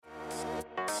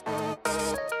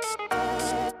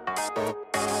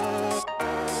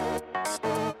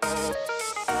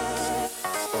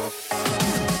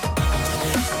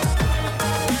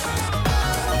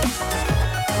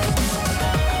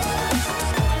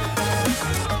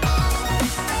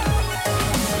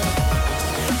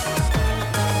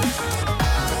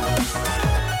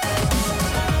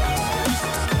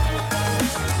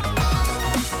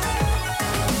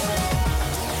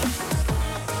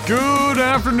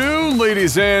afternoon,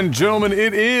 ladies and gentlemen.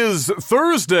 It is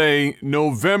Thursday,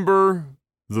 November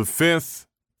the 5th,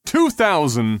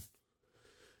 2020.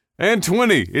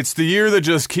 It's the year that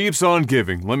just keeps on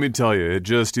giving. Let me tell you, it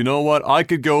just, you know what? I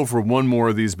could go for one more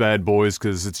of these bad boys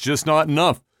because it's just not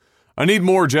enough. I need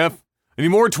more, Jeff. I need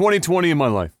more 2020 in my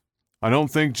life. I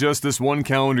don't think just this one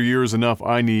calendar year is enough.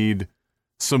 I need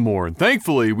some more. And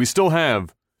thankfully, we still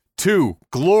have 2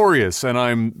 glorious, and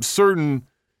I'm certain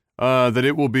that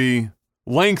it will be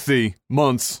lengthy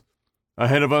months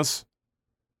ahead of us.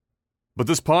 But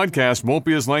this podcast won't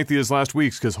be as lengthy as last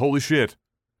week's because, holy shit,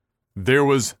 there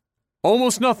was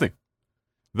almost nothing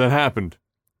that happened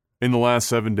in the last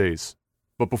 7 days.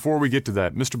 But before we get to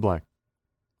that, Mr. Black,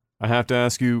 I have to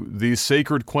ask you the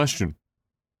sacred question.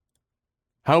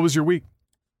 How was your week?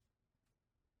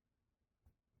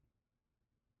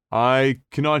 I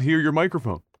cannot hear your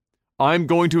microphone. I'm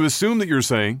going to assume that you're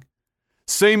saying,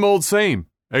 same old same,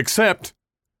 except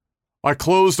I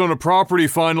closed on a property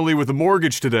finally with a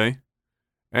mortgage today,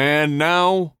 and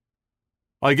now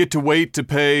I get to wait to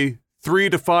pay 3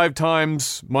 to 5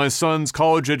 times my son's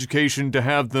college education to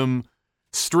have them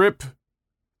strip,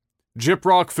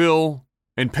 gyprock fill,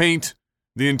 and paint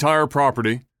the entire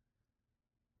property.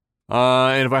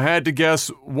 And if I had to guess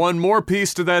one more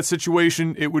piece to that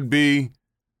situation, it would be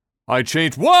I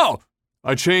changed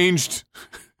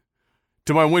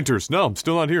to my winters. No, I'm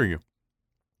still not hearing you.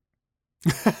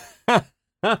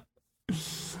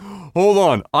 Hold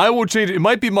on. I will change it. It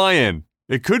might be my end.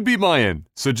 It could be my end.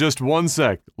 So just one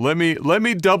sec. Let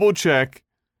me double check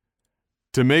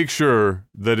to make sure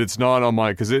that it's not on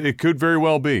my, because it could very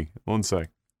well be. One sec.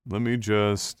 Let me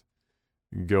just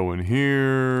go in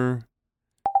here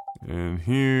and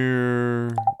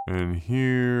here and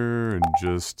here and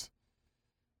just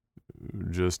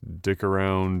dick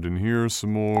around in here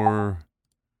some more.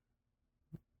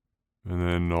 And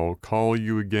then I'll call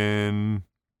you again.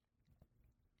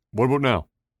 What about now?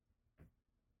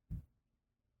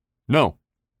 No.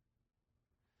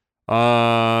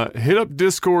 Hit up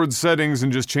Discord settings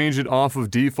and just change it off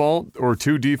of default or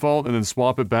to default and then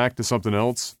swap it back to something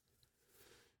else.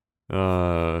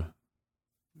 It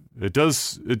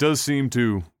does seem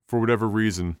to, for whatever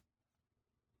reason.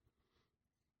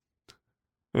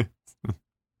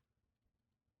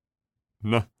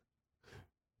 No.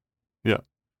 Yeah.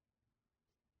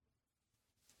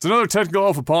 It's another Technical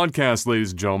Alpha podcast, ladies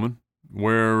and gentlemen,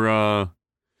 where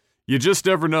you just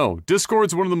never know.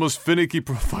 Discord's one of the most finicky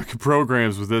fucking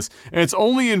programs with this, and it's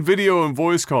only in video and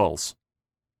voice calls.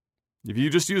 If you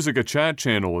just use like a chat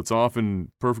channel, it's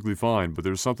often perfectly fine, but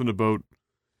there's something about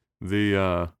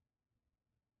the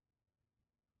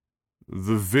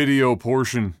video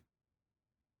portion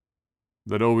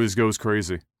that always goes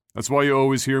crazy. That's why you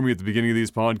always hear me at the beginning of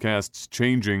these podcasts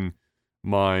changing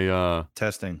my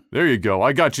testing. There you go.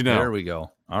 I got you now. There we go.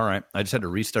 All right. I just had to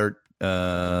restart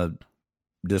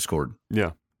Discord.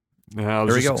 Yeah. I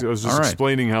was just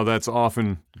explaining how that's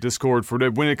often Discord for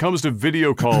when it comes to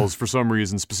video calls for some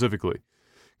reason specifically.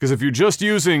 Because if you're just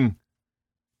using,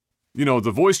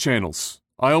 the voice channels,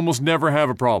 I almost never have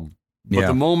a problem. But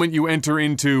the moment you enter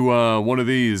into one of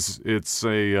these, it's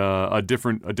a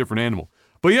different animal.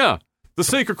 But yeah, the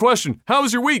sacred question: how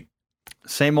was your week?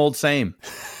 Same old same.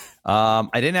 I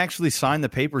didn't actually sign the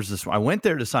papers I went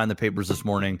there to sign the papers this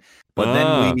morning, but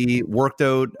then we worked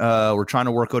out. We're trying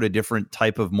to work out a different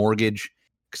type of mortgage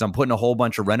because I'm putting a whole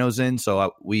bunch of renos in.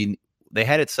 So they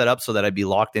had it set up so that I'd be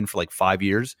locked in for like 5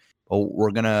 years. But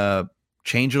we're gonna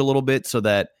change it a little bit so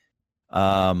that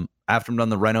after I'm done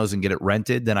the renos and get it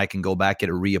rented, then I can go back, get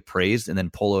it reappraised, and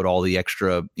then pull out all the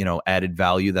extra added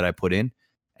value that I put in,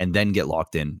 and then get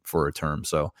locked in for a term.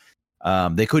 So.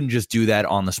 They couldn't just do that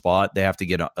on the spot. They have to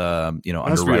get, underwriters. It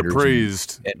has to be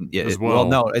appraised as well. Well,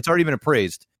 no, it's already been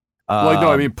appraised.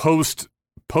 Post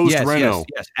reno.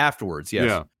 Yes, afterwards, yes.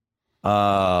 Yeah.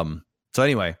 So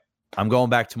anyway, I'm going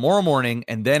back tomorrow morning,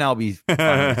 and then I'll be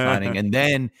finally signing, and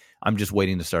then I'm just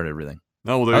waiting to start everything.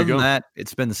 Oh, well, there you go. Other than that,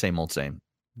 it's been the same old same.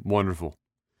 Wonderful.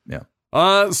 Yeah.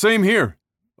 Same here.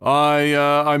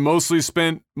 I mostly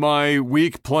spent my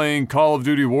week playing Call of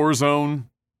Duty Warzone.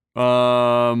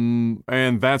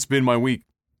 And that's been my week.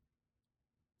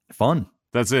 Fun.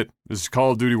 That's it. This is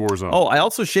Call of Duty Warzone. Oh, I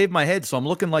also shaved my head, so I'm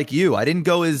looking like you. I didn't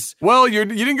go as well. You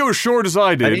didn't go as short as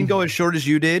I did. I didn't go as short as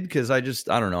you did because I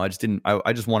don't know. I just didn't.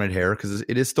 I just wanted hair because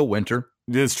it is still winter.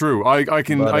 It's true. I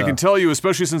can tell you,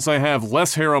 especially since I have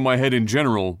less hair on my head in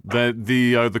general, that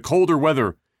the colder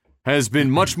weather has been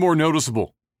much more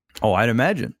noticeable. Oh, I'd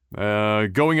imagine.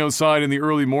 Going outside in the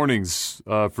early mornings,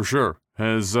 for sure,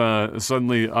 has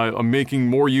suddenly I'm making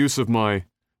more use of my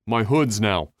hoods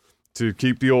now. to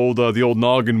keep the old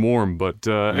noggin warm. But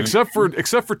except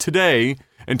for today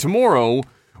and tomorrow,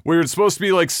 where it's supposed to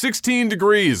be like 16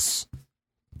 degrees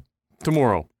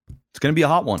tomorrow. It's going to be a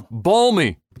hot one.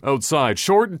 Balmy outside,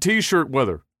 short and t-shirt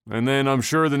weather. And then I'm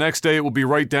sure the next day it will be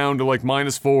right down to like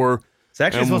 -4. It's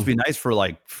actually supposed to be nice for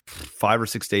like 5 or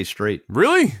 6 days straight.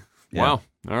 Really? Yeah. Wow.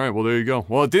 All right, well, there you go.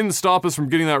 Well, it didn't stop us from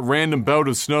getting that random bout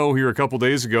of snow here a couple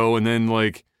days ago, and then,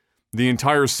 like, the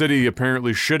entire city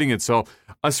apparently shitting itself.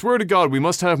 I swear to God, we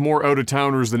must have more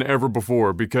out-of-towners than ever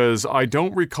before, because I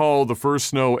don't recall the first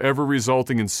snow ever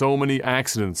resulting in so many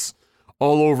accidents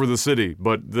all over the city.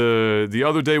 But the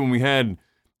other day when we had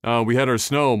our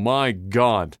snow, my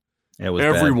God, it was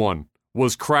everyone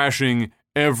was crashing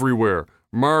everywhere.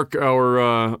 Mark,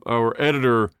 our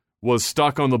editor, was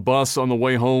stuck on the bus on the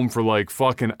way home for like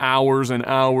fucking hours and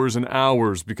hours and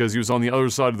hours because he was on the other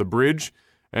side of the bridge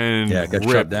and got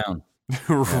shut down.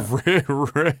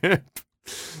 Rip.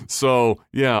 So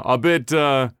yeah, a bit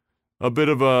of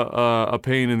a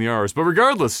pain in the arse. But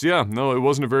regardless, yeah, no, it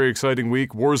wasn't a very exciting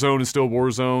week. Warzone is still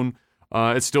Warzone.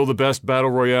 It's still the best battle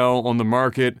royale on the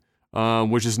market,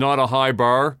 which is not a high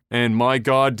bar. And my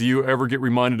God, do you ever get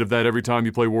reminded of that every time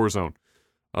you play Warzone?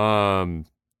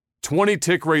 20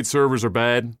 tick rate servers are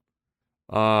bad.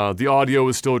 The audio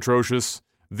is still atrocious.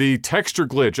 The texture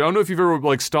glitch. I don't know if you've ever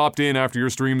like stopped in after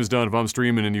your stream is done, if I'm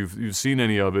streaming and you've seen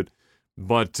any of it,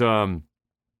 but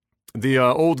the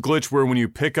old glitch where when you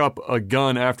pick up a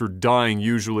gun after dying,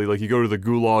 usually like you go to the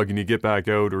gulag and you get back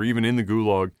out, or even in the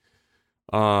gulag,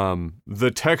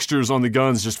 the textures on the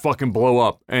guns just fucking blow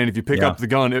up, and if you pick up the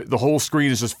gun, the whole screen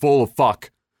is just full of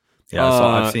fuck. Yeah,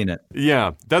 I've seen it.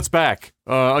 Yeah, that's back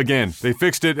again. They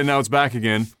fixed it, and now it's back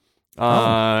again.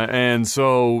 And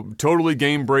so totally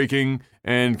game breaking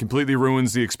and completely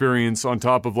ruins the experience. On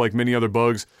top of like many other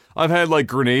bugs, I've had like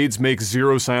grenades make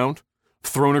zero sound.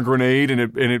 Thrown a grenade and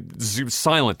it's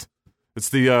silent. It's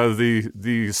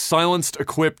the silenced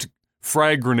equipped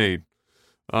frag grenade,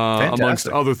 amongst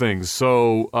other things.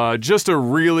 So just a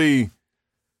really.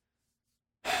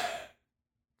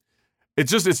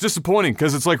 It's disappointing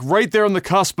because it's like right there on the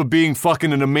cusp of being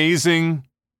fucking an amazing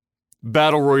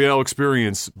battle royale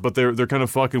experience, but they're kind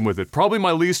of fucking with it. Probably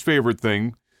my least favorite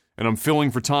thing, and I'm filling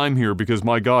for time here because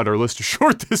my God, our list is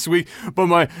short this week.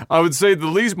 But I would say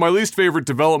my least favorite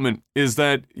development is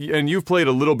that, and you've played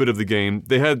a little bit of the game.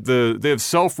 They have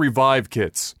self-revive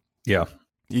kits. Yeah,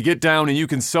 you get down and you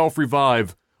can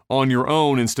self-revive on your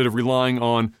own instead of relying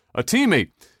on a teammate,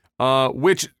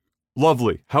 which.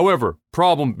 Lovely. However,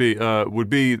 problem would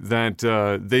be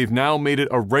that they've now made it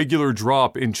a regular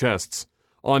drop in chests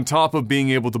on top of being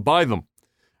able to buy them.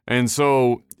 And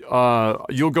so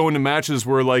you'll go into matches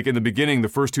where, like, in the beginning, the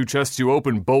first 2 chests you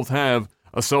open both have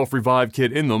a self-revive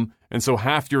kit in them, and so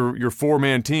half your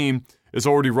 4-man team is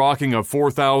already rocking a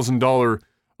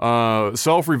 $4,000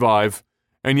 self-revive,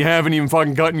 and you haven't even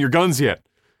fucking gotten your guns yet.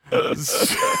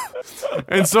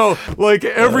 And so, like,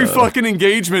 every fucking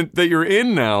engagement that you're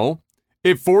in now,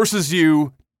 it forces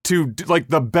you to, like,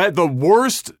 the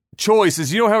worst choice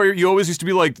is, you know how you always used to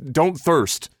be like, don't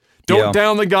thirst. Don't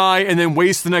down the guy and then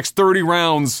waste the next 30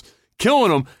 rounds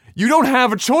killing him. You don't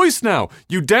have a choice now.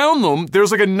 You down them,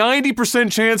 there's like a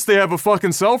 90% chance they have a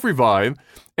fucking self-revive,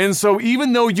 and so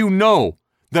even though you know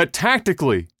that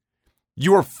tactically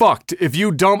you are fucked if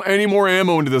you dump any more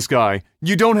ammo into this guy,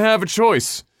 you don't have a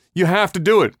choice. You have to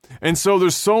do it. And so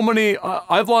there's so many,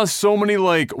 I've lost so many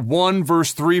like 1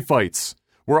 versus 3 fights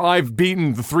where I've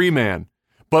beaten the 3-man,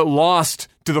 but lost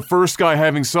to the first guy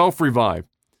having self-revive.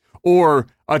 Or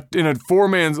in a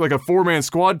 4-man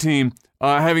squad team,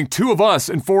 having 2 of us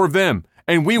and 4 of them,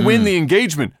 and we win the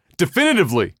engagement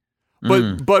definitively.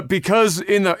 But because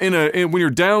when you're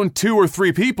down 2 or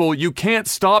 3 people, you can't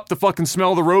stop to fucking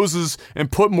smell the roses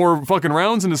and put more fucking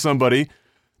rounds into somebody.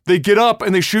 They get up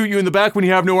and they shoot you in the back when you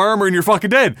have no armor and you're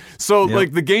fucking dead. So,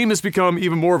 like, the game has become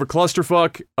even more of a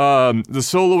clusterfuck. The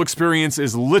solo experience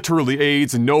is literally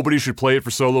AIDS, and nobody should play it for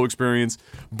solo experience.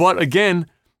 But again,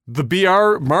 the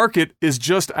BR market is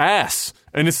just ass,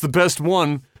 and it's the best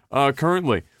one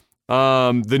currently.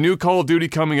 The new Call of Duty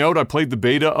coming out, I played the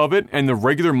beta of it, and the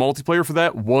regular multiplayer for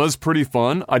that was pretty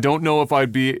fun. I don't know if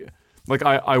I'd be... Like,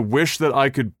 I wish that I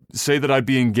could say that I'd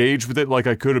be engaged with it like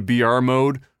I could a BR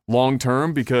mode long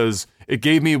term, because it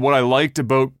gave me what I liked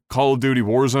about Call of Duty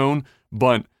Warzone,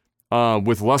 but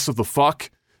with less of the fuck,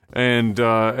 and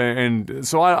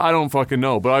so I don't fucking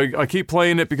know, but I keep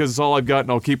playing it because it's all I've got,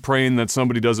 and I'll keep praying that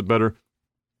somebody does it better,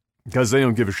 because they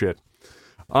don't give a shit.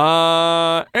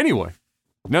 Anyway,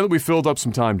 now that we filled up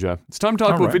some time, Jeff, it's time to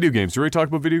talk about video games. You ready to talk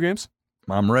about video games?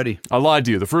 I'm ready. I lied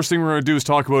to you. The first thing we're going to do is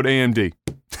talk about AMD.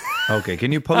 Okay,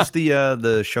 can you post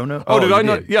the show note? Oh, did I you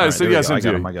not? did. Yeah, All I right, said there we yes. go. I I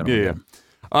got did. him. I got Yeah, him.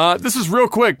 yeah. This is real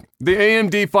quick. The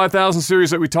AMD 5000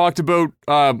 series that we talked about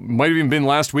might have even been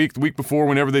last week, the week before,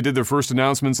 whenever they did their first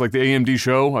announcements, like the AMD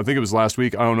show. I think it was last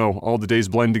week. I don't know. All the days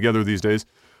blend together these days.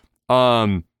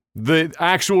 The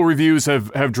actual reviews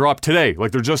have dropped today.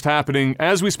 Like, they're just happening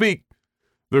as we speak.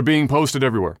 They're being posted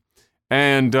everywhere.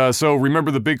 And so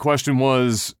remember, the big question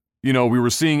was, we were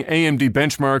seeing AMD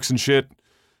benchmarks and shit.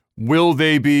 Will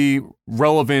they be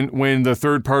relevant when the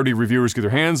third-party reviewers get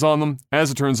their hands on them? As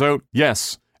it turns out,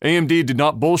 yes. AMD did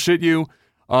not bullshit you.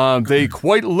 They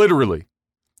quite literally,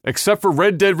 except for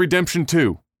Red Dead Redemption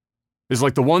 2, is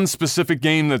like the one specific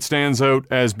game that stands out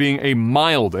as being a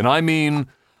mild, and I mean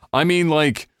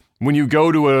like when you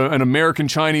go to an American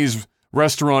Chinese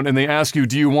restaurant and they ask you,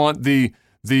 do you want the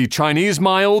Chinese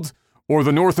mild or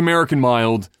the North American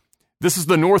mild? This is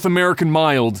the North American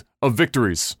mild of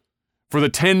victories. For the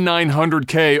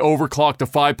 10900K overclocked to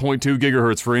 5.2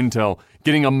 gigahertz for Intel,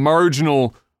 getting a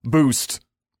marginal boost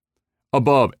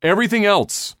above. Everything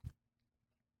else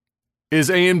is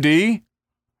AMD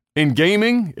in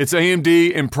gaming, it's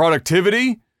AMD in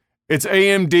productivity, it's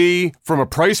AMD from a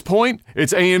price point,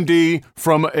 it's AMD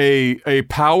from a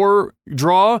power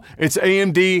draw, it's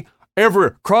AMD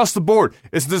everywhere, across the board.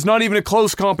 There's not even a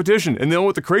close competition. And then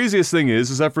what the craziest thing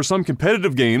is that for some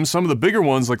competitive games, some of the bigger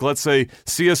ones, like let's say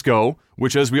CSGO,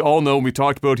 which as we all know, we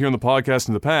talked about here on the podcast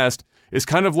in the past, is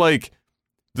kind of like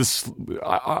this.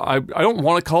 I don't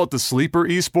want to call it the sleeper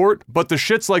esport, but the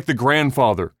shit's like the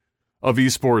grandfather of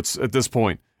esports at this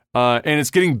point. And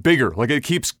it's getting bigger. Like, it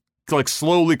keeps like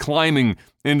slowly climbing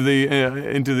into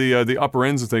the upper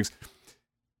ends of things.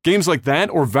 Games like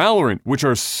that or Valorant, which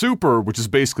is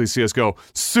basically CSGO,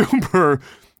 super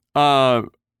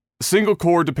single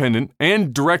core dependent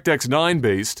and DirectX 9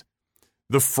 based,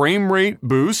 the frame rate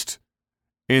boost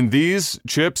in these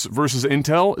chips versus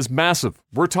Intel is massive.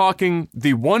 We're talking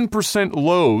the 1%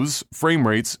 lows frame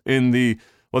rates in the,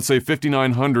 let's say,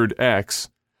 5900X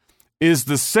is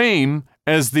the same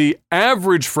as the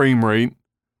average frame rate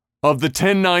of the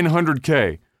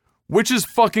 10900K. Which is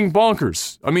fucking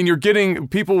bonkers. I mean, you're getting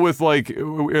people with like,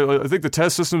 I think the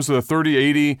test systems of the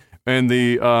 3080 and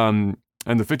the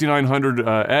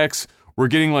 5900X, we're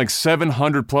getting like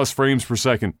 700 plus frames per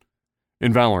second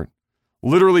in Valorant.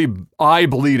 Literally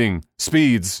eye-bleeding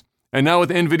speeds. And now with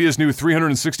NVIDIA's new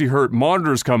 360 Hz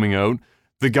monitors coming out,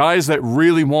 the guys that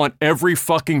really want every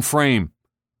fucking frame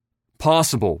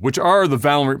possible, which are the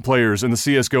Valorant players and the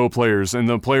CSGO players and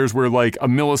the players where like a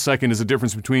millisecond is the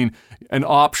difference between an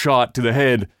op shot to the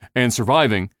head and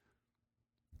surviving,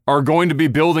 are going to be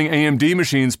building AMD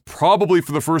machines probably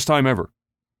for the first time ever.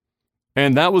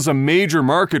 And that was a major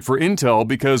market for Intel,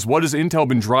 because what has Intel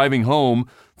been driving home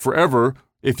forever?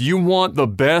 If you want the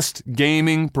best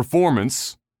gaming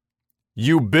performance,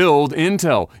 you build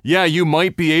Intel. Yeah, you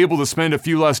might be able to spend a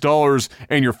few less dollars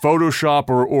and your Photoshop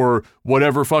or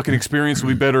whatever fucking experience will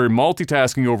be better in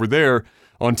multitasking over there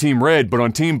on Team Red, but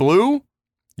on Team Blue,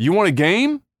 you want a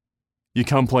game? You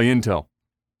come play Intel.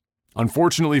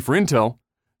 Unfortunately for Intel,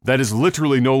 that is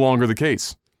literally no longer the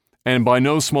case, and by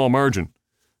no small margin.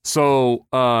 So,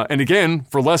 and again,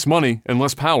 for less money and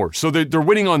less power. So they're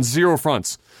winning on zero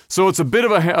fronts. So it's a bit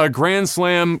of a grand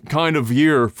slam kind of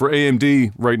year for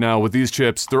AMD right now with these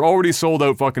chips. They're already sold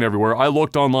out fucking everywhere. I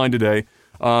looked online today.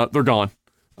 They're gone.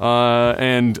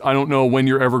 And I don't know when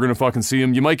you're ever going to fucking see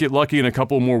them. You might get lucky in a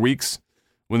couple more weeks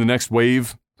when the next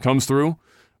wave comes through.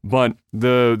 But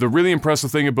the really impressive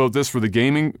thing about this for the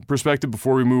gaming perspective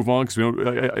before we move on, because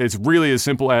it's really as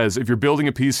simple as if you're building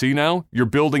a PC now, you're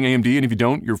building AMD, and if you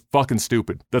don't, you're fucking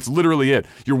stupid. That's literally it.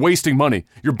 You're wasting money.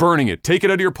 You're burning it. Take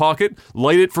it out of your pocket,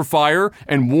 light it for fire,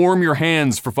 and warm your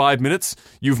hands for 5 minutes.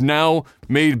 You've now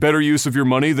made better use of your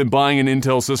money than buying an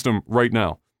Intel system right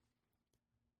now.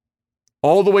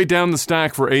 All the way down the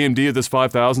stack for AMD at this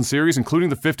 5000 series, including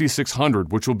the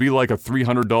 5600, which will be like a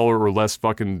 $300 or less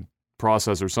fucking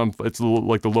processor. It's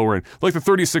like the lower end, like the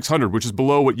 3600, which is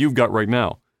below what you've got right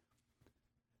now.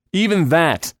 Even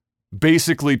that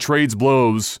basically trades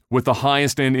blows with the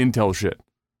highest end Intel shit,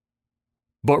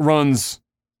 but runs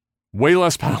way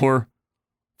less power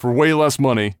for way less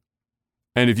money.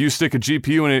 And if you stick a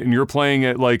GPU in it and you're playing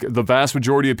it like the vast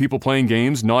majority of people playing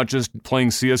games, not just playing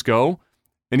CSGO,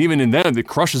 and even in that, it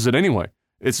crushes it anyway.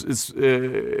 It's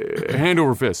hand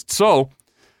over fist. So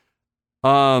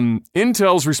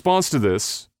Intel's response to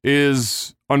this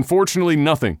is unfortunately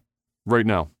nothing right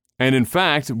now. And in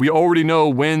fact, we already know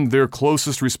when their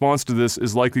closest response to this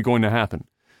is likely going to happen.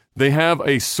 They have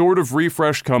a sort of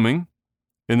refresh coming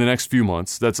in the next few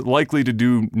months that's likely to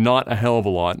do not a hell of a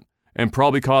lot and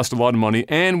probably cost a lot of money,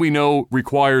 and we know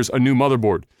requires a new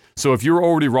motherboard. So if you're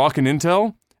already rocking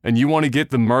Intel and you want to get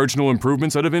the marginal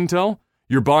improvements out of Intel,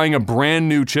 you're buying a brand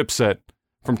new chipset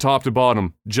from top to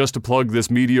bottom just to plug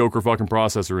this mediocre fucking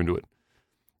processor into it.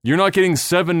 You're not getting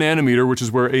 7 nanometer, which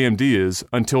is where AMD is,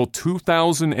 until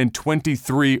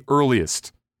 2023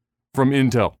 earliest from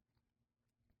Intel.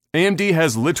 AMD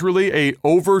has literally a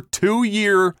over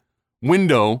 2-year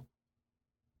window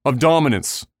of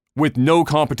dominance with no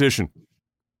competition.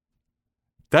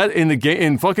 That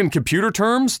in fucking computer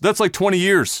terms, that's like 20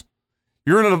 years.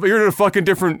 You're in a fucking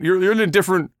different, you're in a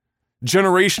different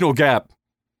generational gap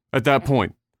at that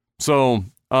point. So,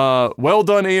 well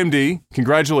done, AMD.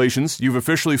 Congratulations. You've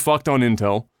officially fucked on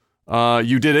Intel.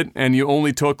 You did it, and you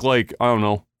only took, like, I don't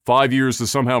know, 5 years to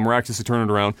somehow miraculously turn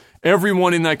it around.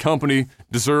 Everyone in that company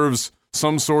deserves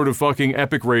some sort of fucking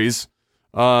epic raise.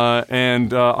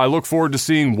 And I look forward to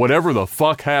seeing whatever the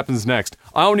fuck happens next.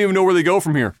 I don't even know where they go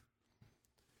from here.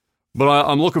 But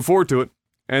I'm looking forward to it.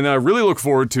 And I really look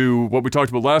forward to what we talked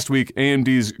about last week,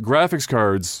 AMD's graphics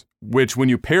cards, which when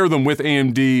you pair them with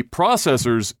AMD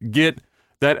processors, get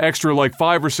that extra like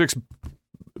 5 or 6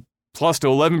 plus to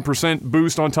 11%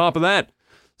 boost on top of that.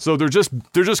 So they're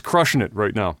just crushing it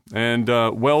right now. And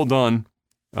well done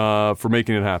for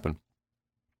making it happen.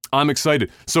 I'm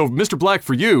excited. So Mr. Black,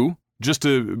 for you, just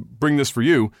to bring this for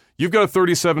you, you've got a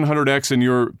 3700X in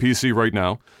your PC right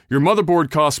now. Your motherboard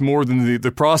costs more than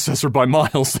the processor by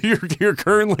miles. You're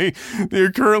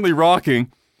currently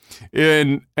rocking.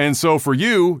 And so for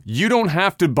you don't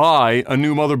have to buy a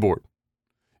new motherboard.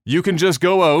 You can just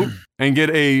go out and get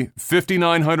a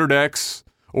 5900X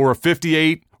or a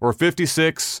 58 or a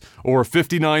 56 or a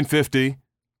 5950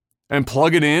 and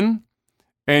plug it in,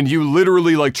 and you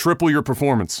literally like triple your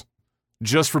performance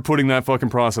just for putting that fucking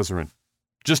processor in.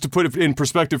 Just to put it in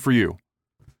perspective for you.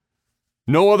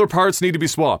 No other parts need to be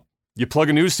swapped. You plug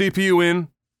a new CPU in,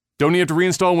 don't even have to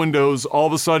reinstall Windows, all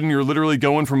of a sudden you're literally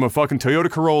going from a fucking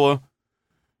Toyota Corolla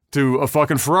to a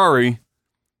fucking Ferrari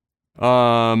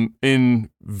in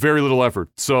very little effort.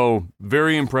 So,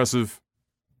 very impressive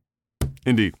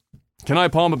indeed. Can I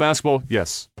palm a basketball?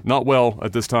 Yes. Not well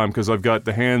at this time because I've got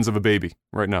the hands of a baby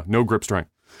right now. No grip strength.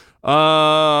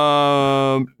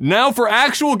 Now for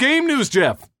actual game news,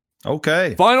 Jeff.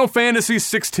 Okay. Final Fantasy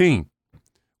 16,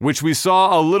 which we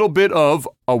saw a little bit of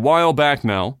a while back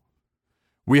now.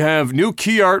 We have new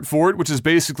key art for it, which is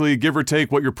basically, give or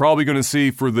take, what you're probably going to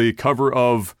see for the cover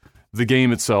of the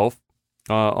game itself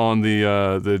on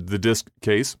the disc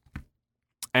case.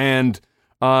 And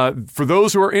for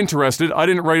those who are interested, I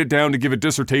didn't write it down to give a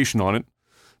dissertation on it,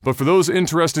 but for those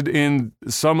interested in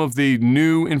some of the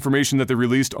new information that they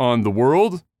released on the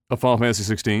world of Final Fantasy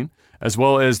 16, as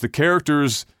well as the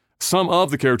characters, some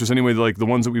of the characters anyway, like the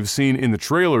ones that we've seen in the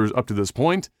trailers up to this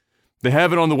point, they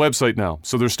have it on the website now.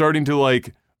 So they're starting to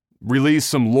like release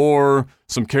some lore,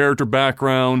 some character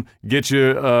background, get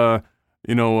you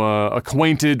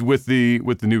acquainted with the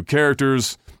new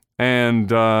characters and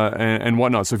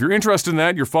whatnot. So if you're interested in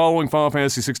that, you're following Final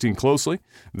Fantasy 16 closely,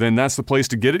 then that's the place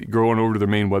to get it. You go on over to their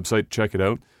main website, check it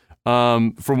out.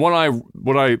 From what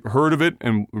I heard of it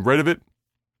and read of it,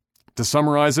 to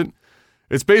summarize it,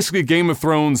 it's basically Game of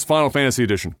Thrones Final Fantasy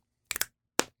edition.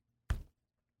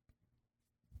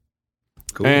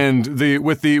 Cool. And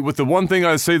with the one thing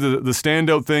I'd say the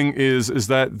standout thing is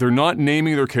that they're not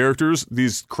naming their characters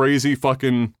these crazy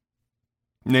fucking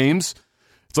names.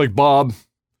 It's like Bob,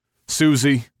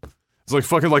 Susie. It's like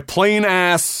fucking like plain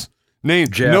ass names.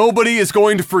 Jeff. Nobody is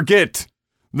going to forget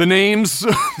the names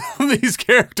of these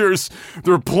characters.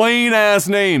 They're plain ass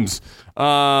names.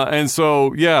 And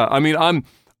so yeah, I mean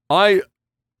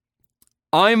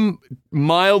I'm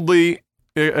mildly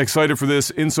excited for this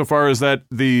insofar as that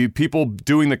the people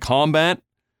doing the combat,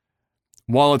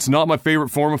 while it's not my favorite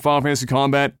form of Final Fantasy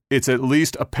combat, it's at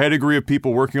least a pedigree of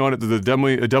people working on it, the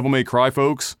Devil May Cry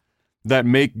folks, that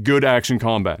make good action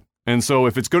combat. And so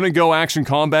if it's going to go action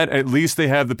combat, at least they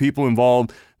have the people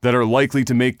involved that are likely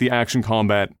to make the action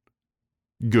combat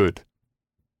good.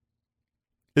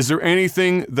 Is there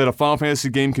anything that a Final Fantasy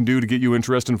game can do to get you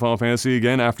interested in Final Fantasy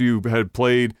again after you had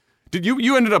played? Did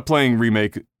you ended up playing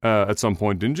Remake at some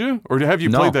point, didn't you? Or have you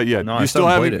played that yet? No, you I still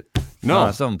haven't played it. No,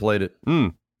 I still haven't played it.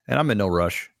 And I'm in no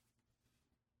rush.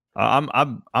 I'm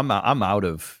out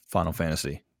of Final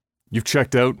Fantasy. You've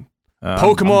checked out.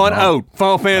 Pokemon out.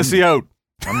 Final Fantasy out.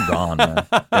 I'm gone, man.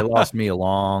 They lost me a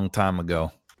long time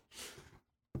ago.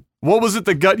 What was it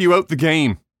that got you out the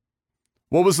game?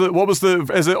 What was the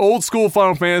as an old school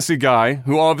Final Fantasy guy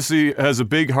who obviously has a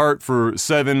big heart for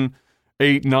 7,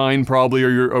 8, 9 probably,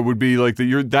 or would be like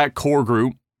that core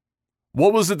group.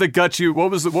 What was it that got you?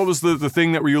 What was the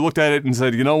thing that where you looked at it and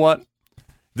said, you know what,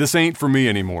 this ain't for me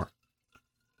anymore?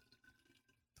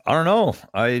 I don't know.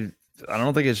 I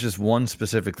don't think it's just one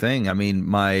specific thing. I mean,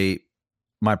 my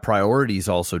priorities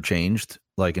also changed,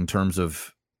 like in terms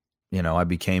of, I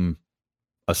became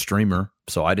a streamer,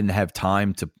 so I didn't have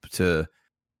time to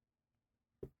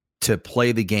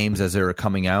play the games as they were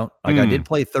coming out. Like I did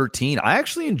play 13. I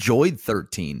actually enjoyed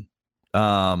 13.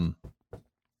 I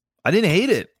didn't hate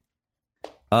it.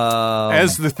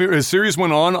 As the series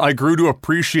went on, I grew to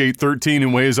appreciate 13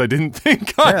 in ways I didn't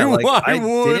think I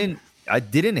would. I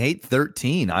didn't hate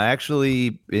 13. I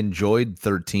actually enjoyed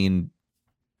 13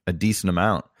 a decent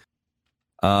amount.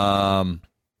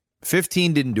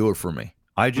 15 didn't do it for me.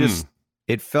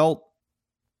 It felt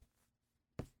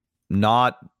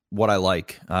not what I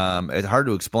like. It's hard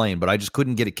to explain, but I just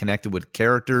couldn't get it connected with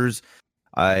characters.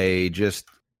 I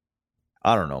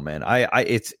don't know, man.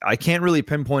 I can't really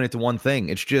pinpoint it to one thing.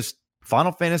 It's just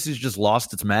Final Fantasy's just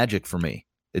lost its magic for me.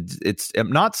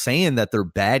 I'm not saying that they're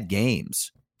bad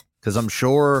games, because I'm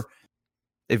sure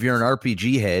if you're an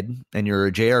RPG head and you're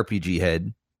a JRPG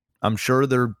head, I'm sure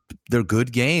they're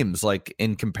good games. Like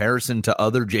in comparison to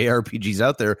other JRPGs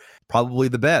out there, probably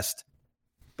the best.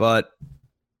 But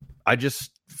I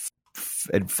just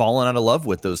had fallen out of love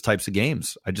with those types of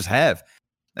games. I just have.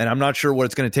 And I'm not sure what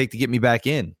it's going to take to get me back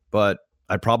in, but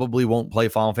I probably won't play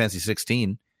Final Fantasy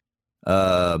 16.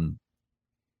 I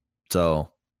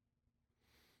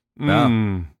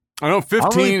know 15. I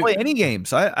don't really play any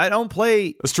games. I don't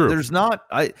play. That's true. It's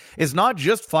not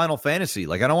just Final Fantasy.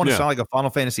 Like I don't want to sound like a Final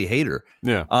Fantasy hater.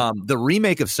 Yeah. The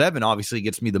remake of 7 obviously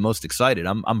gets me the most excited.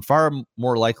 I'm far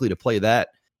more likely to play that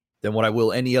than what I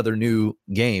will any other new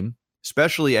game,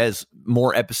 especially as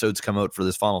more episodes come out for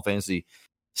this Final Fantasy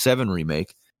 7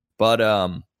 remake. But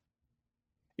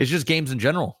it's just games in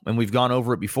general, and we've gone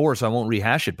over it before, so I won't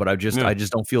rehash it. But I just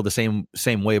don't feel the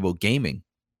same way about gaming.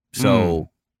 So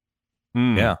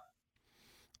yeah.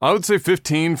 I would say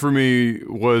 15 for me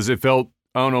was, it felt,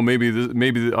 I don't know,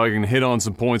 maybe I can hit on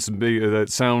some points that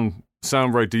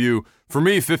sound right to you. For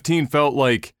me, 15 felt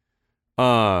like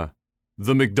the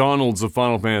McDonald's of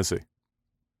Final Fantasy.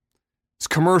 It's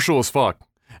commercial as fuck.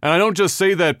 And I don't just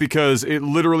say that because it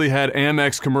literally had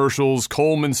Amex commercials,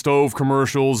 Coleman Stove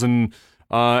commercials, and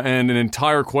an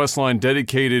entire quest line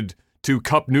dedicated to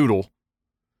Cup Noodle.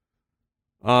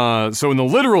 So in the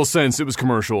literal sense, it was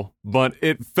commercial, but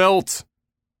it felt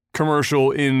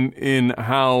commercial in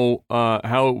how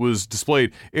it was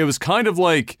displayed. It was kind of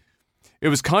like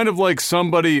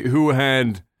somebody who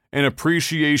had an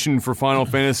appreciation for Final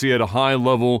Fantasy at a high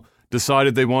level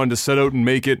decided they wanted to set out and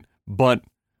make it, but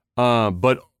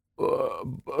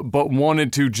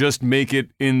wanted to just make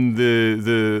it in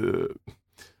the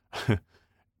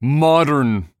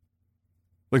modern,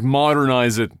 like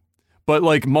modernize it. But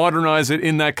like modernize it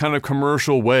in that kind of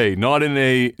commercial way, not in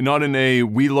a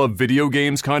we love video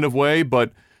games kind of way,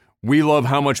 but we love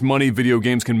how much money video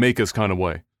games can make us kind of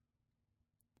way.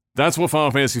 That's what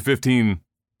Final Fantasy 15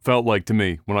 felt like to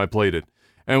me when I played it.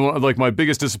 And like my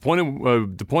biggest disappointment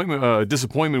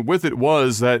with it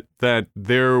was that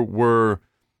there were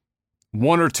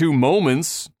one or two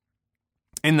moments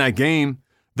in that game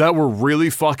that were really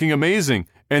fucking amazing,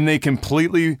 and they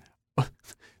completely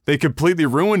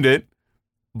ruined it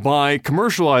by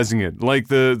commercializing it. Like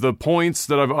the points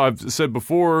that I've said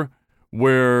before,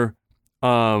 where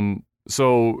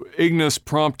so Ignis,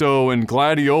 Prompto, and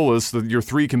Gladiolus, your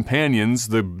three companions,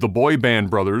 the boy band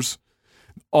brothers,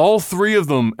 all three of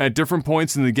them at different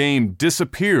points in the game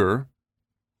disappear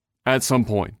at some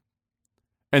point,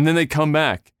 and then they come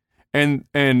back. And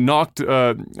Noctis,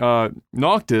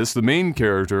 the main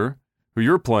character who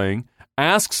you're playing,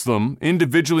 asks them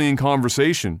individually in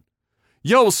conversation,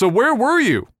 "Yo, so where were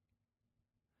you?"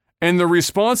 And the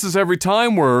responses every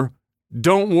time were,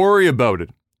 "Don't worry about it."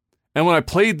 And when I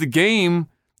played the game,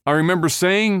 I remember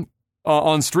saying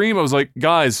on stream, I was like,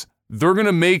 guys, they're going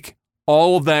to make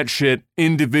all of that shit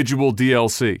individual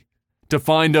DLC to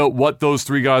find out what those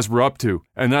three guys were up to.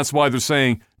 And that's why they're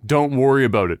saying, don't worry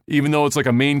about it. Even though it's like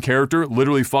a main character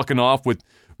literally fucking off with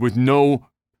no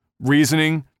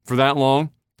reasoning for that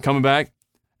long, coming back.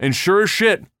 And sure as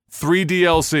shit, 3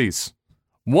 DLCs.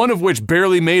 One of which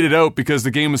barely made it out because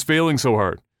the game was failing so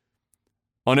hard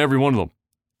on every one of them.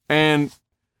 And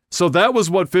so that was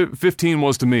what 15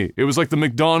 was to me. It was like the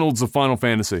McDonald's of Final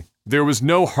Fantasy. There was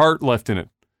no heart left in it.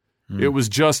 It was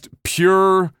just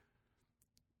pure,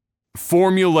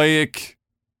 formulaic,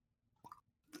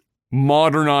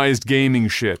 modernized gaming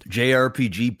shit.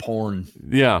 JRPG porn.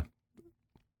 Yeah.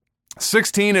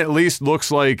 16 at least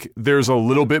looks like there's a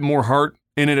little bit more heart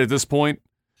in it at this point.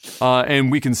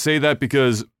 And we can say that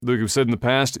because, like we've said in the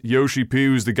past, Yoshi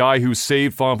P is the guy who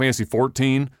saved Final Fantasy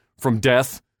 14 from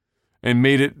death and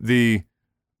made it the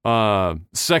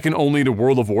second only to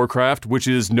World of Warcraft, which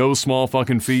is no small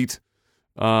fucking feat.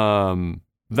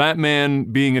 That man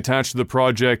being attached to the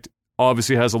project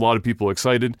obviously has a lot of people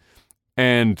excited,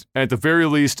 and at the very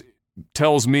least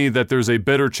tells me that there's a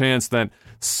better chance that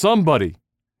somebody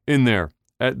in there,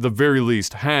 at the very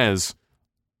least, has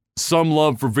some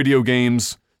love for video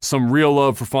games, some real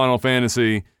love for Final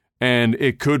Fantasy, and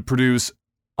it could produce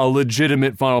a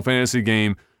legitimate Final Fantasy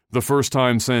game the first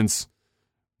time since,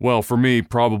 well, for me,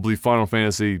 probably Final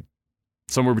Fantasy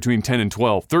somewhere between 10 and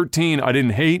 12. 13 I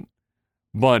didn't hate,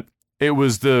 but it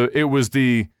was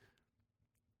the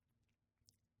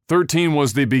 13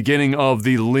 was the beginning of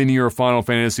the linear Final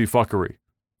Fantasy fuckery.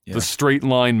 Yeah. The straight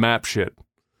line map shit.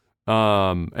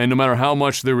 And no matter how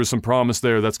much there was some promise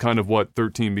there, that's kind of what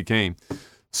 13 became.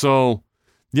 So,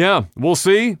 yeah, we'll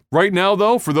see. Right now,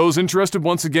 though, for those interested,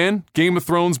 once again, Game of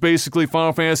Thrones, basically,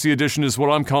 Final Fantasy Edition is what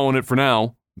I'm calling it for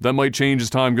now. That might change as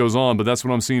time goes on, but that's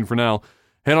what I'm seeing for now.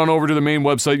 Head on over to the main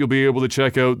website. You'll be able to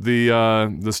check out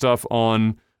the stuff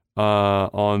on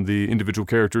the individual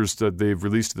characters that they've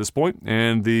released to this point,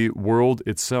 and the world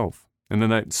itself. And then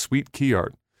that sweet key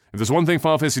art. If there's one thing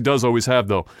Final Fantasy does always have,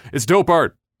 though, it's dope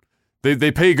art.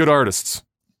 They pay good artists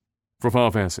for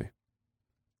Final Fantasy.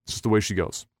 It's just the way she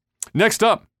goes. Next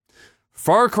up,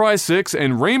 Far Cry 6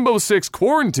 and Rainbow Six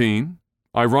Quarantine,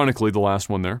 ironically the last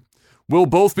one there, will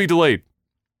both be delayed.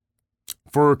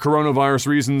 For coronavirus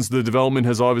reasons, the development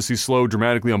has obviously slowed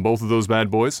dramatically on both of those bad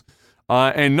boys.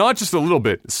 And not just a little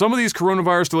bit. Some of these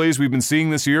coronavirus delays we've been seeing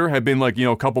this year have been like,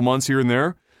 a couple months here and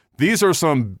there. These are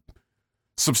some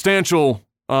substantial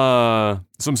delays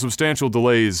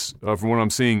from what I'm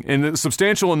seeing. And it's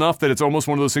substantial enough that it's almost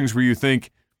one of those things where you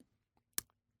think,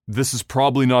 this is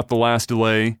probably not the last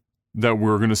delay that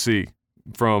we're going to see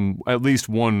from at least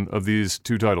one of these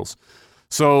two titles.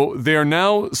 So they are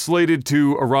now slated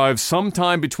to arrive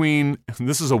sometime between,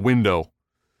 this is a window,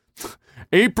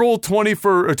 April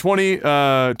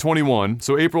 2021,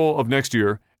 so April of next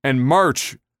year, and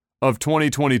March of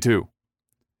 2022.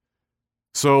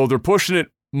 So they're pushing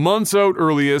it months out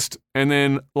earliest, and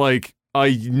then like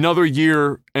another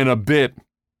year and a bit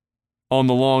on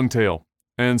the long tail.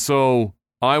 And so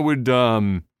I wouldn't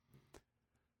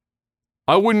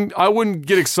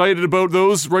get excited about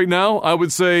those right now. I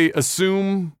would say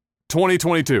assume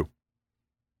 2022.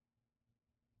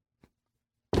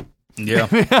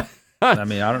 Yeah. I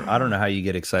mean, I don't know how you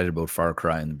get excited about Far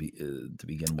Cry to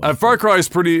begin with. Far Cry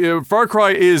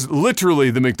is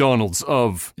literally the McDonald's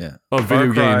of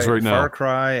video games right now. Far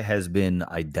Cry has been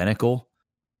identical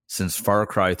since Far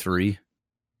Cry 3,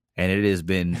 and it has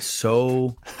been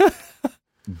so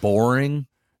boring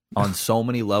on so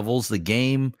many levels. The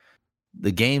games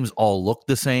all look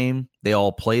the same. They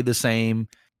all play the same.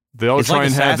 They all try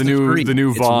and have the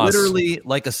new Voss. It's literally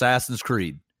like Assassin's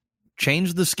Creed.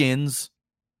 Change the skins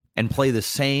and play the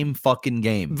same fucking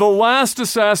game. The last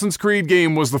Assassin's Creed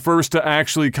game was the first to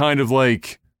actually kind of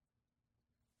like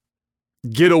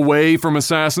get away from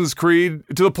Assassin's Creed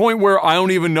to the point where I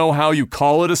don't even know how you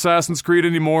call it Assassin's Creed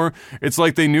anymore. It's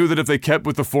like they knew that if they kept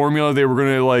with the formula, they were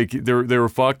going to like they were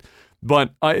fucked.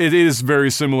 But it is very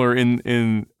similar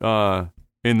in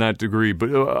that degree. But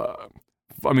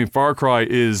I mean, Far Cry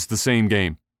is the same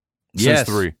game since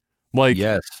 3. Like,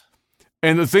 yes.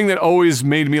 And the thing that always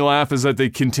made me laugh is that they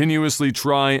continuously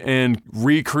try and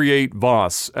recreate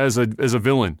Voss as a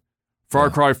villain.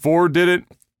 Far Cry 4 did it,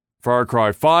 Far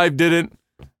Cry 5 did it,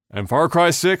 and Far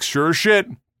Cry 6, sure as shit,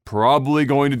 probably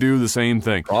going to do the same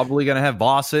thing. Probably going to have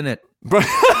Voss in it. But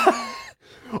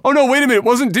oh no, wait a minute.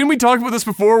 Didn't we talk about this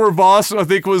before where Voss, I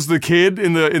think, was the kid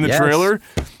in the yes. trailer?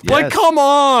 Yes. Like, come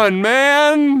on,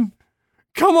 man.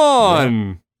 Come on.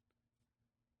 Yeah.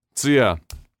 So yeah.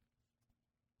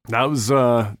 That was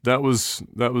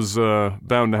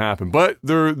bound to happen, but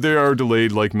they are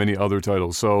delayed like many other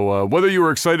titles. So whether you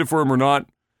were excited for them or not,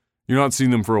 you're not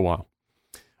seeing them for a while.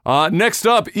 Next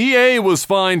up, EA was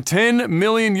fined €10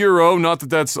 million. Not that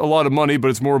that's a lot of money, but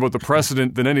it's more about the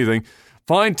precedent than anything.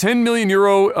 Fined €10 million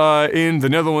in the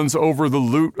Netherlands over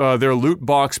their loot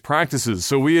box practices.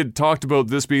 So we had talked about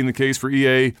this being the case for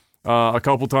EA a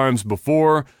couple times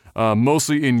before.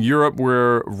 Mostly in Europe,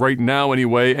 where right now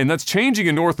anyway, and that's changing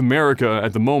in North America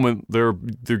at the moment.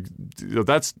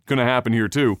 That's going to happen here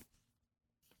too,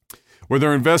 where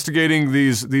they're investigating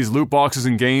these loot boxes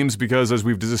in games because, as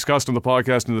we've discussed on the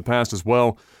podcast in the past as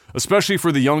well, especially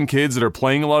for the young kids that are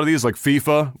playing a lot of these, like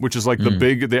FIFA, which is like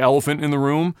the elephant in the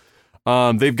room.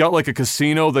 They've got like a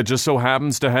casino that just so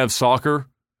happens to have soccer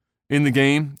in the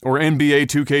game, or NBA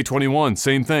 2K21,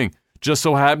 same thing. Just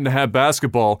so happen to have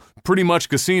basketball, pretty much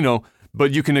casino,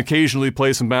 but you can occasionally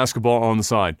play some basketball on the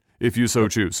side, if you so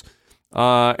choose.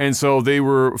 And so they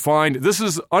were fined. This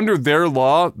is under their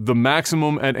law. The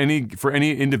maximum for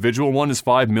any individual one is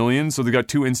 $5 million. So they got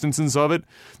 2 instances of it.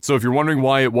 So if you're wondering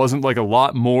why it wasn't like a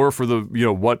lot more for the,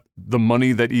 what the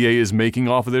money that EA is making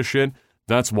off of this shit,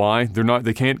 that's why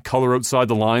they can't color outside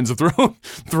the lines of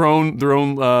their own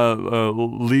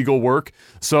legal work.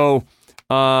 So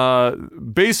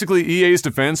basically EA's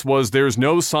defense was there's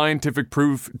no scientific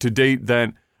proof to date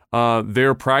that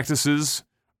their practices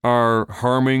are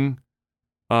harming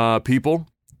people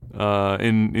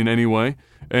in any way,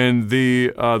 and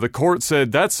the court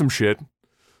said that's some shit.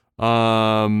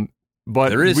 But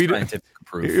there is scientific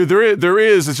proof. There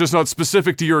is. It's just not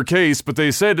specific to your case. But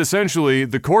they said essentially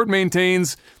the court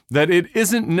maintains that it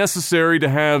isn't necessary to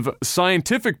have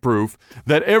scientific proof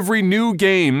that every new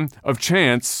game of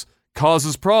chance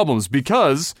causes problems,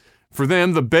 because for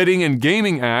them the Betting and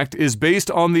Gaming Act is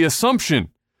based on the assumption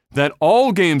that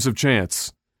all games of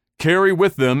chance carry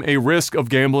with them a risk of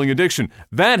gambling addiction.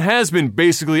 That has been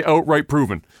basically outright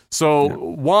proven. So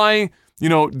why,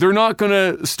 they're not going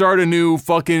to start a new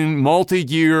fucking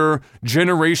multi-year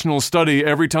generational study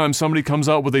every time somebody comes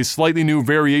out with a slightly new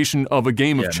variation of a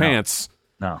game of chance.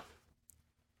 No.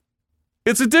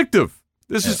 It's addictive.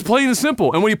 This is plain and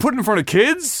simple. And when you put it in front of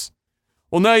kids,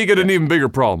 well, now you get an even bigger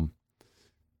problem.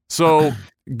 So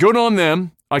good on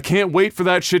them. I can't wait for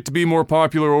that shit to be more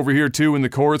popular over here, too, in the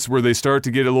courts, where they start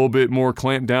to get a little bit more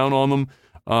clamped down on them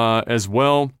as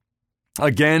well.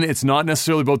 Again, it's not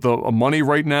necessarily about the money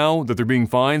right now that they're being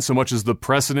fined, so much as the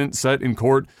precedent set in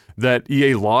court that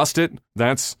EA lost it.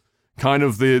 That's kind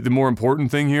of the more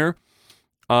important thing here.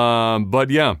 But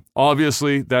yeah,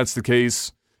 obviously, that's the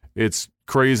case. It's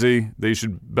crazy. They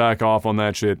should back off on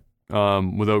that shit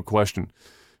without question.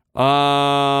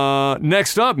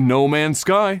 Next up, No Man's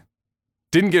Sky.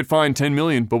 Didn't get fined $10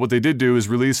 million, but what they did do is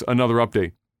release another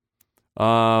update.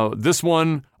 This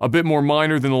one, a bit more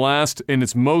minor than the last, and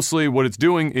it's mostly what it's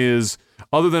doing is,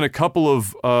 other than a couple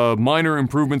of minor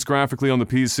improvements graphically on the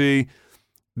PC,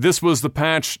 this was the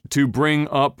patch to bring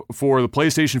up for the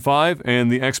PlayStation 5 and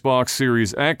the Xbox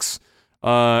Series X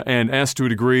and S to a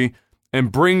degree, and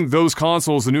bring those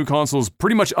consoles, the new consoles,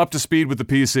 pretty much up to speed with the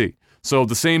PC. So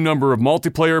the same number of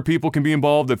multiplayer people can be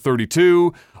involved at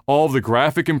 32. All of the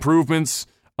graphic improvements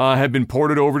have been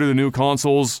ported over to the new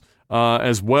consoles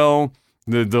as well.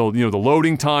 The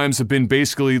loading times have been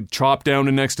basically chopped down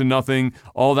to next to nothing.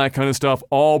 All that kind of stuff,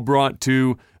 all brought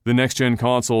to the next gen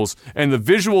consoles. And the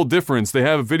visual difference, they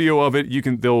have a video of it.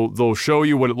 They'll show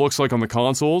you what it looks like on the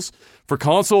consoles. For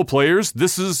console players,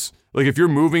 this is like if you're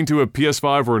moving to a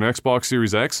PS5 or an Xbox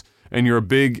Series X and you're a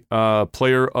big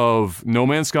player of No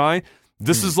Man's Sky,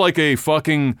 this is like a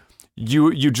fucking.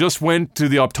 You just went to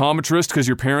the optometrist because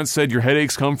your parents said your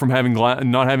headaches come from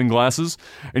not having glasses,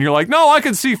 and you're like, no, I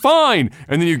can see fine.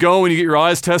 And then you go and you get your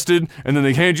eyes tested, and then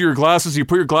they hand you your glasses. You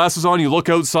put your glasses on, you look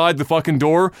outside the fucking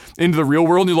door into the real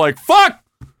world, and you're like, fuck,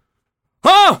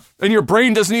 huh? And your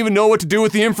brain doesn't even know what to do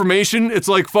with the information. It's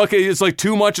like fucking, it's like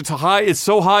too much. It's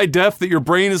so high def that your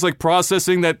brain is like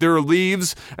processing that there are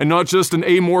leaves and not just an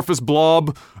amorphous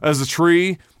blob as a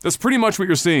tree. That's pretty much what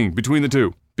you're seeing between the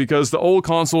two. Because the old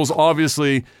consoles,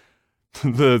 obviously,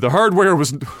 the hardware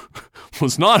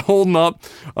was not holding up,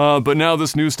 but now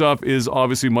this new stuff is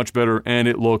obviously much better, and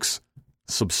it looks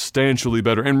substantially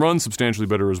better, and runs substantially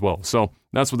better as well. So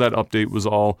that's what that update was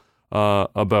all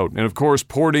about. And of course,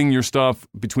 porting your stuff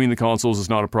between the consoles is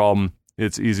not a problem.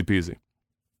 It's easy peasy.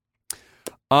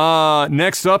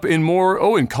 Next up,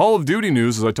 in Call of Duty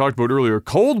news, as I talked about earlier,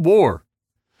 Cold War.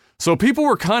 So people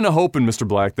were kind of hoping, Mr.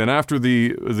 Black, that after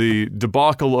the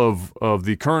debacle of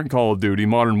the current Call of Duty,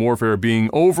 Modern Warfare, being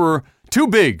too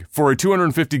big for a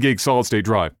 250 gig solid-state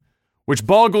drive, which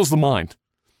boggles the mind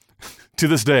to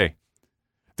this day.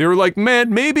 They were like,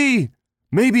 man, maybe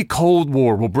Cold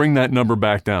War will bring that number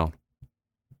back down.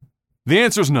 The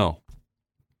answer's no.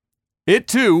 It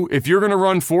too, if you're going to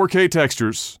run 4K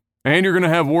textures, and you're going to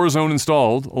have Warzone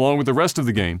installed, along with the rest of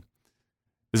the game,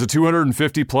 is a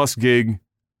 250 plus gig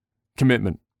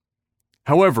commitment.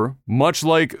 However, much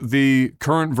like the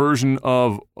current version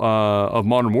of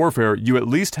Modern Warfare, you at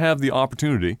least have the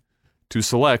opportunity to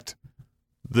select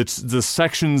the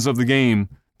sections of the game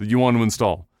that you want to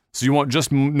install. So you want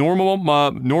just normal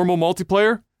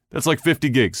multiplayer? That's like 50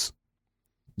 gigs.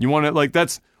 You want it like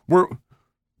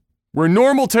we're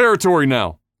normal territory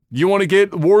now. You want to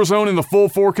get Warzone in the full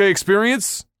 4K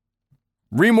experience?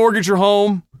 Remortgage your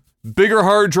home, bigger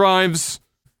hard drives,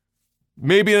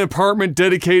 maybe an apartment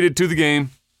dedicated to the game.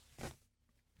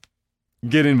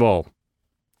 Get involved.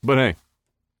 But hey,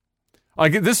 I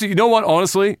get this. You know what?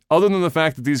 Honestly, other than the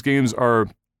fact that these games are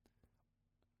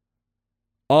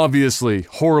obviously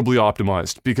horribly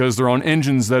optimized because they're on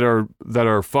engines that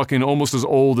are fucking almost as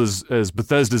old as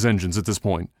Bethesda's engines at this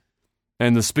point.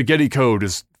 And the spaghetti code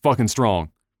is fucking strong.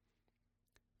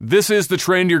 This is the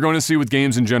trend you're going to see with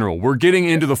games in general. We're getting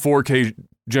into the 4K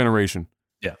generation.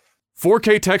 Yeah.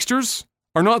 4K textures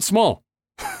are not small.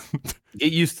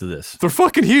 Get used to this. They're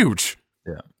fucking huge.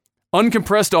 Yeah.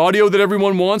 Uncompressed audio that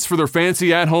everyone wants for their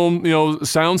fancy at-home,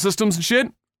 sound systems and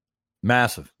shit.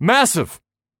 Massive.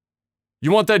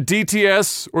 You want that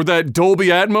DTS or that Dolby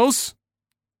Atmos?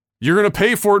 You're going to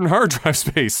pay for it in hard drive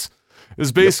space,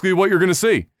 is basically what you're going to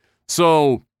see.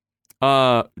 So,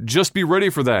 just be ready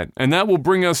for that. And that will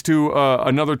bring us to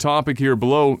another topic here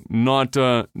below, not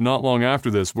long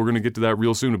after this. We're going to get to that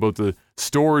real soon about the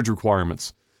storage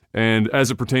requirements and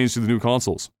as it pertains to the new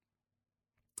consoles.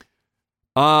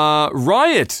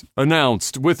 Riot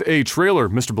announced with a trailer,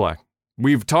 Mr. Black.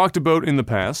 We've talked about in the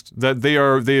past that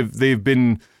they've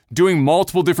been doing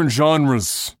multiple different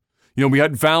genres. We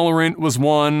had Valorant was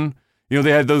one.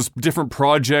 They had those different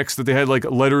projects that they had like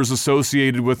letters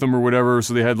associated with them or whatever.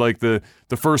 So they had like the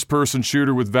first person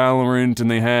shooter with Valorant,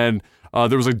 and they had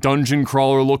there was a dungeon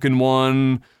crawler looking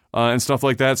one and stuff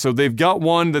like that. So they've got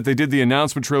one that they did the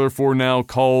announcement trailer for now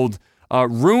called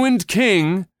Ruined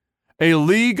King, a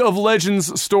League of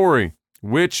Legends story,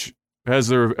 which has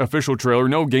their official trailer.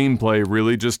 No gameplay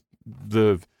really, just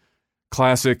the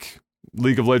classic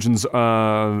League of Legends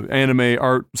anime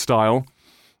art style.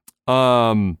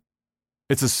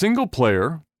 It's a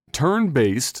single-player,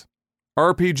 turn-based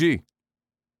RPG,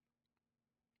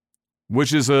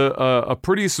 which is a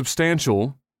pretty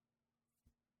substantial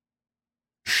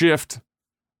shift,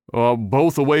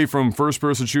 both away from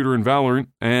first-person shooter and Valorant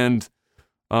and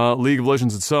League of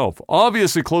Legends itself.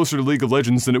 Obviously closer to League of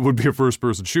Legends than it would be a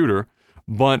first-person shooter,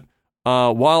 but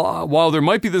while there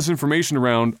might be this information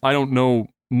around, I don't know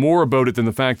more about it than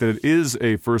the fact that it is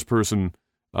a first-person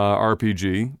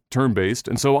RPG, turn-based,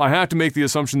 and so I have to make the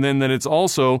assumption then that it's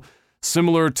also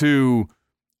similar to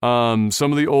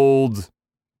some of the old,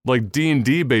 like,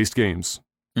 D&D based games.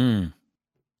 The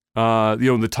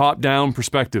top-down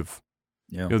perspective,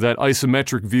 that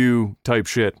isometric view type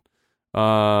shit,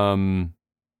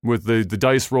 with the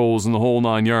dice rolls and the whole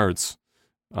 9 yards.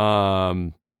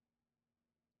 Why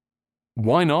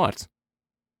not?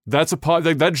 That's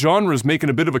that genre is making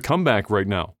a bit of a comeback right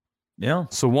now. Yeah.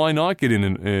 So why not get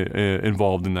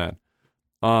involved in that?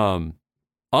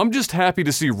 I'm just happy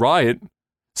to see Riot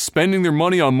spending their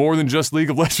money on more than just League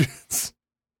of Legends.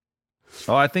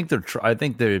 Oh, I think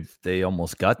they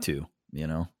almost got to. I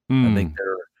think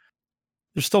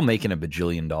they're still making $1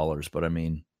 bajillion, but I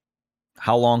mean,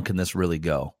 how long can this really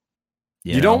go?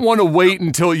 You don't want to wait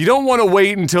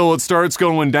until it starts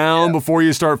going down before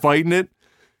you start fighting it.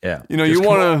 Yeah. You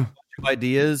want to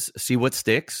ideas, see what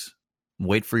sticks.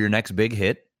 Wait for your next big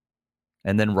hit,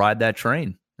 and then ride that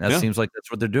train. That seems like that's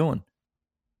what they're doing.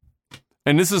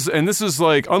 And this is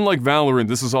like, unlike Valorant,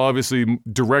 this is obviously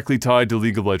directly tied to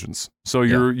League of Legends. So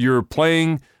you're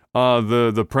playing.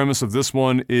 The premise of this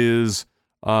one is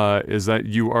that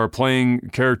you are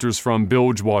playing characters from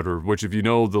Bilgewater, which, if you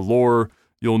know the lore,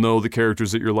 you'll know the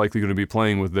characters that you're likely going to be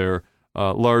playing with there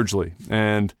largely.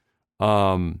 And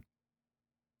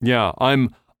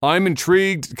I'm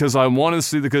intrigued because I want to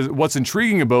see, because what's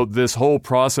intriguing about this whole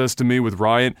process to me with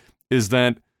Riot is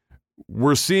that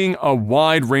we're seeing a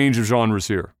wide range of genres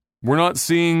here. We're not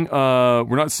seeing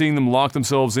them lock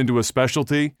themselves into a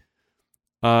specialty.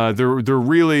 They're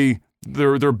building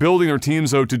their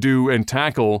teams out to do and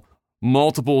tackle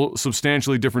multiple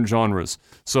substantially different genres.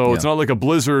 So it's not like a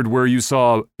Blizzard where you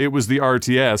saw it was the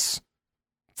RTS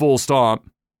full stop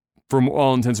for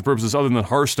all intents and purposes, other than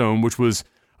Hearthstone, which was,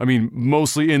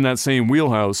 mostly in that same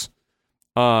wheelhouse.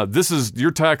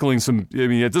 You're tackling some,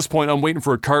 at this point, I'm waiting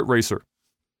for a kart racer.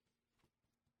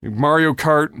 Mario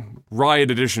Kart Riot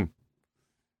Edition.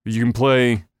 You can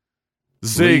play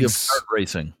Ziggs. League of Kart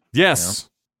Racing.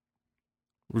 Yes.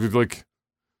 Like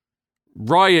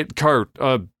Riot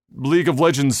Kart, League of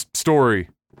Legends story.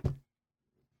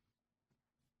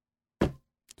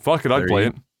 Fuck it, I'd play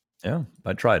it. Yeah,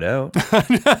 I'd try it out.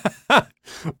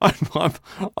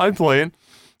 I'd play it.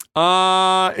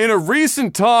 In a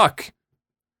recent talk,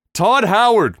 Todd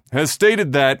Howard has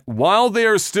stated that while they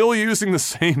are still using the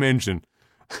same engine,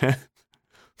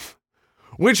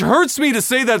 which hurts me to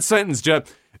say that sentence,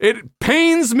 Jeff. It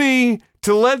pains me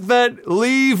to let that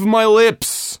leave my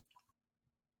lips.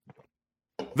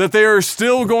 That they are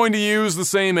still going to use the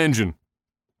same engine.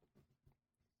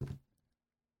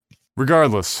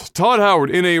 Regardless, Todd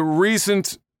Howard, in a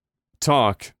recent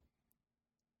talk,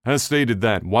 has stated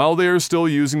that while they are still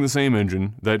using the same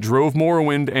engine that drove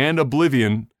Morrowind and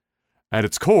Oblivion at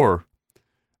its core,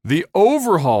 The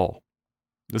overhaul,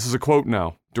 this is a quote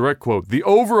now, direct quote, the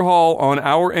overhaul on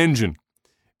our engine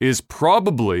is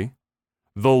probably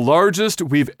the largest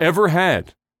we've ever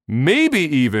had. Maybe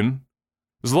even,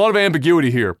 there's a lot of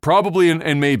ambiguity here, probably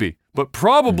and maybe, but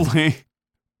probably,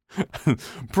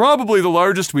 probably the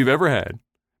largest we've ever had.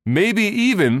 Maybe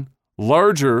even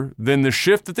larger than the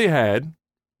shift that they had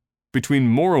between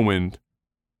Morrowind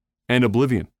and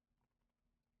Oblivion.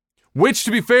 Which,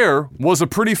 to be fair, was a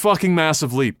pretty fucking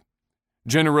massive leap,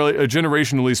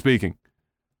 generationally speaking.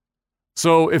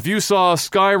 So if you saw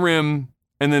Skyrim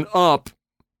and then up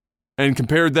and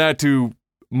compared that to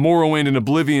Morrowind and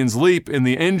Oblivion's leap in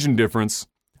the engine difference,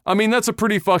 I mean, that's a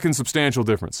pretty fucking substantial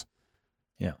difference.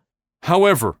 Yeah.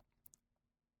 However,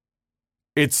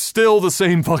 it's still the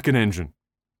same fucking engine.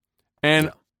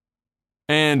 And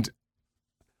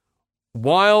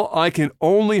while I can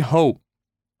only hope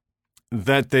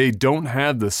that they don't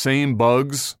have the same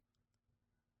bugs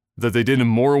that they did in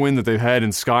Morrowind that they've had in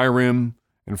Skyrim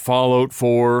and Fallout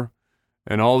 4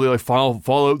 and all the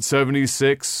Fallout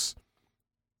 76,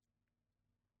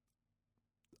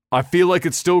 I feel like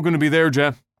it's still going to be there,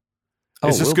 Jeff.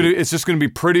 It's just going to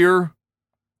be prettier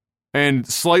and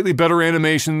slightly better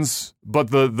animations,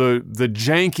 but the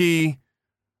janky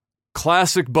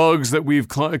classic bugs that we've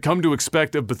come to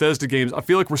expect of Bethesda games, I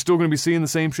feel like we're still going to be seeing the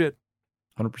same shit.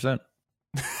 100%.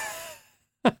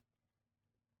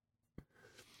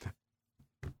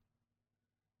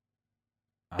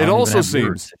 It also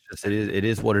seems it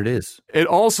is what it is. It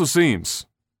also seems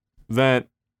that,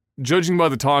 judging by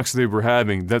the talks they were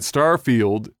having, that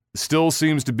Starfield still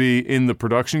seems to be in the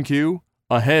production queue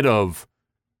ahead of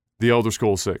the Elder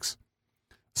Scrolls 6.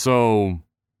 So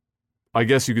I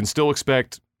guess you can still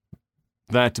expect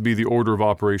that to be the order of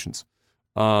operations.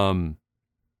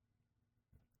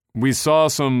 We saw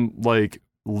some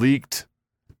leaked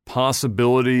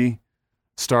possibility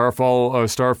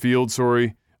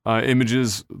Starfield,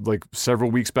 images several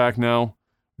weeks back now,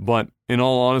 but in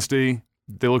all honesty,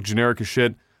 they look generic as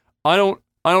shit. I don't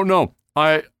know.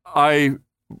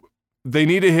 They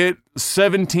need to hit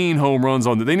 17 home runs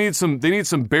on it. They need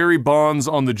some Barry Bonds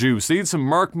on the juice. They need some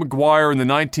Mark McGwire in the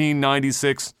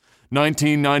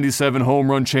 1996-1997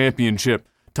 home run championship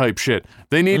type shit.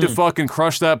 They need to fucking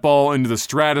crush that ball into the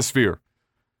stratosphere.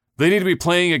 They need to be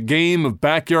playing a game of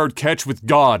backyard catch with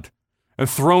God and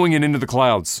throwing it into the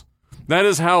clouds. That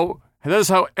is how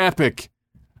epic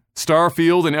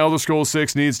Starfield and Elder Scrolls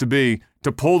 6 needs to be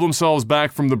to pull themselves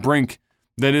back from the brink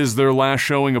that is their last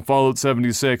showing of Fallout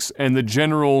 76 and the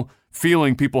general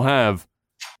feeling people have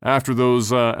after those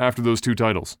two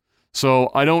titles.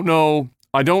 So I don't know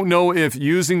if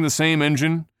using the same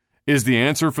engine is the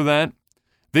answer for that.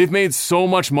 They've made so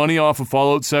much money off of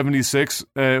Fallout 76,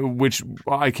 which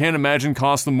I can't imagine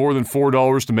cost them more than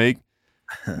 $4 to make.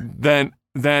 That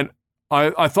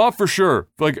I thought for sure,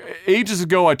 ages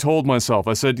ago, I told myself,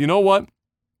 I said, you know what?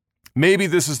 Maybe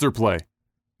this is their play,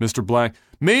 Mr. Black.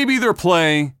 Maybe their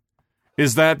play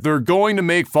is that they're going to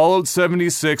make Fallout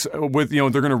 76 with, they're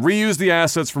going to reuse the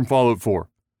assets from Fallout 4.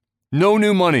 No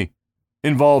new money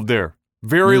involved there.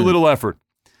 Very little effort.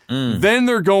 Then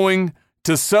they're going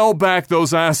to sell back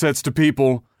those assets to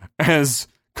people as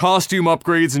costume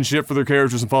upgrades and shit for their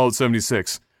characters in Fallout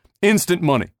 76. Instant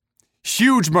money.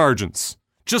 Huge margins.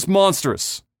 Just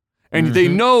monstrous. And they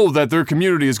know that their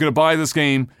community is going to buy this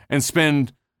game and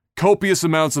spend copious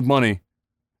amounts of money,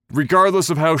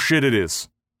 regardless of how shit it is.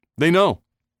 They know.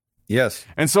 Yes.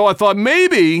 And so I thought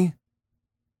maybe,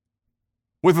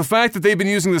 with the fact that they've been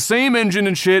using the same engine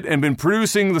and shit and been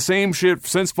producing the same shit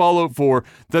since Fallout 4,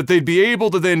 that they'd be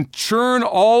able to then churn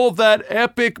all of that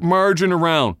epic margin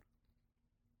around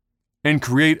and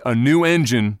create a new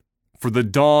engine for the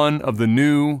dawn of the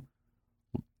new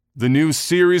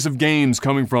series of games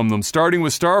coming from them, starting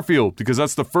with Starfield, because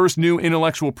that's the first new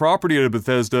intellectual property out of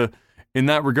Bethesda in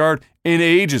that regard in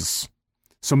ages.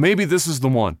 So maybe this is the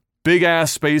one.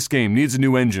 Big-ass space game needs a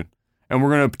new engine. And we're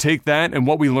going to take that and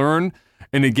what we learn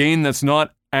in a game that's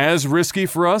not as risky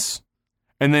for us,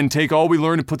 and then take all we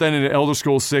learn and put that into Elder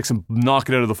Scrolls 6 and knock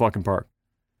it out of the fucking park.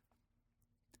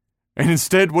 And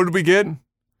instead, what did we get?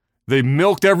 They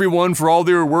milked everyone for all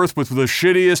they were worth with the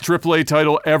shittiest AAA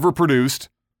title ever produced.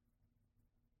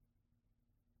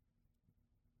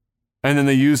 And then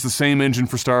they used the same engine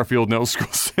for Starfield and Elder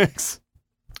Scrolls 6.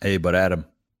 Hey, but Adam,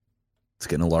 it's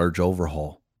getting a large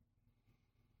overhaul.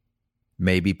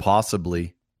 Maybe,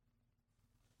 possibly.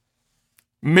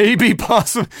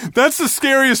 That's the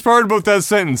scariest part about that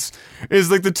sentence. Is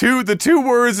the two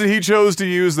words that he chose to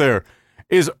use there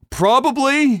is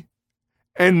probably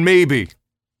and maybe.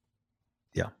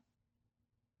 Yeah.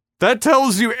 That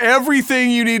tells you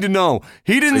everything you need to know.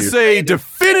 He didn't say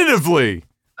definitively.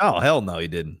 Oh, hell no, he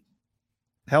didn't.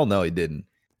 Hell no, he didn't.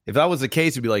 If that was the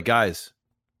case, he'd be like, guys,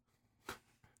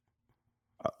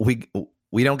 we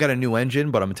don't get a new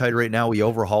engine, but I'm going to tell you right now, we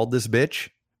overhauled this bitch.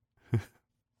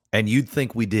 And you'd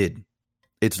think we did.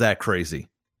 It's that crazy.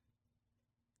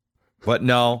 But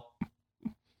no.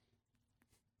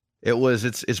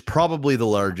 It's probably the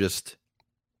largest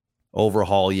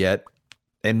overhaul yet.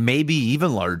 And maybe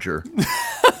even larger.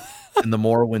 And the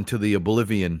Morrowind to the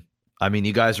Oblivion. I mean,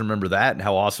 you guys remember that and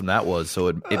how awesome that was. So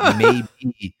it may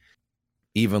be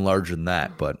even larger than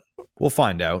that, but we'll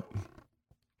find out.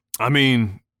 I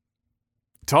mean,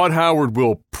 Todd Howard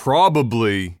will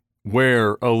probably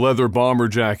wear a leather bomber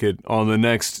jacket on the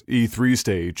next E3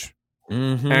 stage.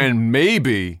 Mm-hmm. And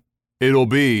maybe it'll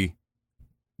be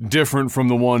different from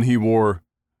the one he wore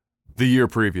the year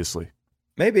previously.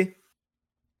 Maybe.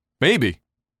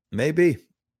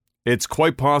 It's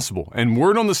quite possible. And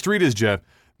word on the street is, Jeff,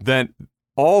 that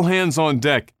all hands on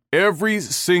deck, every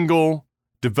single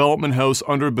development house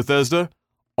under Bethesda,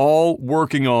 all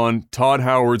working on Todd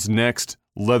Howard's next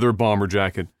leather bomber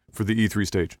jacket for the E3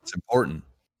 stage. It's important.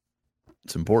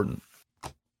 It's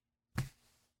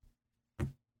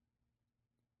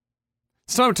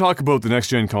time to talk about the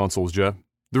next-gen consoles, Jeff.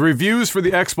 The reviews for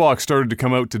the Xbox started to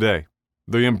come out today.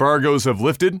 The embargoes have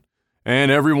lifted,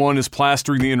 and everyone is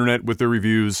plastering the internet with their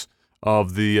reviews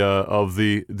of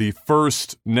the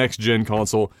first next-gen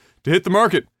console to hit the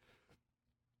market.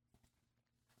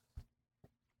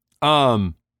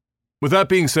 With that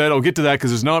being said, I'll get to that because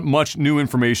there's not much new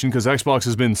information because Xbox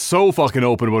has been so fucking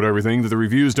open about everything that the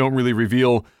reviews don't really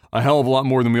reveal a hell of a lot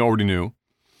more than we already knew.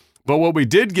 But what we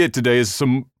did get today is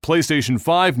some PlayStation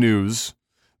 5 news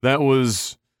that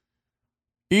was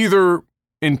either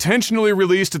intentionally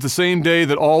released at the same day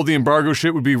that all the embargo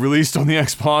shit would be released on the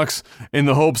Xbox in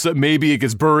the hopes that maybe it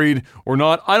gets buried or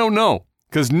not. I don't know,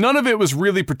 because none of it was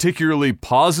really particularly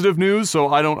positive news, so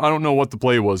I don't know what the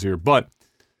play was here. But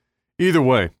either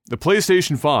way, the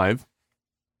PlayStation 5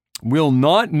 will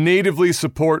not natively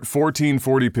support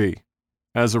 1440p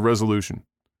as a resolution.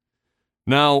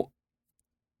 Now,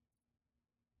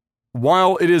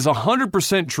 while it is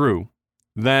 100% true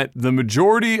that the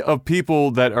majority of people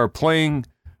that are playing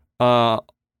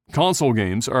console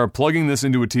games are plugging this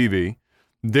into a TV,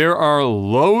 there are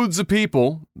loads of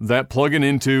people that plug it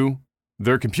into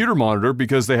their computer monitor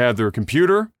because they have their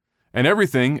computer and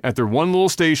everything at their one little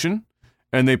station,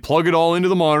 and they plug it all into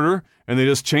the monitor, and they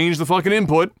just change the fucking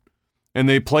input, and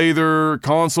they play their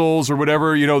consoles or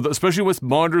whatever, you know, especially with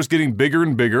monitors getting bigger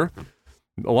and bigger.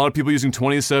 A lot of people using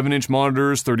 27-inch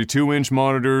monitors, 32-inch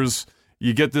monitors.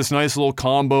 You get this nice little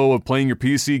combo of playing your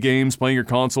PC games, playing your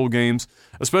console games,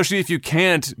 especially if you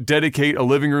can't dedicate a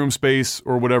living room space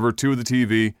or whatever to the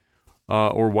TV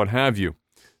or what have you.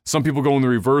 Some people go in the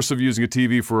reverse of using a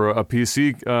TV for a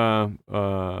PC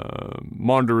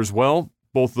monitor as well.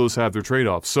 Both of those have their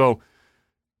trade-offs. So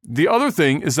the other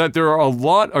thing is that there are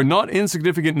a not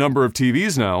insignificant number of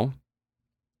TVs now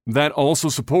that also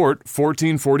support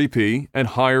 1440p and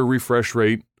higher refresh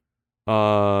rate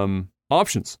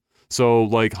options. So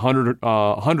like 100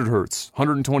 hertz,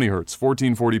 120 hertz,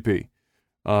 1440p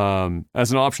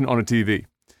as an option on a TV.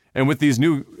 And with these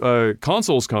new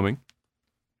consoles coming,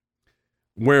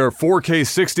 where 4K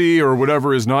 60 or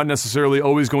whatever is not necessarily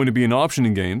always going to be an option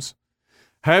in games,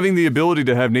 having the ability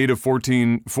to have native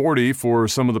 1440 for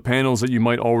some of the panels that you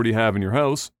might already have in your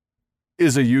house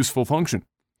is a useful function.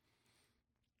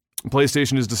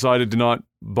 PlayStation has decided to not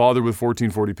bother with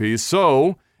 1440p,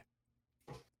 so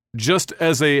just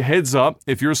as a heads up,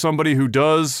 if you're somebody who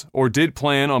does or did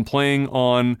plan on playing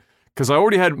on, because I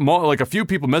already had like a few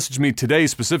people message me today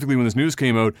specifically when this news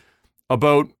came out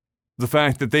about the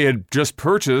fact that they had just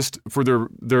purchased for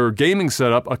their gaming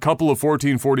setup a couple of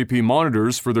 1440p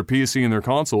monitors for their PC and their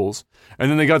consoles, and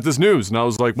then they got this news, and I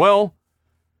was like, well,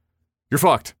 you're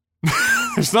fucked.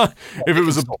 It's not if it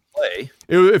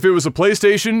was a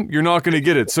PlayStation, you're not going to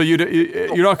get it. So you're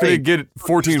not going to get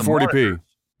 1440p.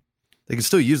 They can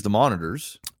still use the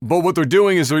monitors. But what they're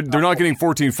doing is they're not getting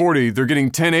 1440. They're getting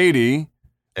 1080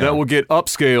 that will get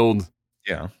upscaled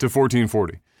to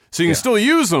 1440. So you can still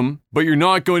use them, but you're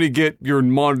not going to get your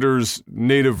monitor's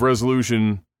native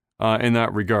resolution in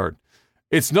that regard.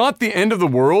 It's not the end of the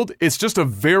world. It's just a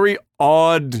very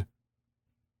odd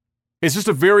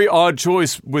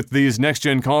choice with these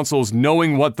next-gen consoles,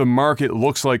 knowing what the market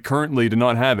looks like currently to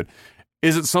not have it.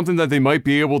 Is it something that they might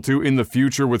be able to, in the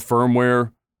future with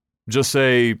firmware, just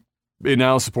say it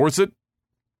now supports it?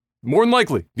 More than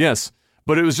likely, yes.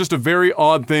 But it was just a very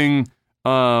odd thing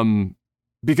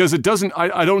because it doesn't,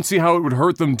 I don't see how it would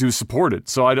hurt them to support it.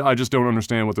 So I just don't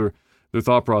understand what their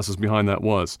thought process behind that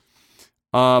was.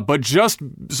 But just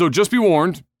be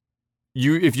warned,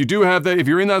 if you do have that, if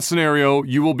you're in that scenario,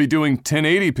 you will be doing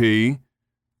 1080p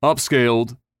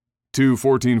upscaled to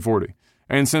 1440.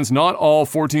 And since not all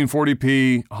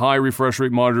 1440p high refresh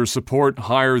rate monitors support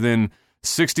higher than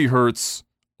 60 hertz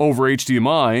over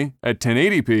HDMI at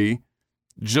 1080p,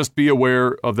 just be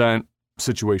aware of that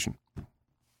situation.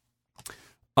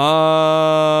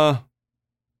 In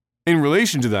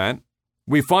relation to that,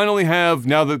 we finally have,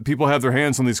 now that people have their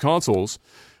hands on these consoles,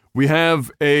 we have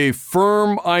a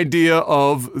firm idea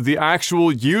of the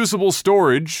actual usable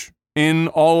storage in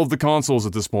all of the consoles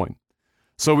at this point.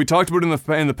 So we talked about in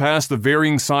the past the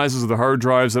varying sizes of the hard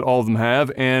drives that all of them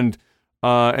have, and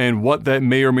what that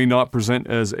may or may not present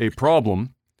as a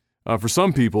problem for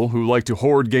some people who like to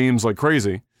hoard games like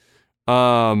crazy.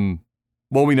 Well,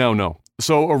 we now know.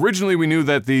 So originally we knew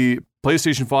that the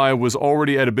PlayStation 5 was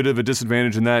already at a bit of a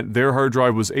disadvantage in that their hard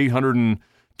drive was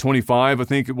 825, I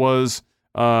think it was,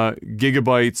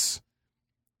 gigabytes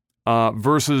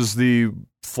versus the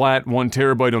flat 1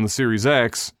 terabyte on the Series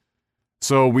X.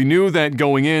 So we knew that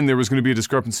going in there was going to be a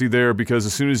discrepancy there, because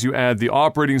as soon as you add the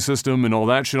operating system and all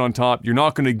that shit on top, you're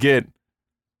not going to get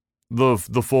the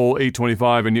full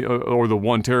 825 or the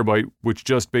 1 terabyte, which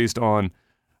just based on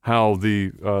how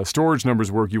the storage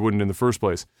numbers work, you wouldn't in the first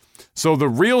place. So the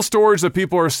real storage that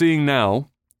people are seeing now,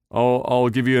 I'll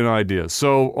give you an idea.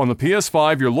 So on the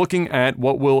PS5, you're looking at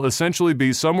what will essentially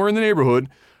be somewhere in the neighborhood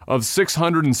of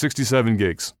 667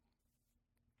 gigs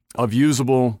of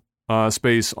usable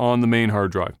space on the main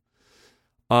hard drive.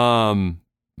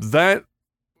 That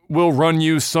will run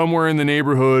you somewhere in the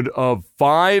neighborhood of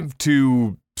 5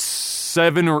 to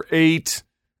 7 or 8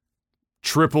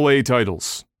 AAA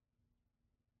titles,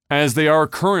 as they are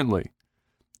currently.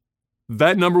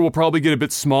 That number will probably get a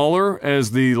bit smaller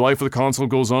as the life of the console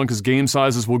goes on, because game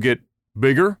sizes will get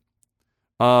bigger.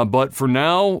 But for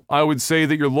now, I would say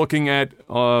that you're looking at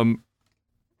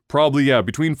probably,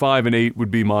 between 5 and 8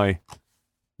 would be my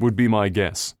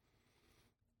guess.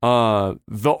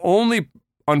 The only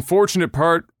unfortunate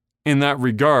part in that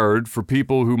regard for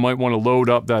people who might want to load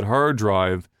up that hard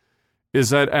drive is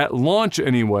that at launch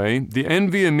anyway, the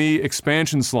NVMe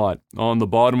expansion slot on the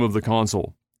bottom of the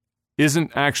console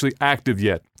isn't actually active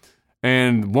yet,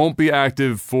 and won't be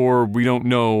active for, we don't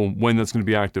know when that's going to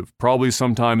be active. Probably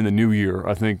sometime in the new year,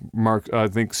 I think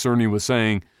Cerny was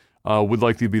saying would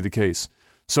likely be the case.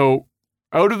 So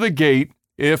out of the gate,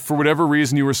 if for whatever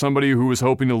reason you were somebody who was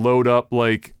hoping to load up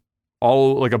like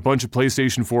a bunch of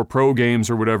PlayStation 4 Pro games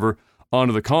or whatever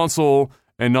onto the console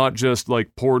and not just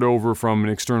like port over from an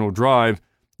external drive,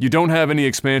 you don't have any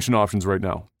expansion options right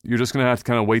now. You're just going to have to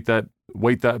kind of wait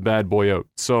that bad boy out.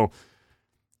 So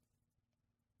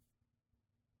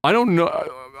I don't know.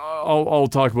 I'll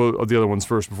talk about the other ones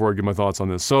first before I give my thoughts on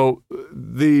this. So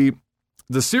the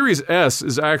Series S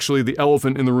is actually the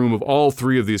elephant in the room of all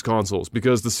three of these consoles,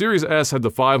 because the Series S had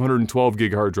the 512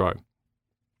 gig hard drive,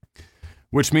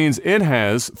 which means it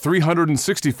has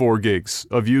 364 gigs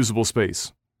of usable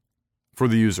space for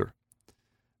the user.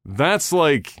 That's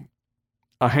like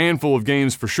a handful of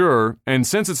games for sure, and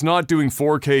since it's not doing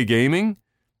 4K gaming,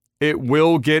 it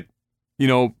will get,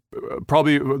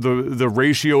 probably the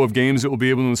ratio of games it will be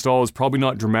able to install is probably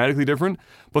not dramatically different,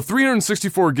 but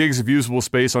 364 gigs of usable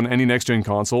space on any next-gen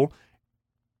console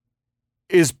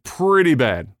is pretty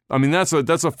bad. I mean, that's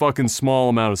a fucking small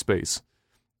amount of space.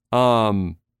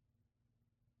 Now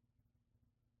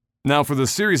for the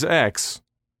Series X,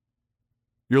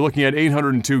 you're looking at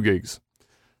 802 gigs.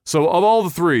 So of all the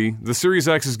three, the Series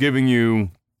X is giving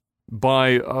you,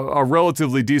 by a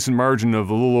relatively decent margin of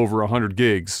a little over 100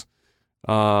 gigs,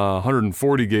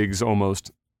 140 gigs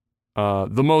almost,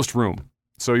 the most room.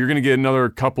 So you're going to get another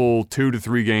couple, 2 to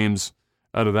 3 games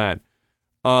out of that.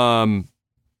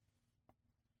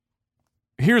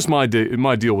 Here's my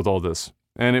deal with all this.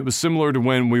 And it was similar to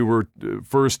when we were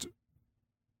first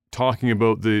talking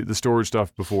about the storage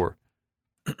stuff before.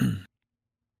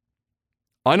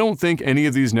 I don't think any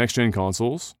of these next-gen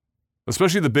consoles,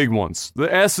 especially the big ones,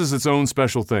 the S is its own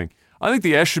special thing. I think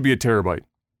the S should be a terabyte.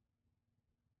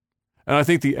 And I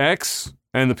think the X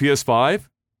and the PS5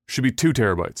 should be 2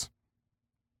 terabytes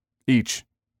each.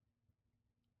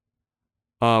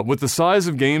 With the size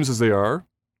of games as they are,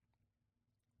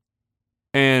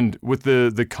 and with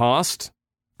the cost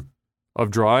of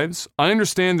drives, I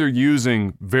understand they're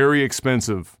using very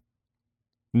expensive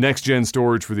next-gen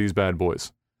storage for these bad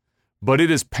boys. But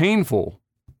it is painful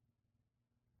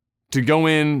to go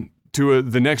in to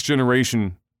the next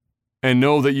generation and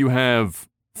know that you have,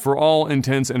 for all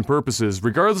intents and purposes,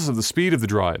 regardless of the speed of the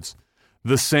drives,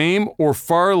 the same or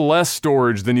far less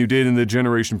storage than you did in the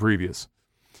generation previous.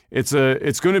 It's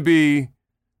going to be,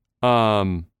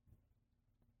 I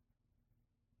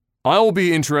will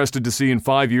be interested to see in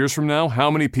 5 years from now how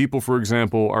many people, for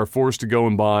example, are forced to go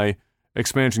and buy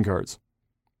expansion cards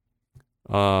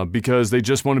because they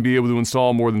just want to be able to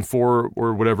install more than 4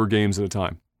 or whatever games at a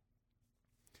time.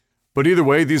 But either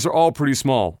way, these are all pretty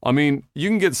small. I mean, you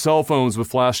can get cell phones with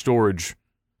flash storage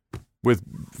with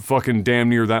fucking damn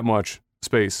near that much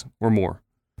space or more.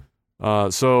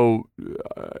 So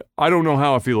I don't know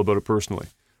how I feel about it personally.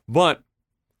 But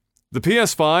the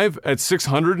PS5 at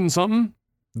 600 and something,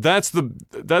 that's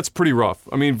pretty rough.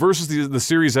 I mean, versus the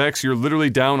Series X, you're literally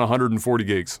down 140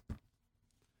 gigs.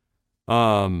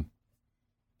 But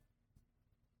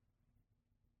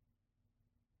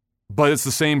it's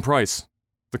the same price.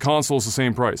 The console is the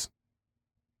same price.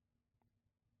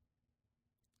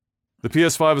 The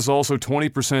PS5 is also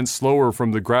 20% slower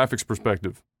from the graphics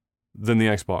perspective than the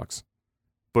Xbox,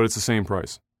 but it's the same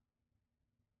price.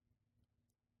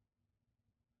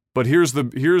 But here's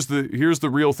the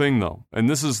real thing though, and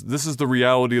this is the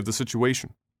reality of the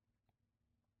situation.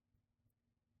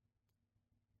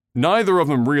 Neither of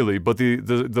them really, but the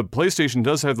PlayStation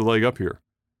does have the leg up here.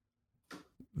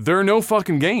 There are no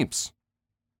fucking games.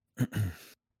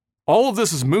 All of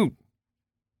this is moot.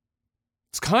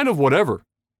 It's kind of whatever.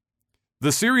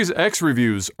 The Series X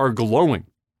reviews are glowing.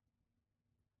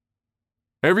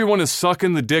 Everyone is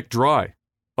sucking the dick dry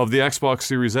of the Xbox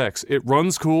Series X. It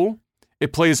runs cool.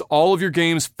 It plays all of your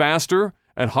games faster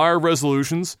at higher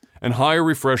resolutions and higher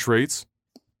refresh rates.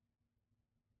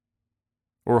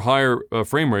 Or higher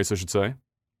frame rates, I should say.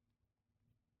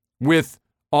 With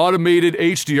automated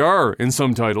HDR in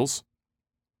some titles.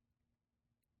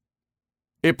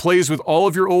 It plays with all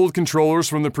of your old controllers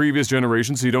from the previous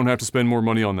generation, so you don't have to spend more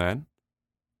money on that.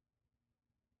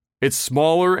 It's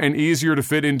smaller and easier to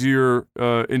fit into your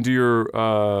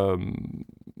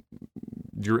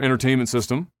entertainment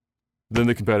system than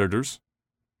the competitors.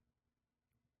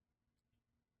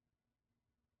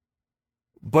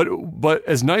 But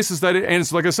as nice as that is, and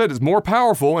it's like I said, it's more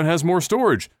powerful and has more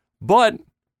storage. But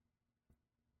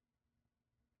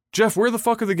Jeff, where the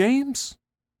fuck are the games?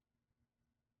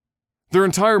 Their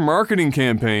entire marketing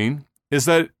campaign is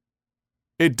that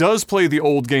it does play the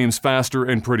old games faster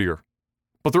and prettier.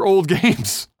 But they're old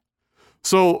games.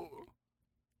 So,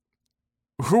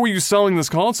 who are you selling this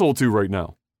console to right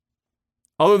now?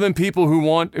 Other than people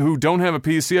who don't have a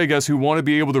PC, I guess, who want to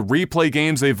be able to replay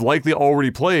games they've likely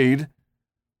already played,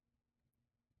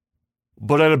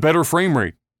 but at a better frame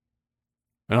rate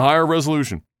and higher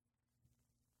resolution.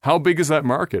 How big is that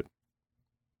market?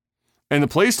 And the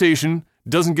PlayStation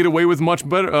doesn't get away with much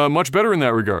better in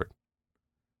that regard.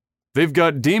 They've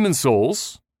got Demon's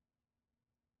Souls,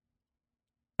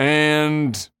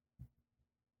 and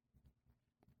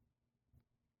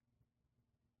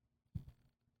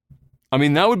I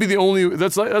mean that would be the only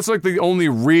that's like the only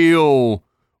real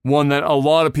one that a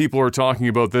lot of people are talking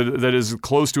about that is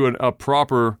close to a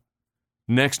proper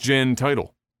next gen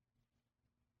title.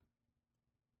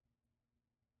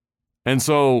 And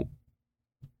so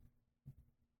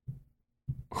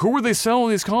who are they selling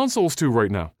these consoles to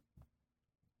right now?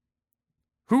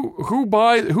 Who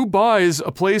buys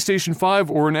a PlayStation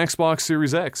 5 or an Xbox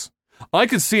Series X? I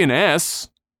could see an S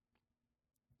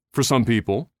for some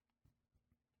people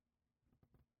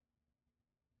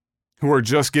who are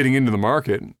just getting into the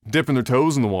market, dipping their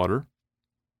toes in the water,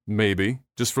 maybe,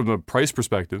 just from a price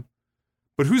perspective.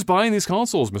 But who's buying these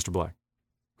consoles, Mr. Black?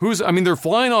 I mean, they're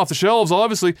flying off the shelves,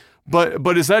 obviously,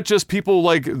 but is that just people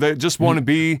like that just want to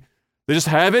be, they just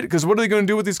have it? Because what are they going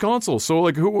to do with these consoles? So,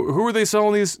 like, who are they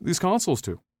selling these consoles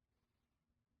to?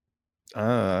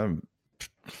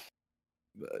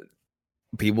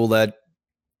 People that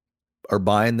are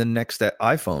buying the next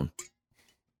iPhone.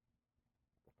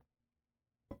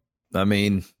 I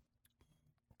mean,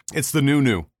 it's the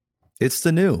new. It's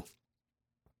the new.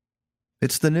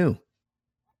 It's the new.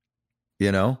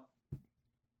 You know?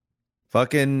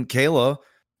 Fucking Kayla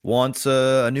wants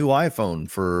a new iPhone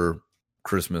for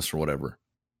Christmas or whatever.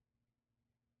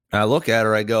 And I look at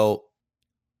her, I go,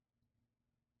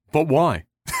 but why?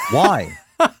 Why?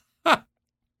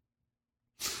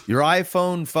 Your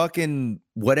iPhone fucking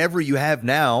whatever you have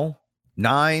now,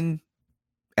 9X,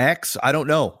 I don't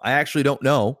know. I actually don't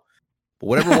know. But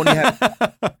whatever one you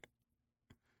have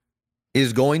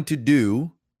is going to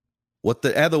do what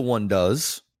the other one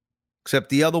does, except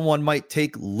the other one might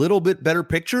take a little bit better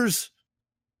pictures.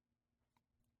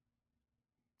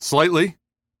 Slightly.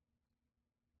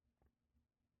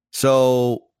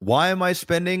 So why am I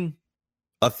spending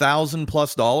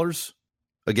 $1,000+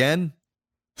 again?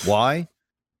 Why?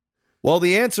 Well,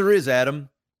 the answer is, Adam,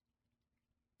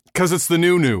 Because it's the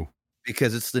new.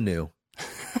 because it's the new.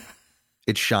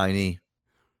 It's shiny.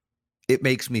 It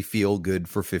makes me feel good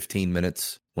for 15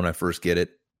 minutes when I first get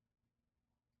it.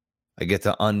 I get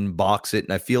to unbox it,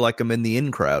 and I feel like I'm in the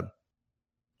in crowd.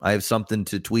 I have something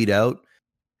to tweet out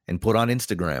and put on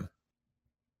Instagram.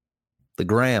 The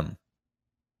gram.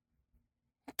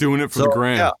 Doing it for the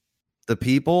gram. Yeah, the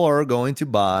people are going to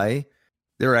buy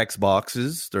their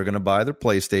Xboxes. They're going to buy their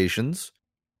PlayStations.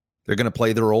 They're going to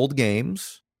play their old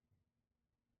games.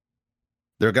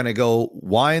 They're going to go,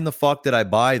 why in the fuck did I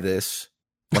buy this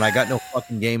when I got no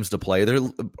fucking games to play? They're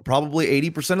probably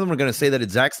 80% of them are going to say that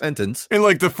exact sentence. In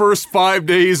like the first 5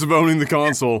 days of owning the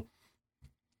console.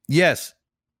 Yes.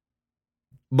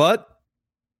 But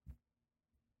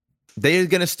they're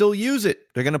going to still use it.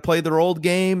 They're going to play their old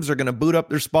games. They're going to boot up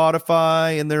their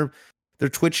Spotify and their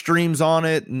Twitch streams on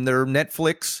it and their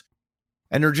Netflix.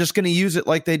 And they're just going to use it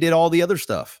like they did all the other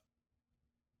stuff.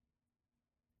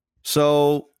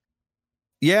 So,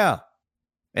 yeah.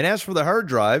 And as for the hard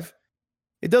drive,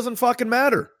 it doesn't fucking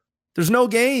matter. There's no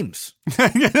games.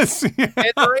 Yes. Yeah.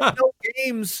 And there ain't no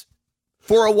games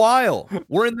for a while.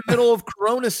 We're in the middle of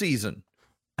Corona season.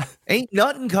 Ain't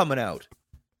nothing coming out.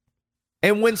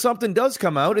 And when something does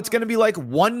come out, it's going to be like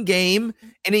one game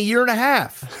in a year and a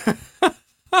half.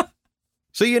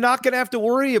 So you're not going to have to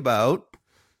worry about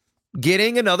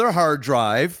getting another hard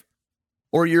drive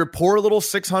or your poor little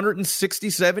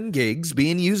 667 gigs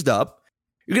being used up.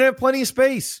 You're going to have plenty of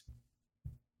space.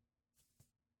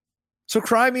 So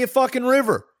cry me a fucking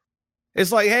river.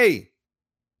 It's like, hey.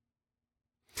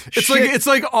 It's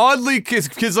like oddly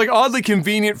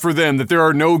convenient for them that there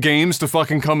are no games to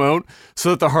fucking come out,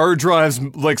 so that the hard drives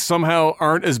like somehow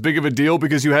aren't as big of a deal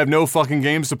because you have no fucking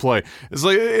games to play. It's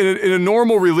like in a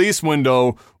normal release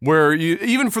window where you,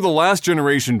 even for the last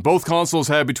generation, both consoles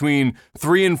had between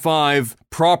 3 and 5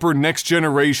 proper next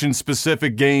generation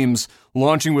specific games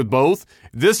launching with both.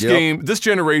 This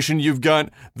generation, you've got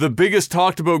the biggest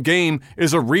talked about game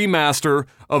is a remaster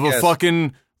of a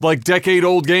fucking like decade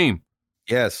old game.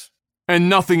 Yes. And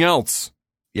nothing else.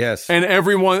 Yes. And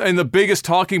everyone, and the biggest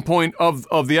talking point of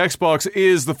the Xbox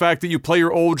is the fact that you play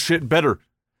your old shit better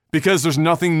because there's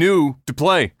nothing new to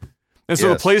play. And so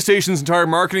the PlayStation's entire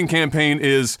marketing campaign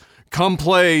is come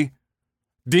play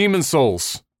Demon's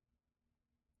Souls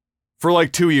for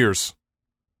like 2 years.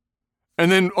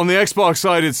 And then on the Xbox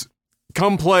side, it's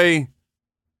come play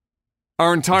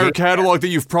our entire catalog that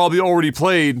you've probably already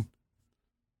played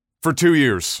for 2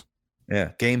 years.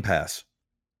 Yeah, Game Pass.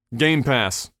 Game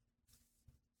Pass.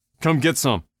 Come get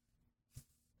some.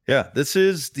 Yeah, this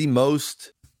is the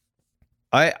most.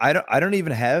 I don't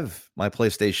even have my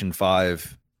PlayStation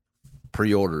 5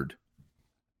 pre-ordered.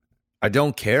 I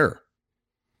don't care.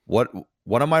 What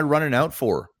am I running out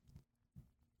for?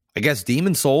 I guess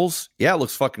Demon's Souls. Yeah, it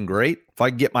looks fucking great. If I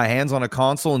can get my hands on a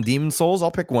console and Demon's Souls,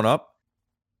 I'll pick one up.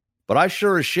 But I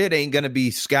sure as shit ain't gonna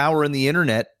be scouring the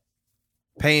internet,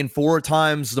 paying 4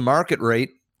 times the market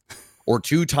rate, or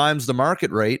 2 times the market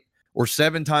rate, or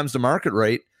 7 times the market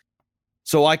rate,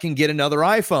 so I can get another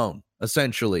iPhone,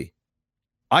 essentially.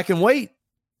 I can wait.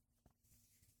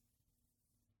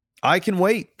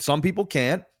 Some people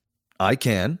can't. I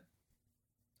can.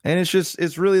 And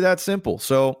it's really that simple.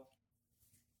 So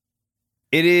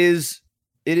it is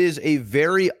a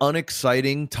very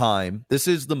unexciting time. This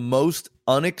is the most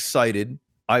unexcited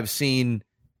I've seen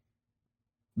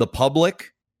the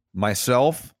public,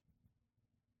 myself,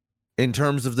 in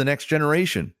terms of the next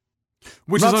generation.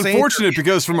 Which is unfortunate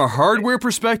because from a hardware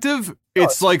perspective,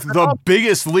 it's like the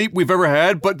biggest leap we've ever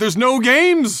had, but there's no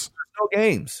games. No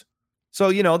games.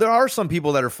 So, there are some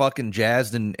people that are fucking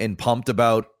jazzed and pumped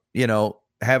about,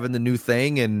 having the new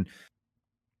thing and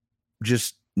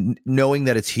just knowing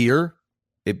that it's here.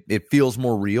 It feels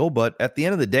more real. But at the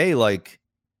end of the day, like,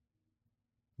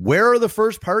 where are the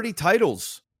first party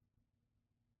titles?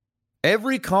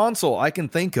 Every console I can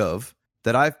think of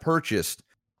that I've purchased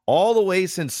all the way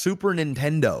since Super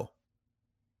Nintendo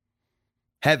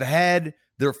have had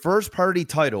their first party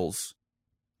titles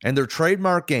and their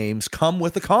trademark games come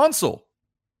with the console.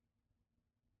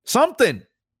 Something.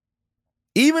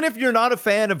 Even if you're not a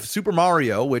fan of Super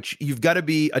Mario, which you've got to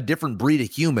be a different breed of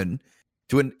human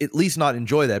to at least not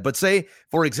enjoy that. But say,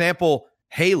 for example,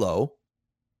 Halo,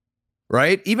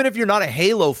 right? Even if you're not a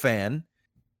Halo fan,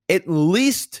 at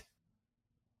least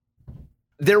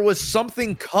there was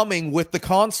something coming with the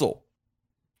console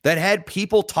that had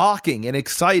people talking and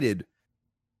excited.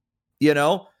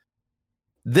 There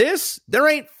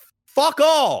ain't fuck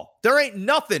all. There ain't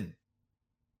nothing.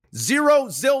 Zero,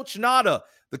 zilch, nada.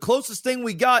 The closest thing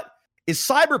we got is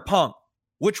Cyberpunk,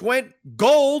 which went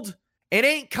gold It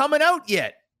ain't coming out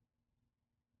yet.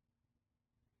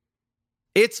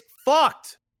 It's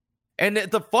fucked. And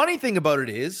the funny thing about it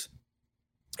is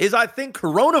I think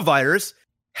coronavirus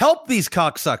helped these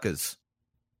cocksuckers.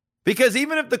 Because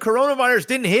even if the coronavirus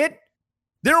didn't hit,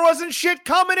 there wasn't shit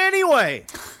coming anyway.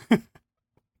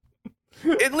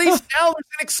 At least now there's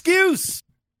an excuse.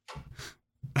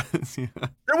 Yeah.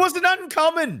 There wasn't nothing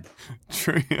coming.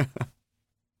 True. Yeah.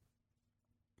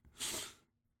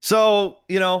 So,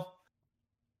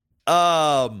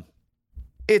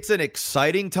 it's an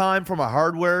exciting time from a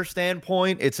hardware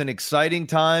standpoint. It's an exciting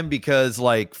time because,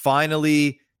 like,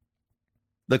 finally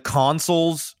the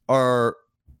consoles are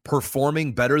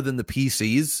performing better than the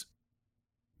PCs.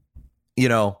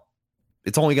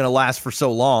 It's only going to last for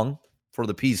so long before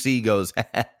the PC goes,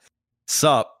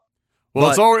 sup.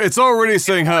 Well, it's already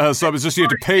saying sup. It's just you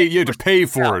have to pay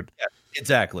for it. Yeah,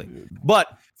 exactly. But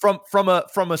from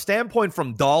a standpoint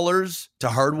from dollars to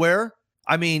hardware,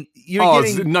 I mean, you're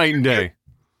getting it's night and day.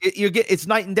 It's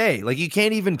night and day. Like you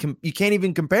can't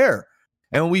even compare.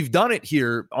 And we've done it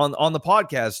here on the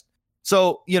podcast.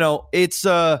 So, it's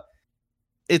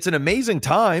an amazing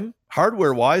time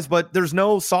hardware wise, but there's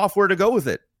no software to go with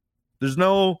it. There's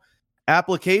no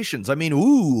applications. I mean,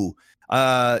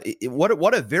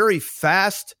 what a very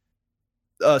fast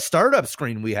startup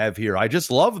screen we have here. I just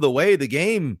love the way the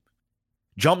game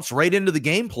jumps right into the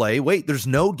gameplay. Wait, there's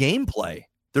no gameplay.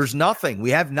 There's nothing.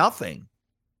 We have nothing.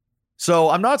 So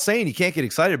I'm not saying you can't get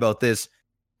excited about this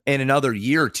in another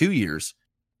year or 2 years.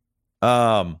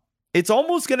 It's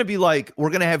almost going to be like we're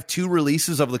going to have 2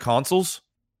 releases of the consoles.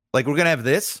 Like we're going to have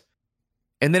this.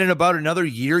 And then in about another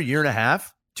year and a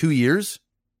half, 2 years,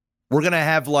 we're going to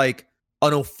have like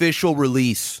an official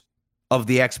release of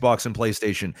the Xbox and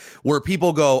PlayStation where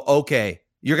people go, okay,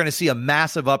 you're going to see a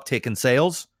massive uptick in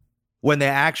sales when they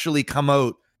actually come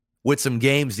out with some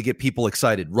games to get people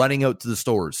excited, running out to the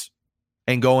stores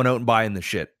and going out and buying the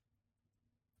shit.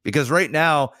 Because right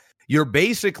now, you're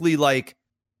basically like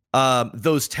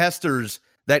those testers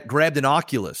that grabbed an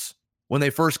Oculus when they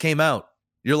first came out.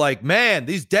 You're like, man,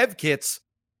 these dev kits,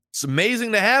 it's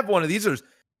amazing to have one of these.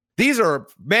 These are,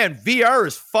 man, VR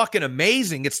is fucking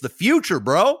amazing. It's the future,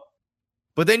 bro.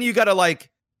 But then you got to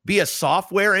like be a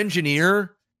software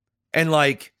engineer and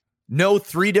like know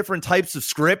 3 different types of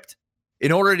script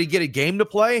in order to get a game to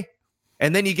play.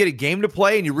 And then you get a game to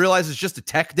play and you realize it's just a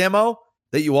tech demo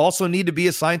that you also need to be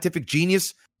a scientific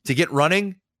genius to get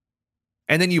running.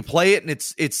 And then you play it and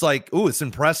it's like, ooh, it's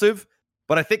impressive.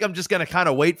 But I think I'm just going to kind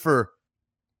of wait for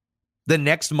the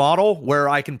next model where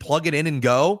I can plug it in and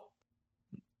go.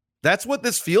 That's what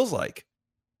this feels like.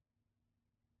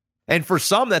 And for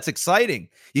some, that's exciting.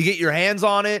 You get your hands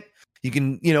on it. You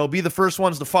can, be the first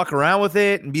ones to fuck around with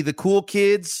it and be the cool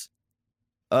kids.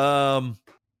 Or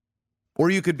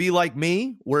you could be like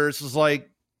me, where it's just like,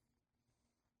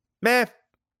 meh.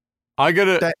 I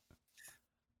gotta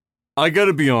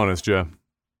be honest, Jeff.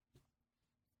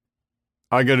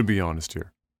 I gotta be honest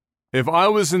here. If I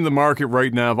was in the market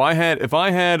right now, if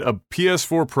I had a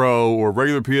PS4 Pro or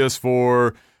regular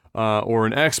PS4, or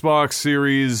an Xbox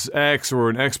Series X or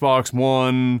an Xbox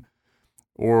One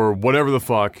or whatever the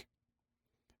fuck,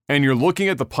 and you're looking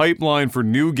at the pipeline for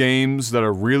new games that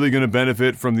are really going to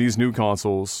benefit from these new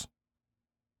consoles,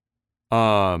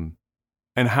 and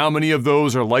how many of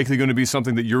those are likely going to be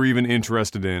something that you're even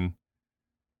interested in,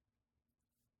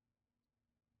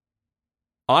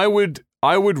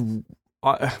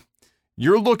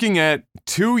 you're looking at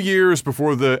 2 years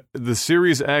before the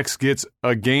Series X gets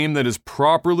a game that is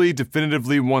properly,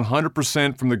 definitively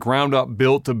 100% from the ground up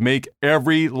built to make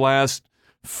every last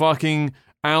fucking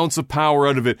ounce of power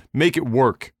out of it, make it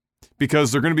work.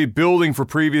 Because they're going to be building for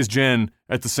previous gen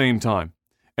at the same time.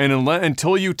 And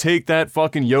until you take that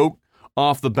fucking yoke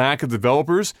off the back of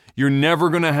developers, you're never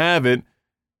going to have it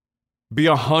be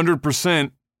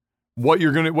 100% what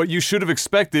you should have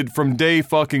expected from day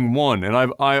fucking one. And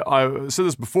I've said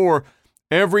this before,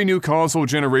 every new console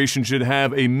generation should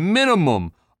have a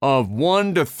minimum of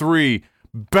 1 to 3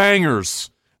 bangers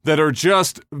that are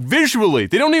just visually,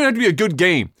 they don't even have to be a good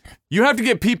game. You have to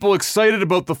get people excited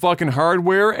about the fucking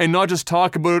hardware and not just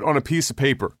talk about it on a piece of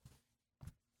paper.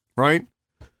 Right?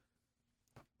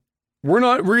 We're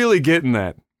not really getting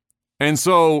that. And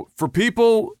so for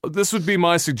people, this would be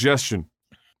my suggestion.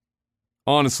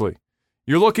 Honestly,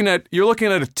 you're looking at a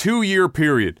 2-year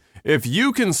period. If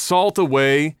you can salt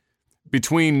away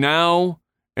between now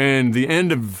and the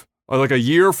end of, like, a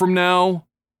year from now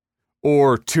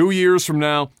or 2 years from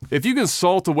now, if you can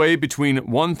salt away between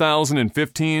 $1,000 and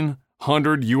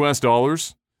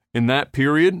 $1,500 in that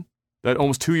period, that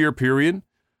almost 2-year period,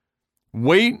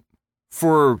 wait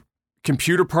for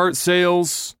computer part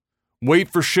sales wait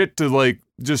for shit to like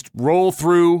just roll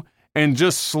through and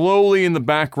just slowly in the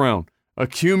background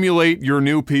accumulate your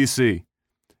new PC.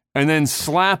 And then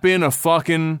slap in a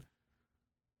fucking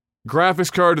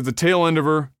graphics card at the tail end of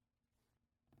her.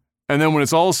 And then when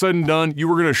it's all said and done, you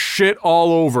were going to shit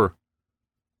all over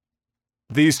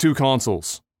these two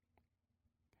consoles.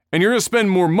 And you're going to spend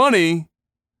more money,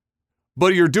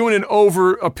 but you're doing it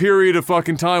over a period of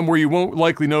fucking time where you won't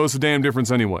likely notice a damn difference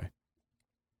anyway.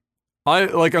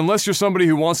 Unless you're somebody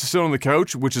who wants to sit on the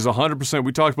couch, which is 100%,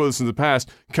 we talked about this in the past,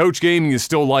 couch gaming is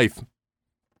still life.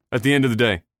 At the end of the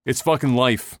day. It's fucking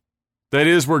life. That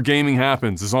is where gaming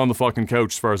happens, is on the fucking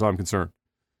couch as far as I'm concerned.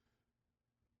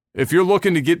 If you're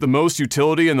looking to get the most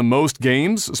utility and the most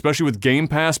games, especially with Game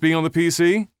Pass being on the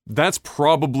PC, that's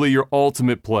probably your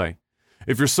ultimate play.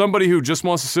 If you're somebody who just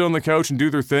wants to sit on the couch and do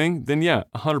their thing, then yeah,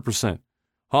 100%.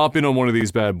 Hop in on one of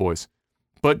these bad boys.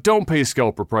 But don't pay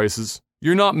scalper prices.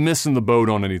 You're not missing the boat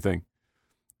on anything.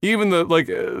 Even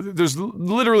there's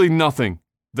literally nothing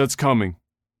that's coming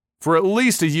for at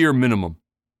least a year minimum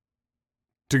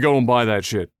to go and buy that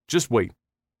shit. Just wait.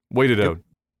 Wait it out.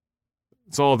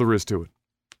 That's all there is to it.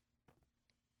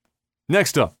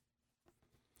 Next up.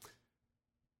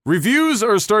 Reviews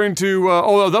are starting to...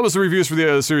 that was the reviews for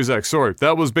the Series X. Sorry.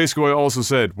 That was basically what I also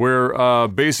said, where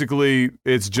basically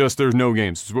it's just there's no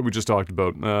games. It's what we just talked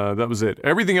about. That was it.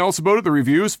 Everything else about it, the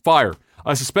reviews, fire.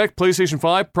 I suspect PlayStation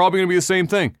 5, probably going to be the same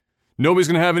thing. Nobody's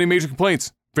going to have any major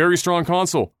complaints. Very strong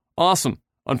console. Awesome.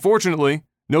 Unfortunately,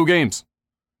 no games.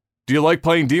 Do you like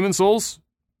playing Demon Souls?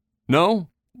 No?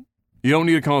 You don't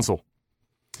need a console.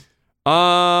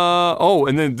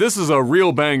 And then this is a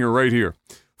real banger right here.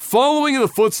 Following in the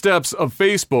footsteps of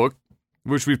Facebook,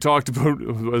 which we've talked about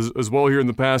as well here in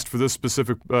the past for this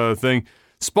specific thing,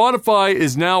 Spotify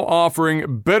is now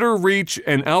offering better reach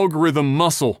and algorithm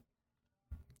muscle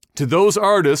to those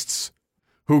artists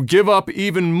who give up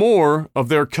even more of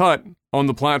their cut on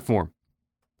the platform.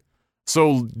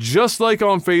 So just like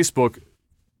on Facebook,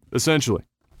 essentially,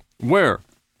 where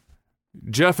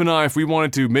Jeff and I, if we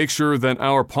wanted to make sure that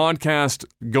our podcast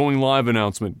going live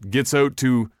announcement gets out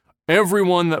to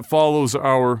everyone that follows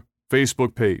our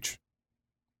Facebook page,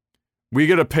 we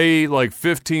got to pay like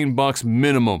 $15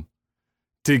 minimum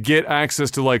to get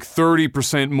access to like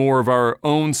 30% more of our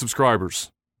own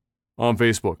subscribers on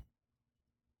Facebook.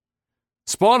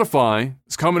 Spotify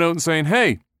is coming out and saying,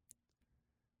 hey,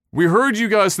 we heard you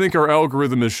guys think our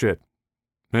algorithm is shit.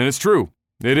 And it's true.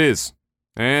 It is.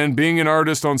 And being an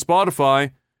artist on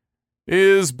Spotify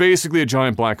is basically a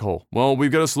giant black hole. Well,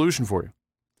 we've got a solution for you.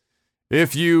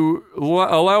 If you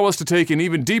allow us to take an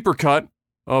even deeper cut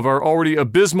of our already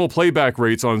abysmal playback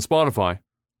rates on Spotify,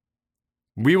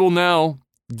 we will now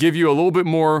give you a little bit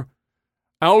more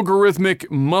algorithmic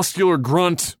muscular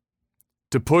grunt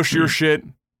to push your shit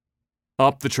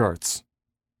up the charts.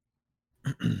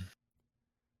 Of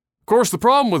course, the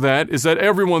problem with that is that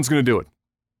everyone's going to do it.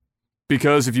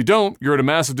 Because if you don't, you're at a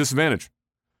massive disadvantage.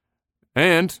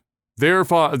 And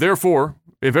therefore,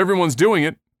 if everyone's doing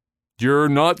it, you're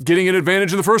not getting an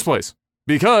advantage in the first place.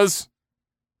 Because,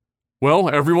 well,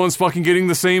 everyone's fucking getting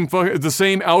the same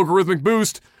algorithmic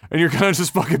boost, and you're kind of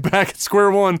just fucking back at square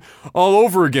one all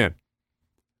over again.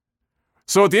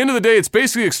 So at the end of the day, it's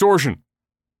basically extortion.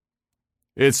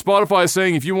 It's Spotify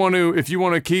saying if you want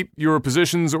to keep your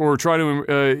positions or try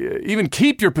to even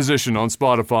keep your position on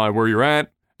Spotify where you're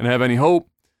at and have any hope,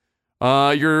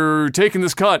 you're taking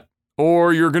this cut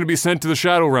or you're going to be sent to the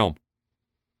Shadow Realm.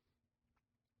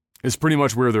 Is pretty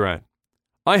much where they're at.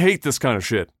 I hate this kind of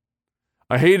shit.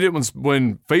 I hated it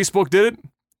when Facebook did it.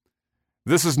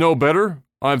 This is no better.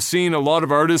 I've seen a lot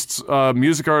of artists,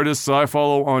 music artists I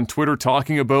follow on Twitter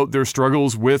talking about their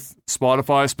struggles with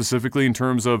Spotify, specifically in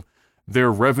terms of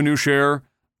their revenue share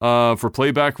for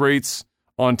playback rates,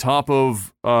 on top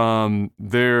of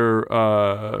their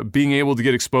being able to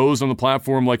get exposed on the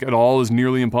platform like at all is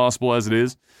nearly impossible as it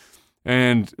is.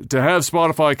 And to have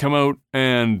Spotify come out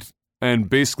and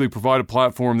basically provide a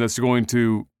platform that's going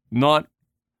to not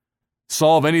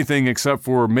solve anything except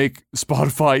for make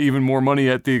Spotify even more money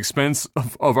at the expense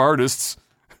of artists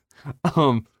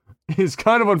is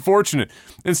kind of unfortunate.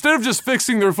 Instead of just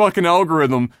fixing their fucking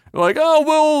algorithm, like, oh,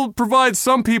 we'll provide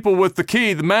some people with the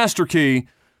key, the master key,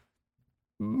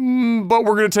 but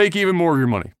we're going to take even more of your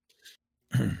money.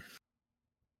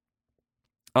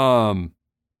 I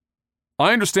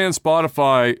understand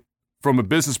Spotify, from a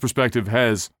business perspective,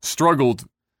 has struggled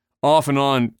off and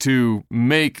on to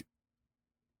make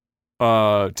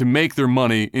their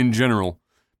money in general,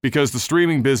 because the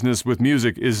streaming business with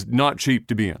music is not cheap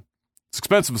to be in. It's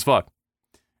expensive as fuck,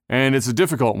 and it's a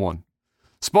difficult one.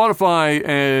 Spotify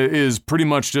is pretty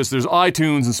much just, there's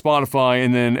iTunes and Spotify,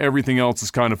 and then everything else is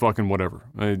kind of fucking whatever.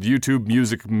 YouTube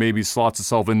Music maybe slots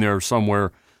itself in there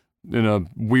somewhere in a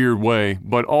weird way,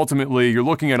 but ultimately you're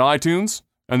looking at iTunes,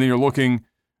 and then you're looking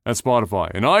at Spotify.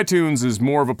 And iTunes is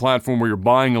more of a platform where you're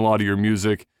buying a lot of your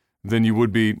music than you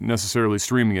would be necessarily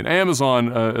streaming it.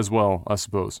 Amazon as well, I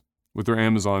suppose, with their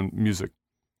Amazon Music.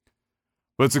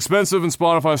 But it's expensive, and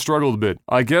Spotify struggled a bit.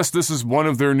 I guess this is one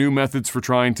of their new methods for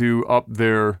trying to up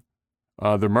their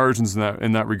margins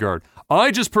in that regard.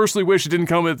 I just personally wish it didn't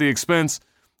come at the expense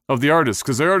of the artists,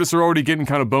 because the artists are already getting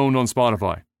kind of boned on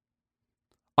Spotify.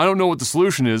 I don't know what the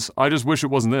solution is. I just wish it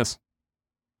wasn't this.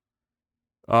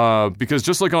 Because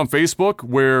just like on Facebook,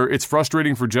 where it's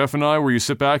frustrating for Jeff and I, where you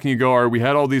sit back and you go, all right, we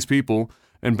had all these people,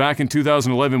 and back in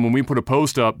 2011, when we put a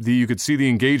post up, you could see the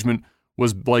engagement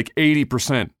was like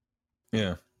 80%.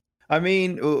 Yeah. I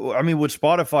mean, with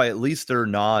Spotify, at least they're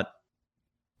not.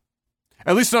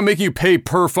 At least not making you pay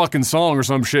per fucking song or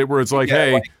some shit where it's like,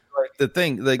 hey. Like the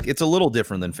thing, like, it's a little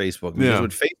different than Facebook. Because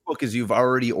with Facebook is you've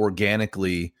already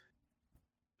organically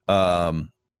gathered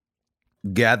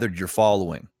your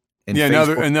following. And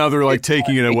now they're like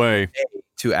taking it away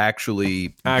to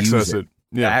actually access it.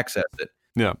 Yeah. Access it.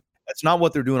 Yeah. That's not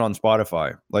what they're doing on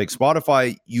Spotify. Like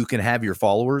Spotify, you can have your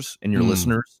followers and your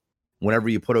listeners. Whenever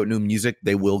you put out new music,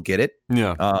 they will get it.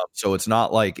 Yeah. So it's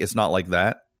not like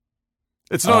that.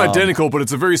 It's not identical, but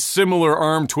it's a very similar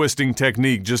arm twisting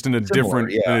technique, just in a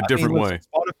different way.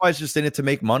 Spotify's just in it to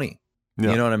make money.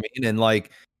 Yeah. You know what I mean? And like,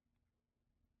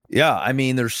 yeah, I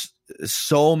mean, there's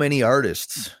so many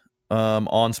artists on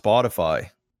Spotify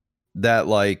that,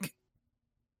 like,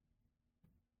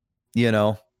 you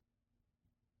know,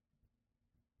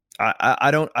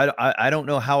 I don't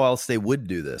know how else they would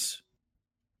do this.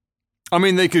 I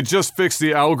mean, they could just fix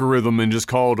the algorithm and just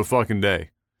call it a fucking day.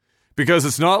 Because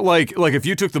it's not like if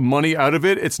you took the money out of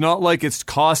it, it's not like it's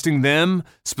costing them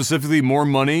specifically more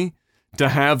money to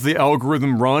have the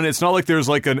algorithm run. It's not like there's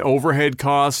like an overhead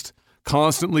cost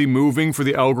constantly moving for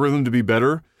the algorithm to be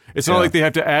better. It's not like they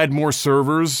have to add more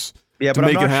servers to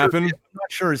make it happen. I'm not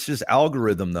sure it's just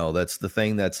algorithm, though. That's the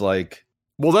thing that's like...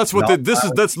 Well, that's what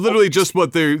that's literally just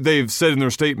what they've said in their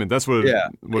statement. That's what it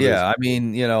is. I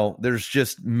mean, you know, there's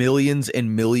just millions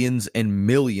and millions and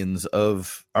millions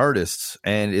of artists,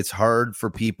 and it's hard for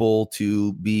people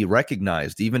to be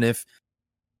recognized, even if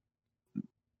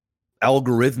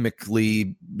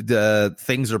algorithmically the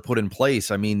things are put in place.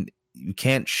 I mean, you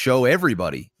can't show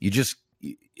everybody. You just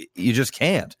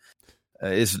can't.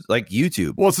 It's like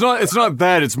YouTube. Well, it's not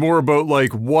that. It's more about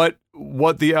like what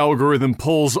the algorithm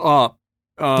pulls up.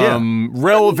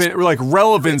 Relevant, like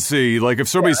relevancy, like if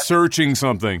somebody's searching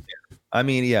something. I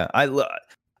mean, yeah,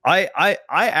 I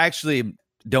actually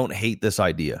don't hate this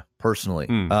idea personally.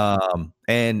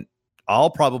 And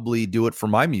I'll probably do it for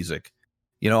my music.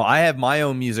 You know, I have my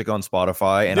own music on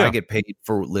Spotify and I get paid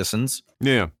for listens.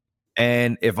 Yeah.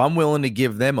 And if I'm willing to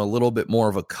give them a little bit more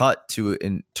of a cut to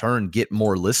in turn get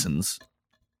more listens,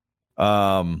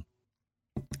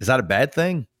 is that a bad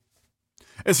thing?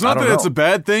 It's not that it's a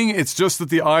bad thing. It's just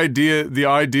that the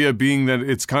idea being that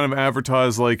it's kind of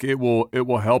advertised like it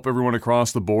will help everyone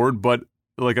across the board. But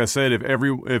like I said,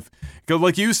 if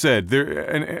like you said there,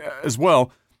 and as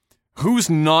well, who's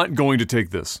not going to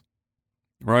take this,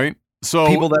 right? So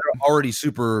people that are already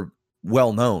super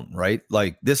well known, right?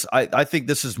 Like this, I think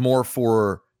this is more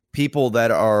for people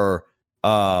that are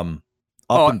up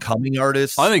and coming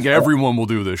artists. I think everyone will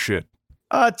do this shit.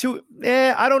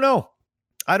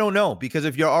 I don't know, because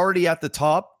if you're already at the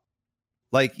top,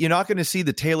 like, you're not going to see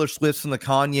the Taylor Swifts and the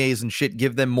Kanyes and shit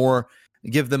give them more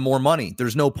money.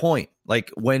 There's no point. Like,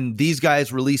 when these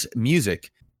guys release music,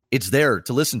 it's there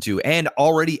to listen to, and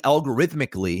already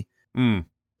algorithmically,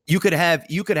 you could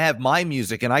have my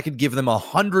music and I could give them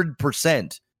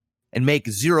 100% and make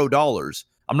 $0.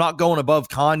 I'm not going above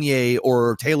Kanye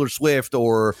or Taylor Swift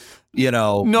or, you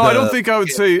know. No, I don't think I would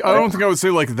say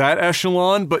like that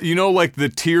echelon, but you know, like the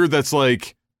tier that's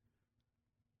like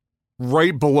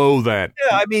right below that.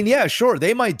 Yeah, I mean, yeah, sure.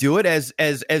 They might do it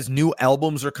as new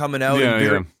albums are coming out and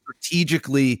they're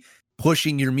strategically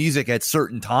pushing your music at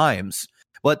certain times.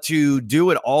 But to do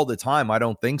it all the time, I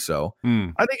don't think so.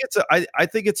 I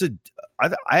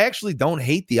actually don't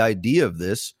hate the idea of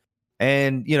this.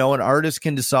 And, you know, an artist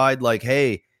can decide like,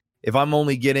 hey, if I'm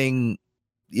only getting,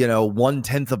 you know,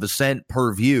 1/10 of a cent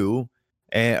per view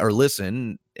or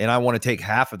listen, and I want to take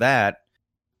half of that,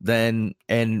 then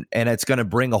and it's going to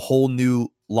bring a whole new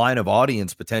line of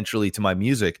audience potentially to my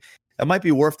music. That might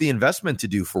be worth the investment to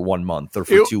do for 1 month or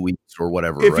for 2 weeks or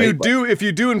whatever. If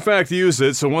you do in fact use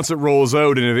it, so once it rolls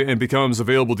out and it becomes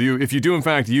available to you, if you do in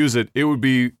fact use it, it would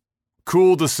be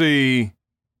cool to see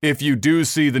if you do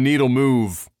see the needle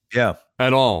move Yeah.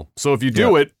 at all. So if you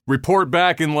do it, report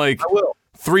back in like I will.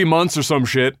 3 months or some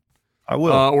shit. I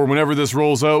will. Or whenever this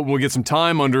rolls out, we'll get some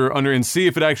time under and see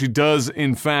if it actually does,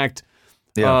 in fact,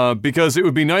 because it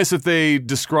would be nice if they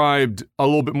described a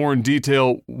little bit more in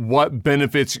detail what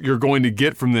benefits you're going to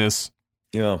get from this.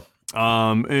 Yeah.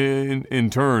 In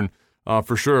turn,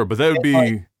 for sure. But that would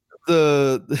be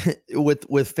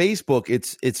with Facebook,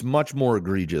 it's much more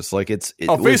egregious. Like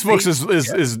Facebook's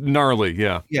is gnarly.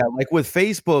 Yeah. Yeah. Like with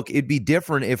Facebook, it'd be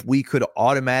different if we could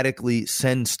automatically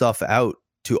send stuff out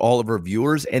to all of our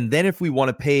viewers. And then if we want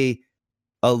to pay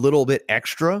a little bit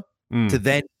extra to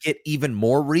then get even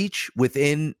more reach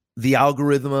within the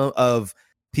algorithm of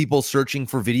people searching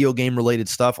for video game related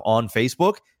stuff on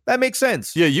Facebook, that makes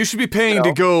sense. Yeah, you should be paying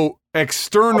to go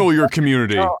external your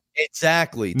community.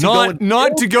 Exactly.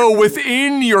 Not to go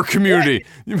within your community.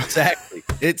 Right. Exactly.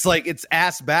 It's like it's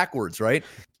ass backwards, right?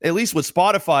 At least with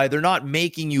Spotify, they're not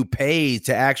making you pay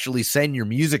to actually send your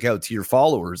music out to your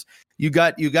followers. You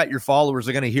got your followers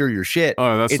are going to hear your shit.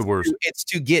 Oh, that's the worst. It's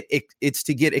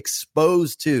to get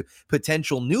exposed to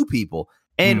potential new people.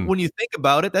 And when you think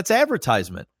about it, that's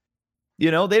advertisement.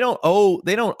 You know, they don't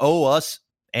owe us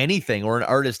anything or an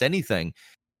artist anything.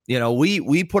 You know,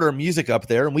 we put our music up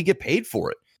there and we get paid for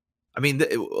it. I mean,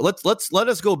 let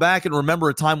us go back and remember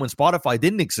a time when Spotify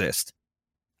didn't exist.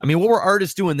 I mean, what were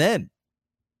artists doing then?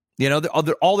 You know,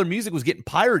 all their music was getting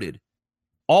pirated.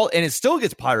 And it still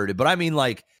gets pirated, but I mean,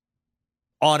 like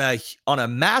on a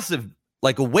massive,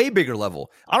 like a way bigger level.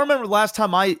 I don't remember the last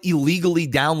time I illegally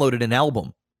downloaded an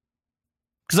album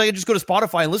because I could just go to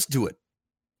Spotify and listen to it,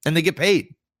 and they get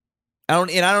paid. I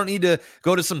don't need to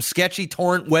go to some sketchy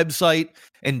torrent website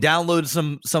and download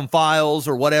some files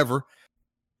or whatever.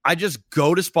 I just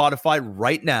go to Spotify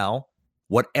right now,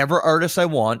 whatever artist I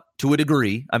want to a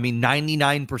degree. I mean,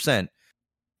 99%. If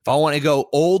I want to go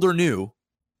old or new,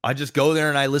 I just go there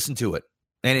and I listen to it.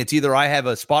 And it's either I have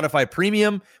a Spotify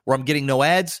premium where I'm getting no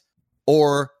ads,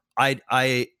 or I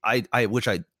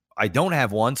don't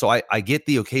have one, so I get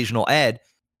the occasional ad,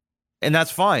 and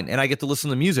that's fine. And I get to listen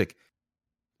to music.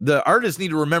 The artists need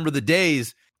to remember the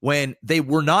days when they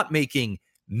were not making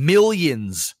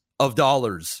millions of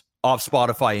dollars off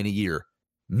Spotify in a year.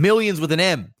 Millions with an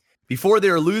M. Before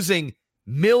they were losing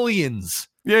millions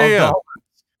of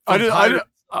dollars.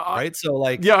 Right? So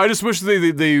like, yeah, I just wish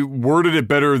they worded it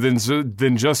better than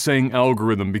just saying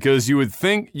algorithm, because you would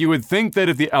think that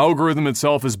if the algorithm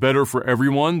itself is better for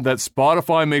everyone, that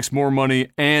Spotify makes more money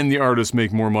and the artists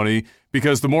make more money,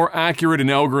 because the more accurate an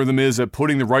algorithm is at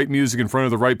putting the right music in front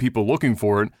of the right people looking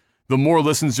for it, the more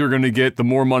listens you're going to get, the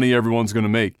more money everyone's going to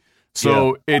make.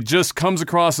 So it just comes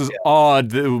across as odd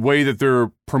the way that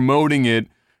they're promoting it,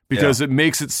 because it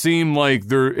makes it seem like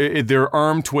they're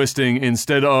arm twisting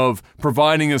instead of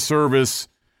providing a service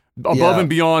above and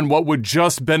beyond what would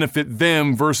just benefit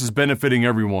them versus benefiting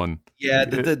everyone. Yeah,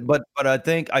 but I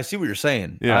think I see what you're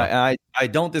saying. Yeah. I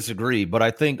don't disagree, but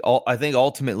I think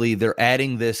ultimately they're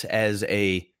adding this as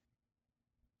a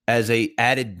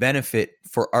added benefit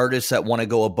for artists that want to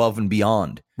go above and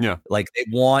beyond. Yeah, like they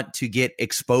want to get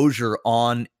exposure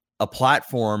on a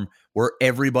platform where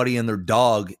everybody and their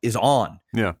dog is on.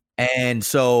 Yeah. And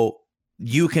so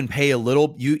you can pay a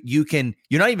little, you're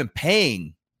not even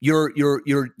paying, you're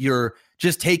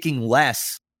just taking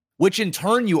less, which in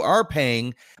turn you are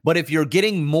paying. But if you're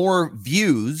getting more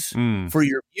views for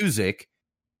your music,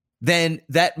 then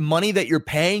that money that you're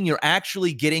paying, you're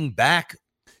actually getting back.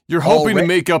 You're hoping to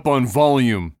make up on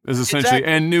volume, is essentially,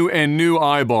 and new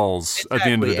eyeballs at the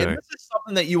end of the day. And this is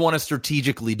something that you want to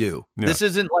strategically do. Yeah. This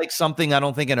isn't like something I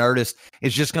don't think an artist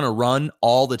is just going to run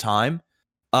all the time.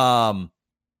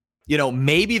 You know,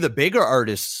 maybe the bigger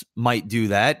artists might do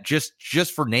that just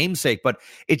for namesake, but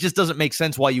it just doesn't make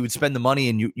sense why you would spend the money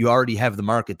and you already have the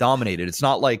market dominated. It's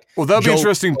not like, well, that'd be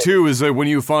interesting too, is that when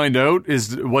you find out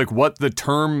is like what the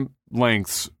term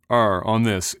lengths are on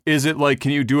this. Is it like,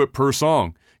 can you do it per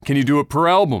song? Can you do it per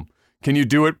album? Can you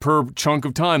do it per chunk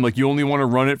of time? Like you only want to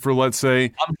run it for, let's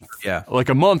say, like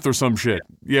a month or some shit.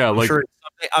 Yeah,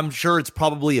 I'm sure it's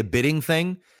probably a bidding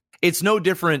thing. It's no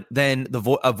different than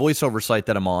a voiceover site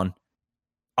that I'm on.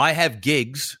 I have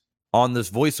gigs on this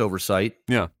voiceover site.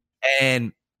 Yeah.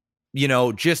 And, you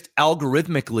know, just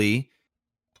algorithmically,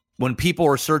 when people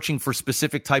are searching for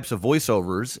specific types of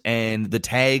voiceovers and the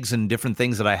tags and different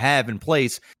things that I have in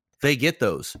place, they get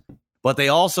those. But they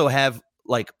also have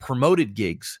like promoted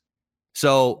gigs.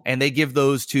 So, and they give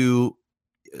those to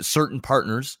certain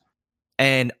partners.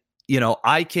 And, you know,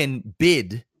 I can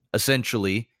bid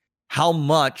essentially how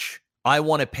much I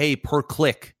want to pay per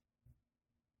click.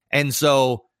 And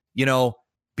so, you know,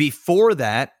 before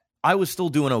that, I was still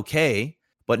doing okay.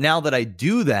 But now that I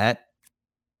do that,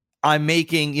 I'm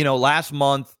making, last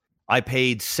month I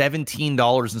paid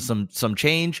 $17 and some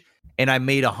change, and I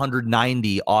made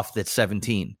 $190 off that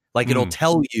 17. Like it'll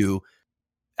tell you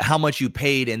how much you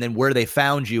paid and then where they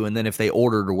found you and then if they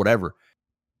ordered or whatever.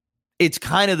 It's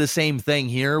kind of the same thing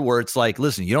here where it's like,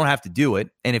 listen, you don't have to do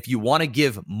it. And if you want to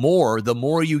give more, the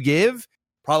more you give,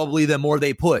 probably the more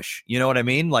they push. You know what I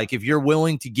mean? Like if you're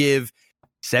willing to give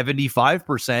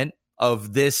 75%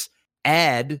 of this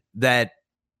ad that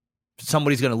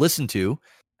somebody's going to listen to,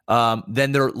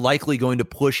 then they're likely going to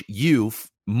push you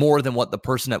more than what the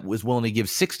person that was willing to give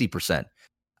 60%.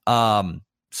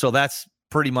 So that's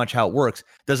pretty much how it works.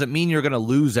 Does it mean you're going to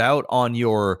lose out on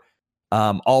your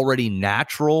already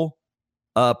natural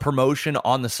promotion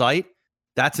on the site?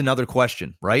 That's another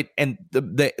question, right? And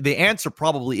the answer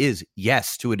probably is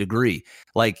yes to a degree.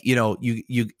 Like,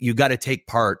 you got to take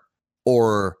part,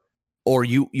 or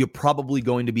you're probably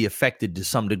going to be affected to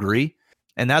some degree.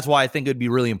 And that's why I think it'd be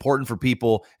really important for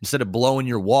people, instead of blowing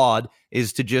your wad,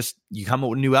 is to just, you come up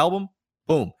with a new album,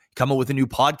 boom. Come up with a new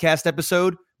podcast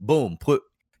episode, boom.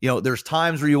 There's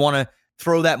times where you want to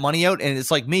throw that money out, and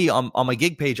it's like me on my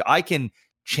gig page, I can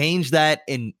change that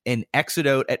and exit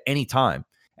out at any time.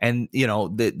 And,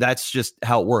 that's just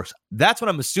how it works. That's what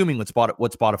I'm assuming what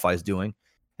Spotify is doing.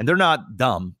 And they're not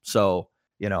dumb. So,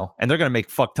 and they're going to make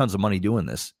fuck tons of money doing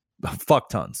this. Fuck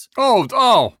tons. Loads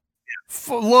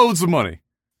of money.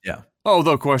 Yeah. Oh,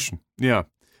 no question. Yeah.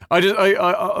 I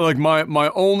like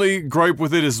my only gripe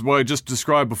with it is what I just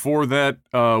described before that,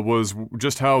 was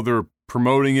just how they're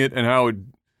promoting it and how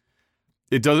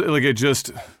it does, like, it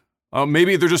just,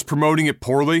 maybe they're just promoting it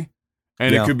poorly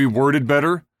and it could be worded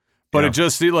better, but it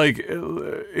just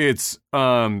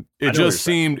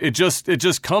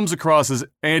comes across as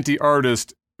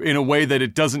anti-artist in a way that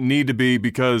it doesn't need to be,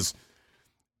 because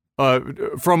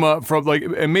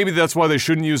and maybe that's why they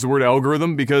shouldn't use the word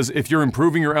algorithm, because if you're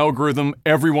improving your algorithm,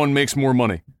 everyone makes more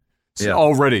money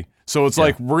already. So it's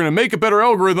like, we're going to make a better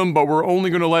algorithm, but we're only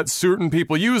going to let certain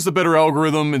people use the better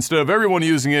algorithm instead of everyone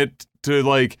using it to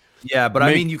like. Yeah, but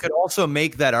I mean, you could also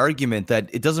make that argument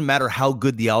that it doesn't matter how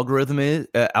good the algorithm is.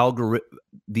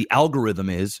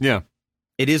 Yeah,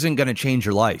 it isn't going to change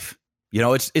your life.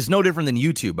 It's no different than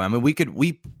YouTube. I mean,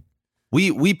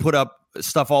 we put up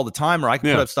stuff all the time, or I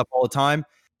can put up stuff all the time.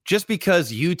 Just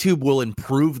because YouTube will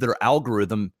improve their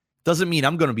algorithm doesn't mean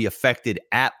I'm going to be affected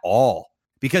at all,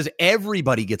 because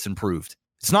everybody gets improved.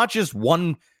 It's not just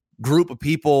one group of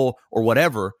people or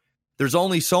whatever. There's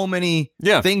only so many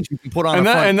things you can put on.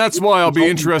 And that's why I'll be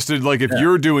interested, like, if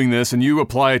you're doing this and you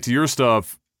apply it to your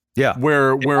stuff,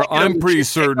 where I'm pretty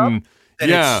certain,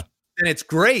 then it's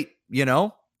great, Yeah,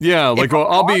 like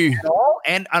I'll be,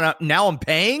 and now I'm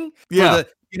paying for the,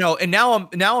 and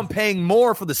now I'm paying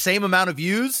more for the same amount of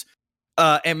views,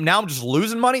 and now I'm just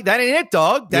losing money. That ain't it,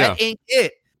 dog. That ain't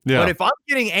it. Yeah. But if I'm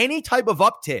getting any type of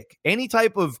uptick, any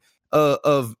type of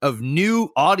new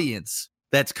audience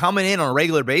that's coming in on a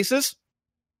regular basis,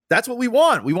 that's what we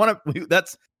want. We want to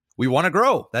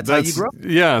grow. That's how you grow.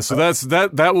 Yeah. So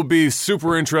that will be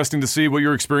super interesting to see what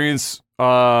your experience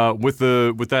with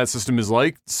that system is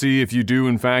like. See if you do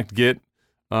in fact get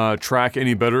track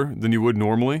any better than you would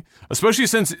normally, especially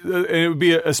since it would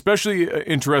be especially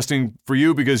interesting for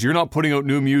you because you're not putting out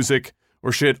new music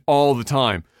or shit all the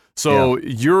time. So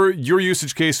your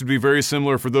usage case would be very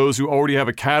similar for those who already have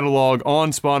a catalog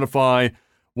on Spotify.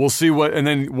 We'll see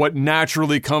what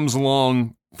naturally comes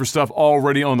along for stuff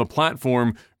already on the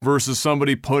platform versus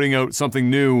somebody putting out something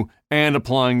new and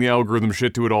applying the algorithm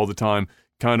shit to it all the time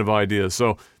kind of idea.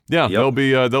 So that'll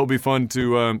be fun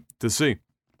to see.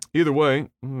 Either way,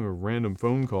 a random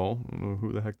phone call. I don't know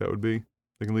who the heck that would be.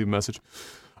 They can leave a message.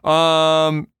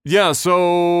 So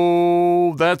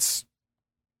that's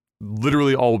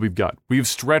literally all we've got. We've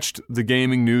stretched the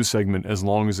gaming news segment as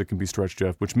long as it can be stretched,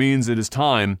 Jeff, which means it is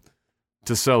time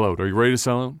to sell out. Are you ready to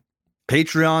sell out?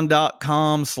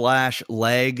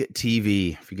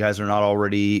 Patreon.com/LagTV. If you guys are not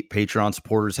already Patreon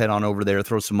supporters, head on over there,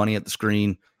 throw some money at the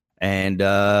screen, and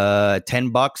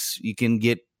 $10 you can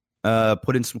get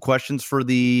put in some questions for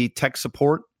the tech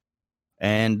support.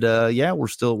 And we're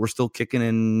still kicking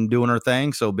and doing our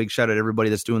thing. So big shout out to everybody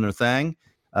that's doing their thing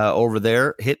over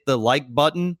there. Hit the like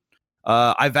button.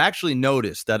 I've actually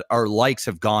noticed that our likes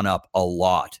have gone up a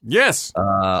lot. Yes.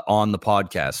 On the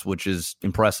podcast, which is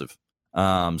impressive.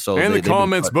 The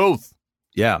comments both.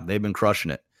 Yeah, they've been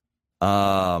crushing it.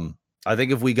 I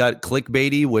think if we got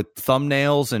clickbaity with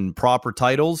thumbnails and proper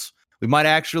titles, we might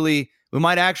actually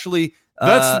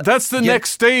that's the next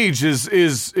stage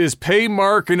is pay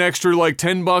Mark an extra like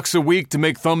 $10 a week to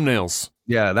make thumbnails.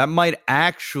 Yeah, that might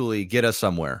actually get us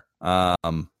somewhere.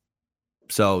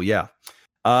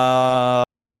 NordVPN.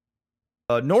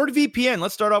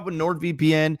 Let's start off with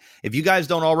NordVPN. If you guys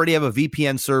don't already have a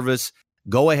VPN service,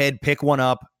 go ahead, pick one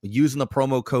up using the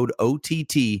promo code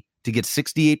OTT to get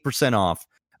 68% off,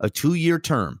 a 2-year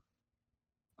term,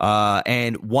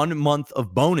 and 1 month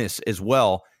of bonus as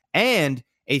well, and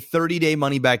a 30-day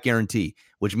money-back guarantee,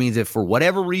 which means if for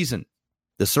whatever reason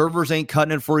the servers ain't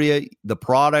cutting it for you, the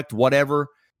product, whatever,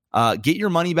 get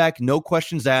your money back, no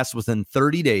questions asked within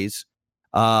 30 days.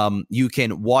 You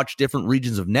can watch different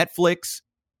regions of Netflix.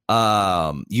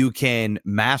 You can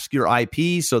mask your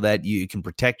IP so that you can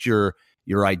protect your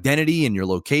identity and your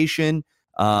location,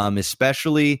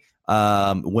 especially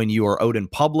when you are out in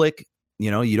public.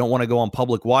 You know, you don't want to go on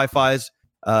public Wi-Fi's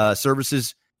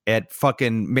services at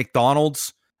fucking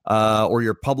McDonald's or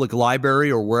your public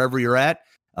library or wherever you're at.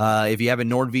 If you have a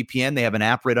NordVPN, they have an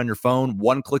app right on your phone,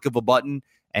 one click of a button,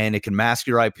 and it can mask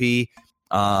your IP.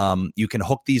 You can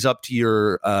hook these up to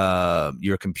your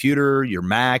computer, your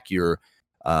Mac, your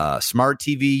smart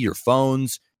TV, your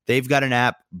phones. They've got an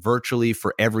app virtually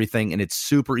for everything, and it's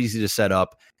super easy to set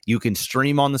up. You can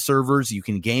stream on the servers. You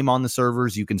can game on the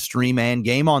servers. You can stream and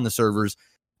game on the servers.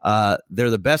 They're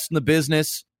the best in the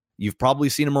business. You've probably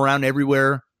seen them around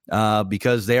everywhere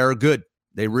because they are good.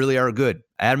 They really are good.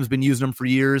 Adam's been using them for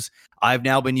years. I've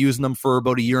now been using them for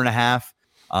about a year and a half.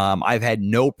 I've had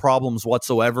no problems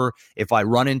whatsoever. If I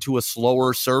run into a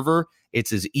slower server,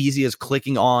 it's as easy as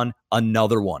clicking on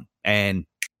another one, and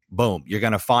boom, you're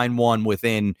going to find one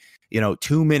within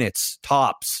 2 minutes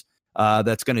tops.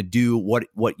 That's going to do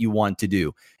what you want to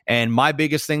do. And my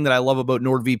biggest thing that I love about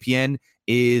NordVPN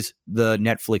is the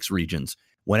Netflix regions.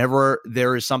 Whenever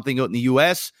there is something out in the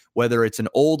US, whether it's an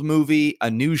old movie,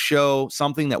 a new show,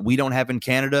 something that we don't have in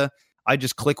Canada, I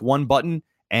just click one button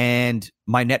and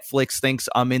my Netflix thinks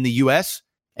I'm in the US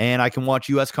and I can watch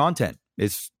US content.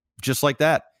 It's just like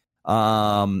that.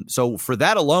 So for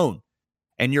that alone,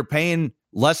 and you're paying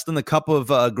less than the cup of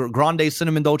Grande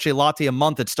Cinnamon Dolce Latte a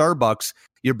month at Starbucks,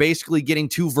 you're basically getting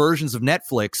 2 versions of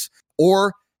Netflix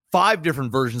or 5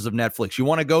 different versions of Netflix. You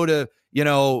want to go to,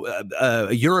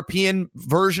 a European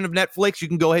version of Netflix, you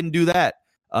can go ahead and do that.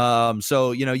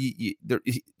 So,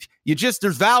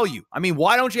 there's value. I mean,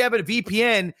 why don't you have a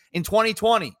VPN in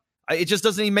 2020? It just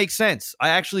doesn't even make sense.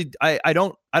 I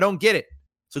don't get it.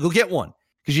 So go get one,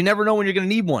 because you never know when you're going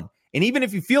to need one. And even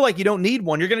if you feel like you don't need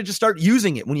one, you're going to just start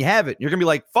using it when you have it. You're going to be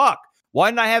like, fuck, why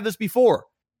didn't I have this before?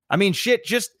 I mean, shit,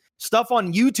 just stuff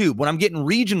on YouTube when I'm getting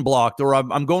region blocked or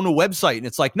I'm going to a website and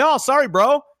it's like, no, sorry,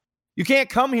 bro, you can't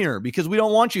come here because we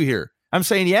don't want you here. I'm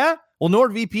saying, yeah, well,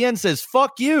 NordVPN says,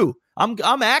 fuck you. I'm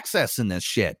accessing this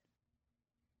shit.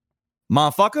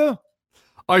 Motherfucker.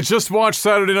 I just watched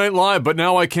Saturday Night Live, but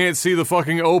now I can't see the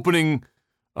fucking opening,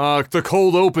 the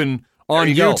cold open on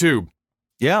YouTube.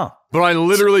 Yeah. But I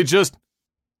literally just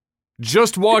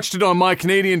watched it on my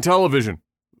Canadian television.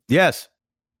 Yes.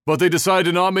 But they decided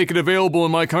to not make it available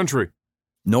in my country.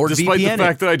 Despite the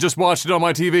fact that I just watched it on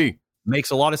my TV. Makes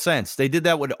a lot of sense. They did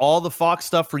that with all the Fox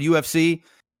stuff for UFC.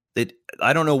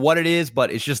 I don't know what it is,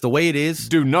 but it's just the way it is.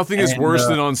 Dude, nothing is worse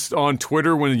than on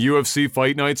Twitter when UFC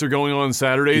fight nights are going on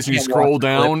Saturdays and you scroll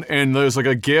down and there's like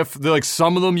a GIF. They're like,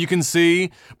 some of them you can see,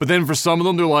 but then for some of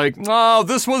them they're like, oh,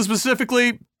 this one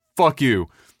specifically, fuck you.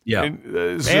 Yeah. And,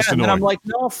 it's just annoying. And I'm like,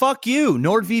 no, fuck you.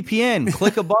 NordVPN.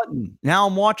 Click a button. Now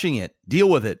I'm watching it. Deal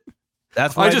with it.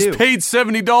 That's what I just paid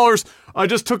 $70. I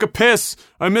just took a piss.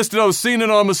 I missed it. I was seeing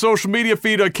it on my social media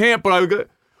feed. I can't, but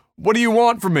what do you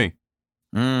want from me?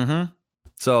 Mm-hmm.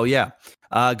 So, yeah.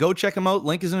 Go check them out.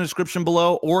 Link is in the description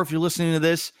below. Or if you're listening to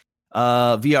this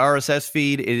via RSS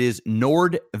feed, it is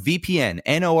NordVPN,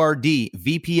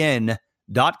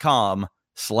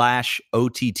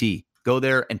 NordVPN.com/OTT. Go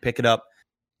there and pick it up.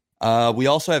 We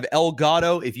also have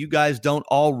Elgato. If you guys don't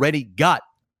already got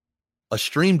a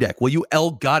Stream Deck, well, you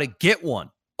gotta get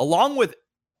one, along with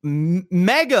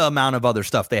mega amount of other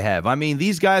stuff they have. I mean,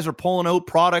 these guys are pulling out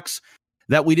products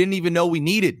that we didn't even know we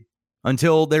needed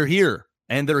until they're here,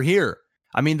 and they're here.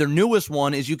 I mean, their newest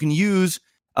one is you can use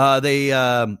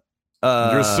your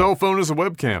cell phone as a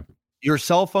webcam. Your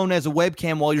cell phone as a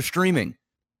webcam while you're streaming,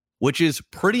 which is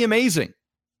pretty amazing.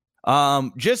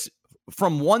 Just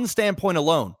from one standpoint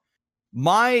alone,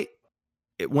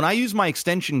 when I use my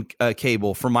extension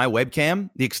cable for my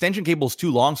webcam, the extension cable is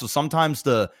too long, so sometimes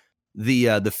the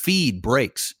feed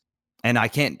breaks, and I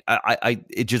can't.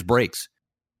 It just breaks.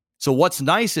 So what's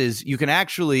nice is you can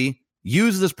actually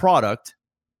use this product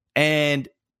and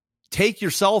take your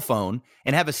cell phone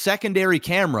and have a secondary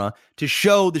camera to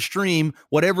show the stream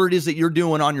whatever it is that you're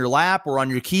doing on your lap or on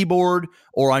your keyboard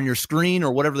or on your screen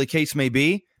or whatever the case may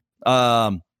be.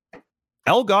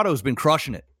 Elgato's been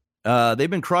crushing it. They've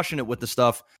been crushing it with the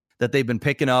stuff that they've been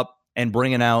picking up and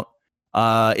bringing out.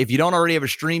 If you don't already have a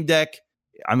Stream Deck,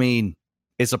 I mean,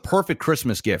 it's a perfect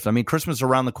Christmas gift. I mean, Christmas is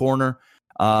around the corner,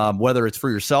 whether it's for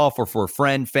yourself or for a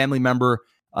friend, family member.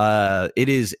 It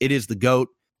is the GOAT.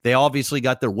 They obviously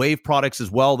got their Wave products as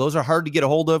well. Those are hard to get a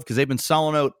hold of because they've been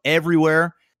selling out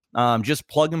everywhere. Just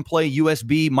plug and play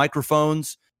USB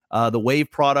microphones, the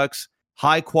Wave products,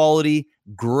 high quality,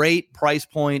 great price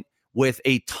point with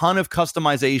a ton of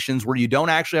customizations where you don't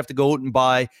actually have to go out and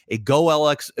buy a Go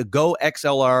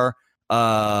XLR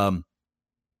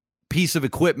piece of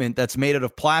equipment that's made out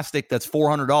of plastic that's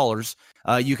 $400.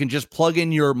 You can just plug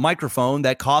in your microphone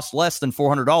that costs less than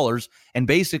 $400 and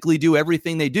basically do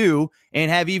everything they do and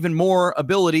have even more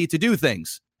ability to do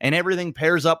things. And everything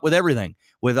pairs up with everything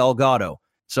with Elgato.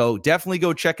 So definitely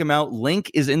go check them out.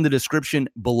 Link is in the description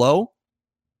below.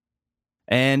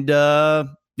 And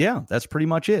yeah, that's pretty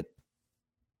much it.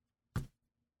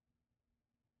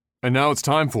 And now it's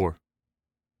time for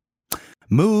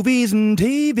movies and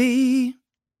TV.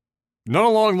 Not a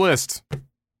long list.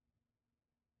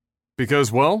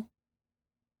 Because, well,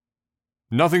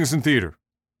 nothing's in theater.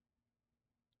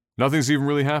 Nothing's even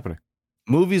really happening.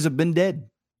 Movies have been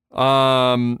dead.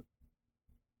 The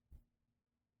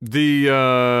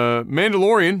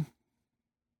Mandalorian,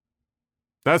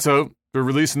 that's out. They're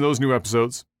releasing those new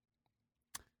episodes.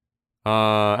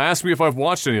 Ask me if I've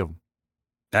watched any of them.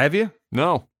 Have you?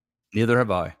 No. Neither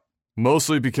have I.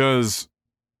 Mostly because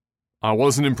I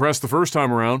wasn't impressed the first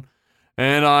time around,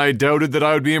 and I doubted that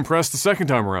I would be impressed the second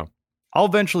time around. I'll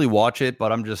eventually watch it,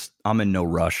 but I'm in no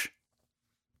rush.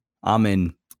 I'm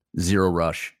in zero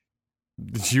rush.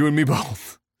 You and me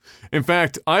both. In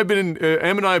fact, Em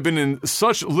and I have been in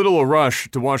such little a rush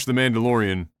to watch The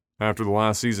Mandalorian after the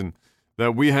last season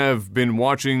that we have been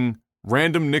watching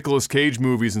random Nicolas Cage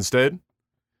movies instead,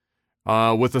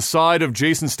 with a side of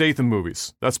Jason Statham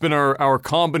movies. That's been our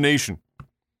combination.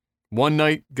 One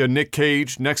night, got Nick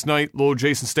Cage. Next night, little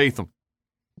Jason Statham.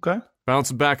 Okay.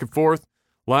 Bouncing back and forth.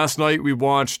 Last night, we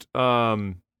watched,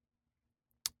 it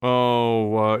was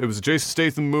a Jason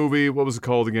Statham movie. What was it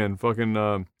called again?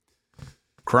 Fucking,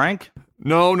 Crank?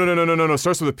 No. It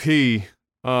starts with a P.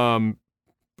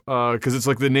 Because it's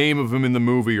like the name of him in the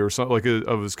movie or something, like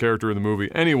of his character in the movie.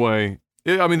 Anyway,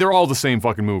 they're all the same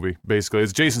fucking movie, basically.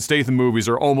 It's Jason Statham movies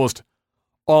are almost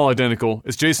all identical.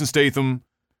 It's Jason Statham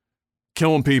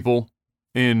killing people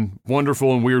in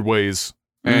wonderful and weird ways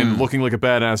and looking like a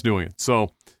badass doing it.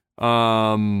 So,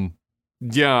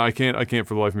 yeah, I can't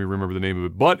for the life of me remember the name of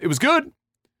it, but it was good.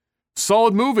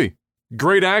 Solid movie.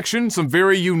 Great action. Some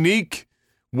very unique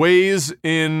ways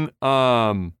in which,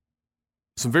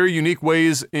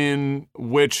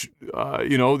 he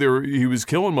was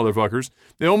killing motherfuckers.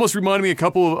 They almost reminded me a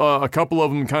couple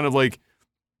of them kind of like,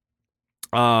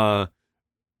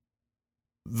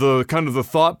 the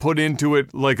thought put into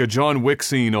it like a John Wick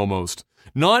scene almost.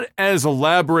 Not as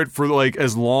elaborate for like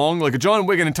as long, like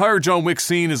an entire John Wick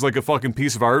scene is like a fucking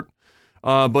piece of art.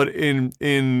 But in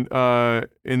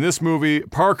this movie,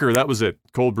 Parker, that was it.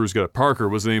 Cold Brew's got it. Parker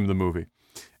was the name of the movie.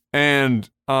 And,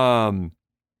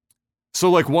 so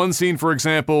like one scene, for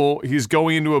example, he's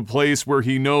going into a place where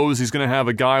he knows he's going to have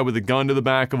a guy with a gun to the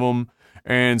back of him.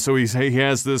 And so he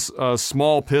has this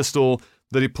small pistol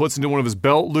that he puts into one of his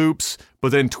belt loops,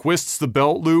 but then twists the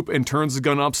belt loop and turns the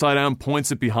gun upside down, points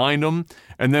it behind him.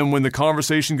 And then when the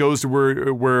conversation goes to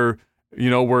where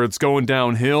it's going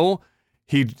downhill,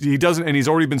 he doesn't, and he's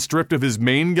already been stripped of his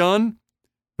main gun,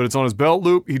 but it's on his belt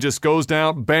loop. He just goes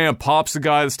down, bam, pops the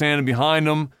guy that's standing behind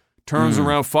him, turns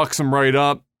around, fucks him right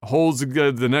up, holds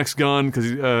the next gun because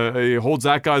he holds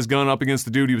that guy's gun up against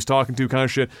the dude he was talking to, kind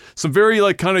of shit. Some very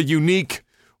like kind of unique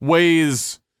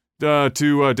ways to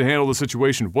handle the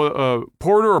situation.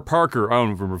 Porter or Parker? I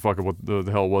don't remember fucking what the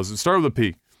hell it was. It started with a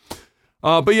P.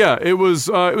 But yeah, it was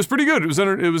pretty good. It was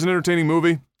an entertaining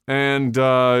movie, and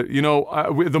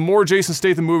the more Jason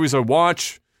Statham movies I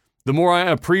watch, the more I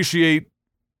appreciate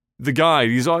the guy.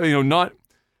 He's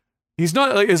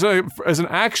not like as an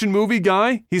action movie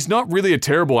guy. He's not really a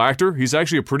terrible actor. He's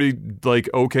actually a pretty like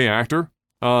okay actor.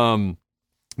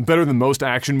 Better than most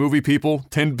action movie people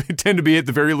tend to be at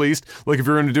the very least. Like if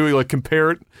you're going to do like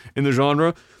compare it in the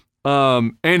genre,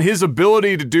 and his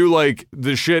ability to do like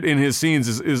the shit in his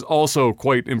scenes is also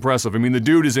quite impressive. I mean, the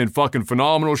dude is in fucking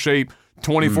phenomenal shape,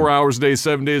 24 hours a day,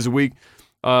 7 days a week.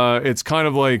 It's kind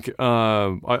of like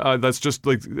that's just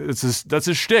like that's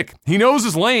his shtick. He knows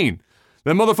his lane.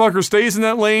 That motherfucker stays in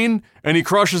that lane and he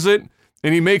crushes it.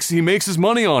 And he makes his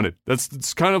money on it.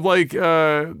 It's kind of like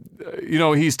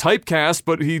he's typecast,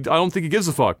 but I don't think he gives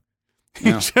a fuck.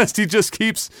 He just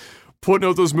keeps putting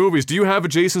out those movies. Do you have a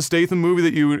Jason Statham movie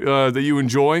that you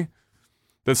enjoy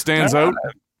that stands out?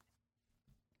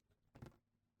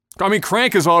 I mean,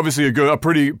 Crank is obviously a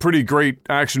pretty great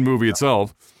action movie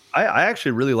itself. I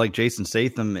actually really like Jason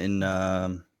Statham in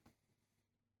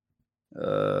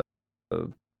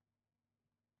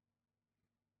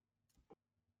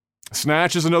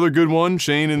Snatch is another good one.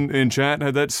 Shane in chat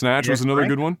had that. Snatch was another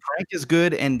good one. Crank is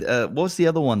good, and what was the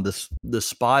other one? The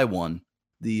spy one.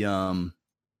 I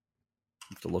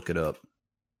have to look it up.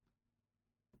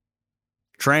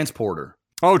 Transporter.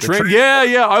 Oh,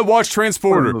 yeah. I watched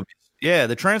Transporter. Yeah,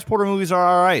 the Transporter movies are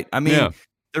all right. I mean,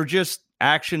 they're just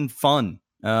action fun,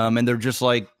 and they're just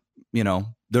like,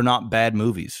 they're not bad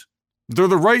movies. They're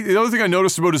the other thing I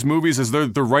noticed about his movies is they're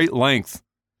the right length.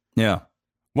 Yeah.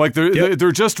 Like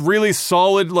they're just really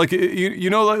solid. Like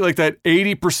like that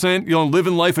 80%.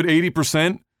 Living life at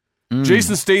 80%.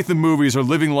 Jason Statham movies are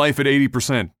living life at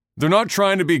 80%. They're not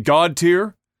trying to be god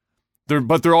tier.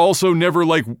 But they're also never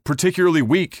like particularly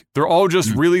weak. They're all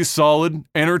just really solid,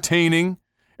 entertaining.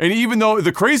 And even though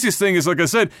the craziest thing is, like I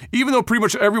said, even though pretty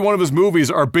much every one of his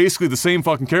movies are basically the same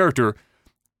fucking character,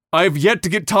 I've yet to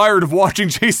get tired of watching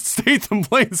Jason Statham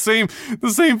play the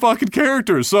same fucking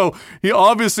character. So he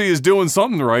obviously is doing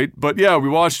something right. But yeah, we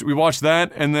watched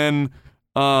that, and then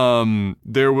and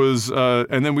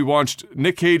then we watched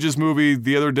Nick Cage's movie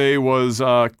the other day was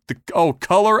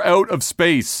Color Out of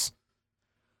Space.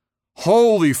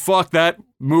 Holy fuck, that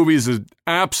movie is an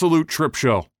absolute trip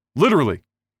show. Literally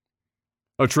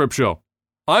a trip show.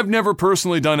 I've never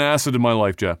personally done acid in my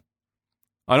life, Jeff.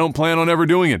 I don't plan on ever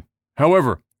doing it.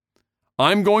 However,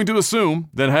 I'm going to assume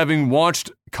that having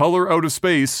watched Color Out of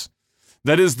Space,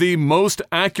 that is the most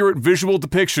accurate visual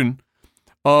depiction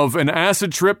of an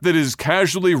acid trip that is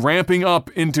casually ramping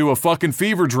up into a fucking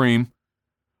fever dream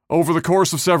over the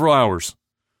course of several hours.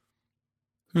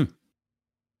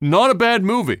 Not a bad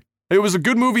movie. It was a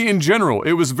good movie in general.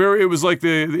 It's like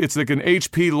an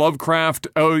H.P. Lovecraft,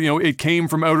 it came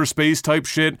from outer space type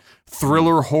shit,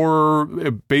 thriller horror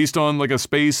based on like a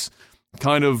space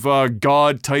kind of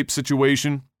god type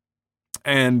situation.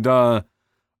 And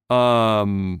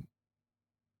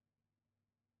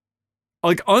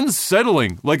like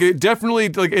unsettling. Like it definitely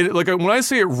like when I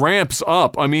say it ramps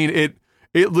up, I mean it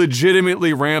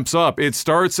legitimately ramps up. It's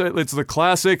the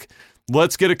classic,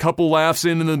 let's get a couple laughs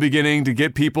in the beginning to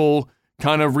get people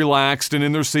kind of relaxed and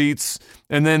in their seats,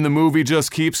 and then the movie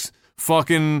just keeps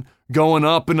fucking going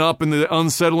up and up, and the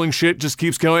unsettling shit just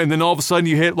keeps going, and then all of a sudden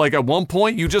you hit, like at one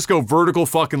point, you just go vertical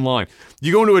fucking line.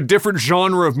 You go into a different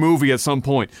genre of movie at some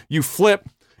point. You flip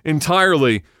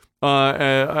entirely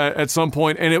at some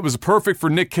point, and it was perfect for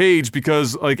Nick Cage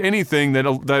because, like anything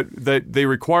that they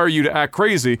require you to act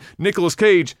crazy, Nicolas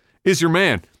Cage is your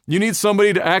man. You need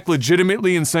somebody to act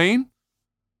legitimately insane?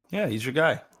 Yeah, he's your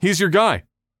guy. He's your guy.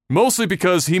 Mostly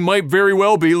because he might very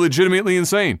well be legitimately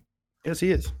insane. Yes,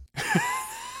 he is.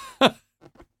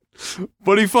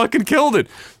 But he fucking killed it.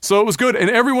 So it was good. And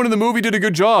everyone in the movie did a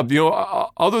good job.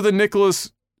 Other than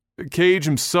Nicolas Cage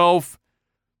himself,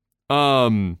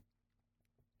 I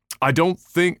don't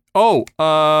think... No.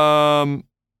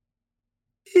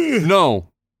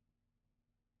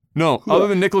 Other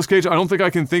than Nicolas Cage, I don't think I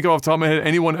can think of off the top of my head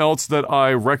anyone else that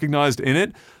I recognized in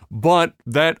it. But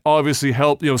that obviously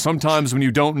helped. Sometimes when you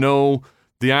don't know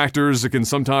the actors, it can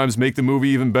sometimes make the movie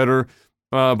even better.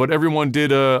 But everyone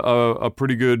did a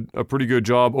pretty good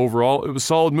job overall. It was a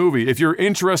solid movie. If you're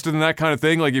interested in that kind of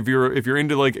thing, like if you're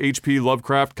into like H.P.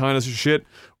 Lovecraft kind of shit,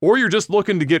 or you're just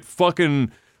looking to get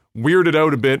fucking weirded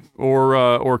out a bit,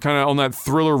 or kind of on that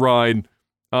thriller ride,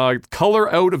 Color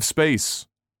Out of Space,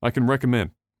 I can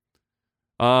recommend.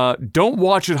 Don't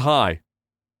watch it high.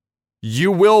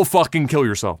 You will fucking kill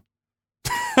yourself.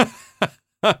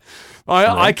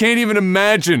 I can't even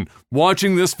imagine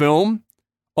watching this film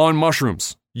on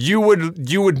mushrooms. You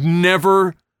would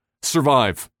never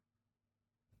survive.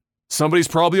 Somebody's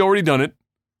probably already done it,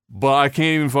 but I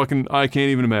can't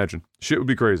even imagine. Shit would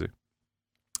be crazy.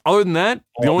 Other than that,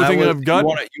 the only thing I've got.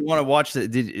 You want to watch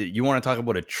you want to talk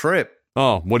about a trip?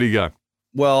 Oh, what do you got?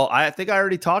 Well, I think I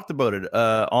already talked about it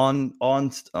on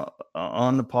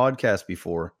the podcast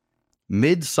before.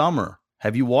 Midsummer.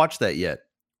 Have you watched that yet?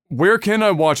 Where can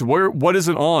I watch it? What is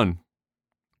it on?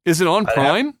 Is it on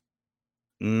Prime?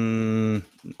 I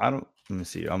don't. Let me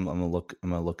see. I'm gonna look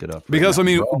it up. Because I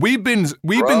mean, we've been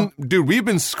scrolling,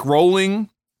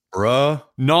 bruh,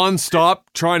 nonstop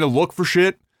trying to look for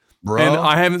shit, bruh, and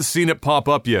I haven't seen it pop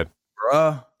up yet,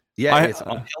 bruh. Yeah, it's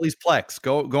on Helly's Plex.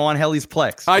 Go on Helly's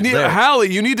Plex. I need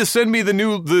Hallie. You need to send me the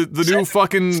new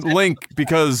fucking link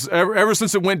because ever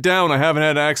since it went down, I haven't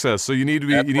had access. So you need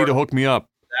to hook me up.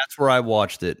 That's where I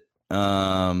watched it.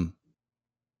 I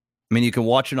mean, you can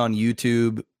watch it on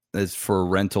YouTube. It's for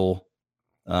rental.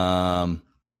 And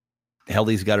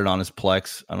Helly's got it on his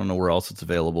Plex. I don't know where else it's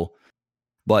available.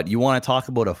 But you want to talk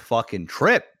about a fucking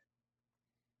trip?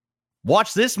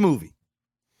 Watch this movie.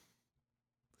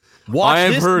 I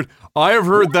have heard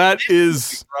that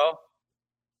is. Bro.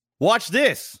 Watch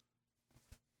this.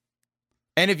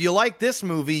 And if you like this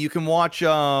movie, you can watch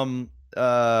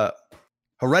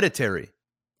Hereditary.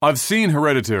 I've seen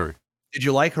Hereditary. Did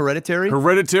you like Hereditary?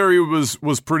 Hereditary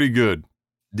was pretty good.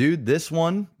 Dude, this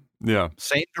one, yeah.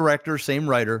 Same director, same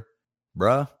writer.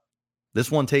 Bruh.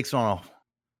 This one takes on a...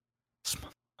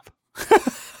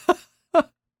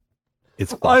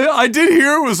 It's fucked. I did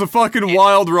hear it was a fucking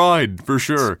wild ride, for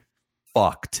sure.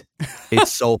 Fucked.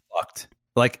 It's so fucked.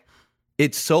 Like,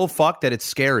 it's so fucked that it's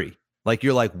scary. Like,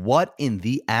 you're like, what in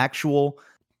the actual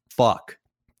fuck?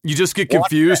 You just get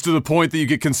confused to the point that you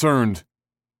get concerned.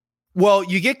 Well,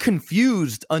 you get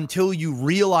confused until you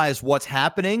realize what's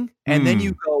happening, and then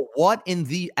you go, what in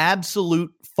the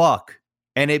absolute fuck?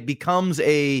 And it becomes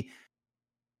a,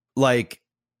 like,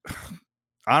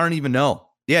 I don't even know.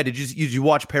 Yeah, did you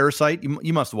watch Parasite?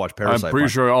 You must have watched Parasite. I'm pretty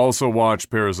sure I also watched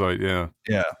Parasite, yeah.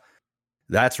 Yeah.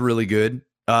 That's really good.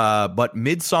 But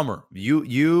Midsummer,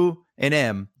 you and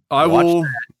M. I will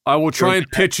try and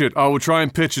pitch it. I will try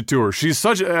and pitch it to her. She's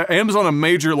M's on a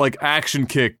major like action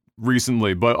kick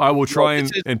recently, but I will try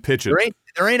and pitch it.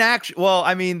 There ain't action. Well,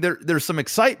 I mean, there's some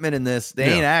excitement in this. They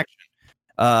ain't action.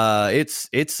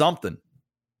 It's something.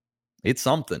 It's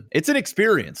something. It's an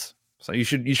experience. So you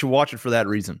should watch it for that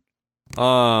reason.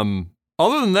 Other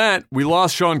than that, we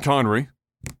lost Sean Connery.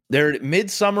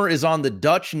 Midsummer is on the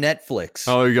Dutch Netflix.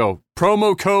 Oh, there you go.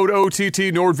 Promo code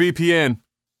OTT NordVPN.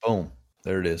 Boom.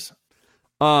 There it is.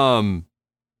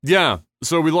 Yeah.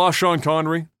 So we lost Sean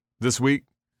Connery this week.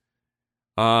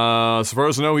 As far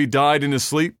as I know, he died in his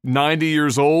sleep, 90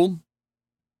 years old.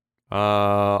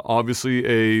 Obviously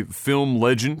a film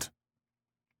legend.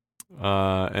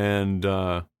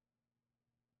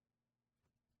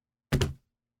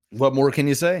 What more can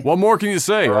you say? What more can you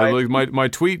say? Right. My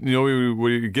tweet,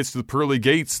 when he gets to the pearly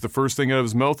gates, the first thing out of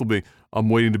his mouth will be, "I'm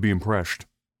waiting to be impressed."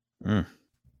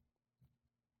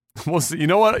 Well, you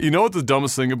know what? You know what the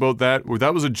dumbest thing about that?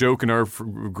 That was a joke in our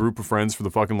group of friends for the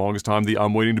fucking longest time. The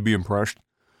 "I'm waiting to be impressed,"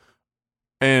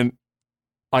 and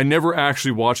I never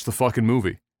actually watched the fucking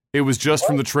movie. It was just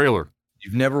from the trailer.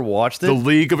 You've never watched it? The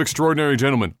League of Extraordinary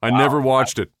Gentlemen. I never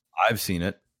watched it. I've seen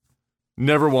it.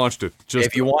 Never watched it. Just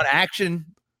if you want action,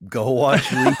 go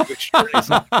watch League of Extraordinary. It's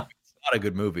not a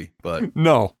good movie, but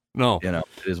no, it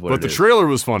is what. But the trailer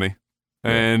was funny.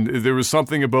 And there was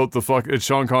something about it's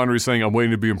Sean Connery saying, "I'm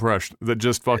waiting to be impressed," that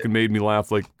just fucking made me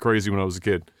laugh like crazy when I was a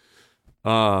kid.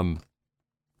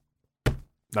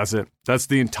 That's it. That's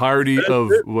the entirety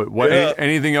of what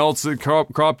anything else that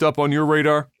cropped up on your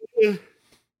radar?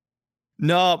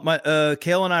 No,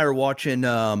 Kale and I are watching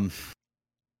I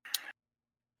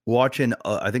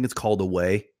think it's called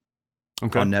Away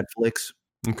on Netflix.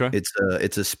 Okay.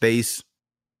 It's a space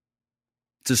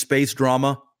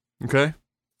drama. Okay.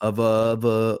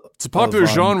 It's a popular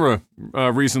genre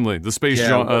recently. The space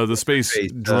drama.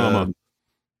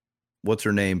 What's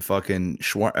her name? Fucking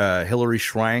Hillary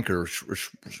Swank or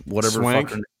whatever.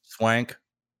 Swank.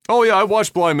 Oh yeah, I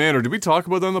watched Bly Manor. Did we talk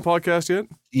about that on the podcast yet?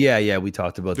 Yeah, we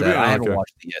talked about that. I haven't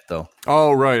watched it yet though.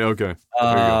 Oh right, okay.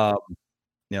 Yeah,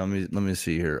 let me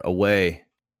see here. Away.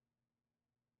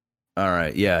 All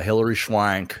right, yeah, Hillary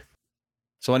Swank.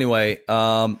 So anyway,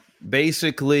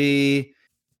 basically,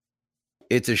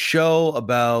 it's a show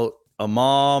about a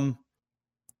mom,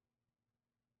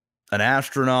 an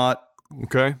astronaut.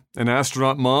 Okay, an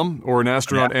astronaut mom or an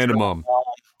astronaut and a mom.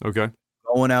 Okay,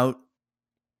 going out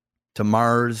to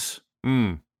Mars.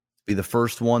 Be the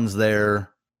first ones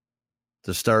there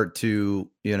to start to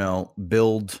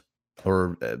build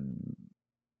or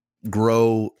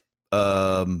grow,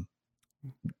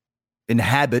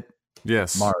 inhabit.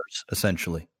 Yes, Mars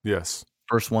essentially. Yes,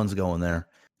 first ones going there.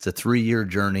 It's a 3-year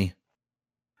journey.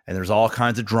 And there's all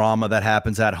kinds of drama that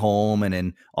happens at home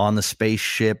and on the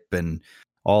spaceship and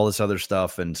all this other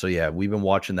stuff. And so, yeah, we've been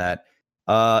watching that.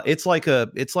 It's like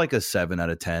a 7 out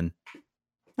of 10.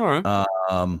 All right.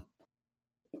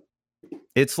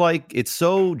 It's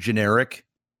so generic,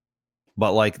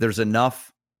 but like there's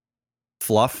enough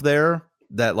fluff there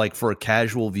that like for a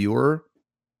casual viewer,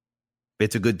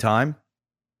 it's a good time.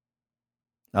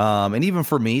 And even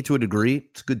for me to a degree,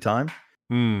 it's a good time.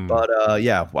 But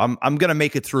yeah, I'm gonna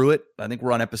make it through it. I think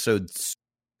we're on episode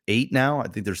 8 now. I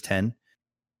think there's 10.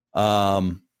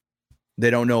 They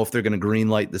don't know if they're gonna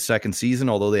greenlight the second season,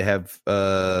 although they have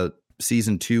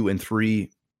season 2 and 3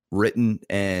 written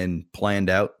and planned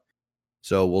out.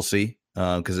 So we'll see.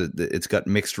 Because it's got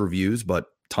mixed reviews, but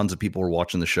tons of people are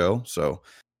watching the show. So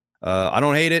I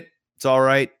don't hate it. It's all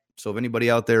right. So if anybody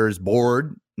out there is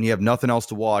bored and you have nothing else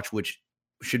to watch, which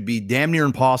should be damn near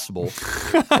impossible,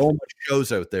 so much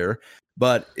shows out there.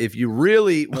 But if you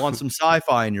really want some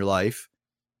sci-fi in your life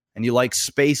and you like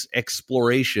space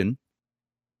exploration,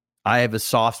 I have a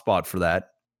soft spot for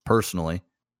that personally.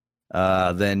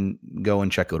 Then go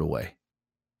and check it away.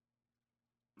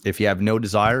 If you have no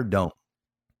desire, don't.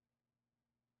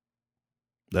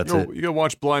 That's it. You gotta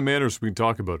watch Bly Manor so we can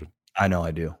talk about it. I know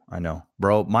I do. I know.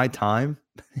 Bro, my time.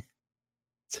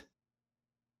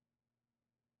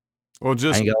 Well,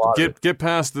 just get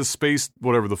past the space,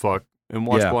 whatever the fuck, and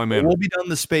watch Bly Manor. We'll be done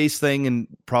the space thing and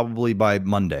probably by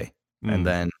Monday. And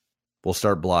then we'll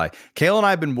start Bly. Kale and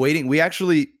I have been waiting. We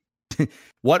actually,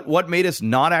 what made us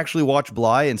not actually watch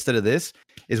Bly instead of this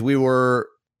is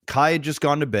Kai had just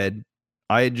gone to bed.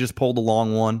 I had just pulled a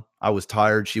long one. I was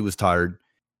tired. She was tired.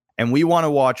 And we want to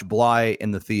watch Bly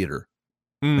in the theater,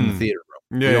 in the theater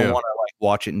room. Yeah, we don't want to like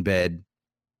watch it in bed.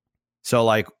 So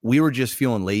like we were just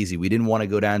feeling lazy. We didn't want to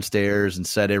go downstairs and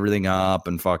set everything up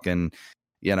and fucking,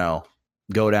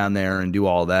 go down there and do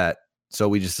all that. So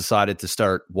we just decided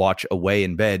to watch away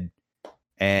in bed,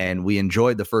 and we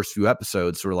enjoyed the first few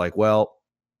episodes. So we're like, well,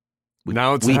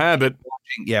 now it's a habit.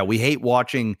 We hate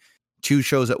watching two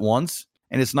shows at once,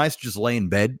 and it's nice to just lay in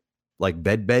bed, like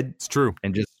bed. It's true.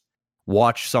 And just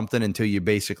watch something until you're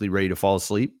basically ready to fall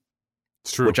asleep.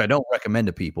 It's true. Which I don't recommend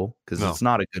to people because it's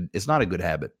not a good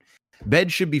habit.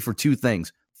 Bed should be for two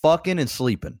things: fucking and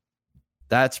sleeping.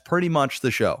 That's pretty much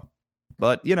the show.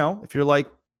 But, if you're like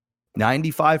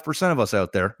 95% of us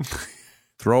out there,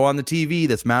 throw on the TV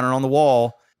that's mounted on the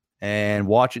wall and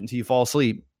watch it until you fall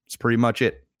asleep. It's pretty much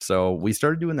it. So we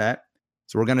started doing that.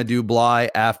 So we're going to do Bly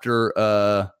after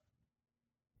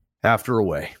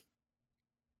away.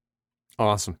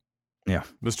 Awesome. Yeah.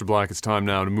 Mr. Black, it's time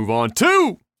now to move on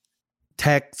to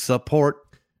tech support.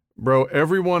 Bro,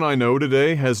 everyone I know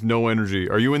today has no energy.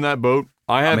 Are you in that boat?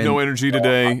 I have no energy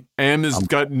today. Em has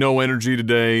got no energy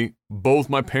today. Both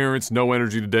my parents, no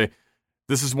energy today.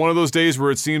 This is one of those days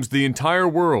where it seems the entire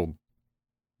world,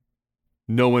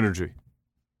 no energy.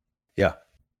 Yeah.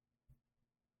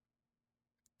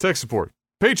 Tech support.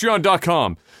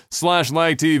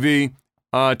 Patreon.com/lagtv.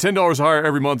 $10 higher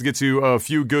every month gets you a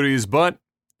few goodies, but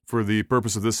for the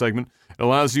purpose of this segment, it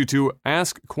allows you to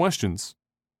ask questions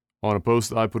on a post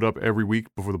that I put up every week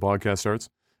before the podcast starts.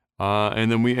 And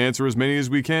then we answer as many as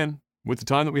we can with the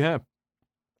time that we have.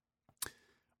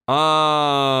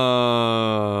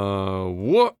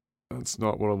 What? That's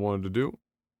not what I wanted to do.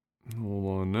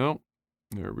 Hold on now.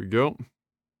 There we go.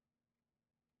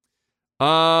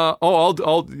 I'll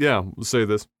say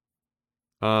this.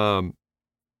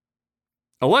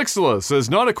 Alexa says,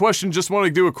 not a question, just want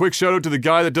to do a quick shout out to the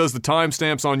guy that does the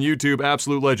timestamps on YouTube.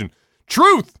 Absolute legend.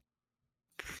 Truth!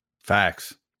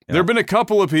 Facts. There have been a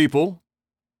couple of people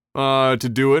to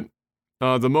do it.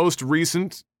 The most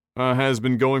recent has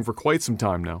been going for quite some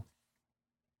time now.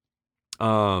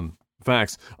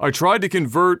 Facts. I tried to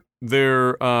convert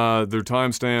their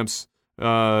timestamps.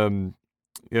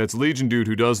 It's Legion Dude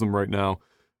who does them right now.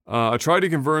 I tried to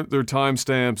convert their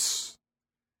timestamps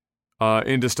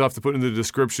into stuff to put in the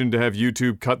description to have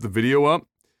YouTube cut the video up.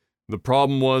 The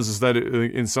problem was that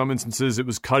in some instances it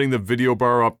was cutting the video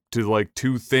bar up to like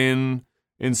too thin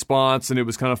in spots, and it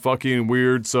was kind of fucky and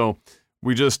weird. So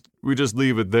we just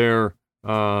leave it there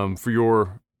for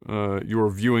your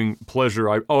viewing pleasure.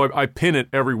 I pin it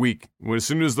every week. As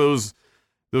soon as those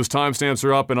timestamps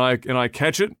are up and I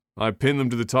catch it, I pin them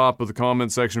to the top of the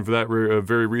comment section for that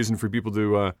very reason, for people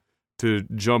to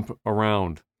jump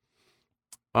around.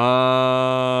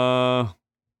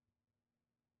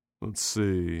 Let's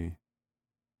see.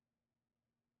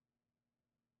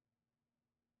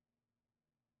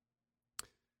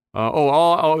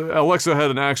 Alexa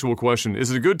had an actual question.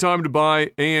 Is it a good time to buy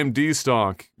AMD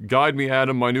stock? Guide me,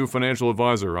 Adam, my new financial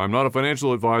advisor. I'm not a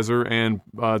financial advisor, and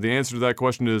the answer to that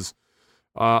question is,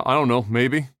 I don't know,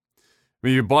 maybe. I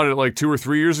mean, you bought it like 2 or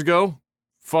 3 years ago?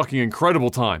 Fucking incredible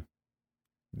time.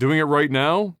 Doing it right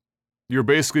now, you're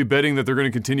basically betting that they're going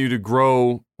to continue to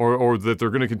grow or that they're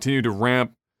going to continue to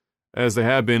ramp as they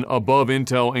have been above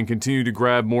Intel and continue to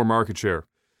grab more market share.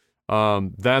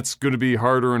 That's going to be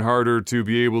harder and harder to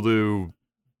be able to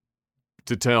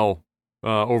tell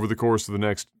over the course of the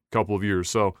next couple of years.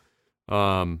 So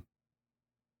I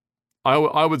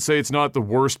would say it's not the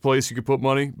worst place you could put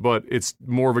money, but it's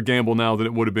more of a gamble now than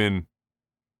it would have been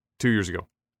 2 years ago.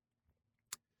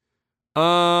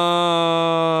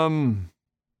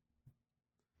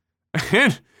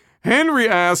 Henry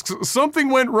asks, something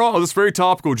went wrong. This is very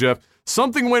topical, Jeff.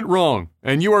 Something went wrong,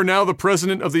 and you are now the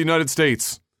President of the United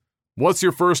States. What's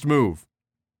your first move?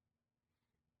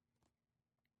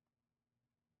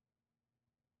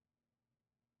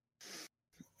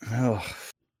 Oh.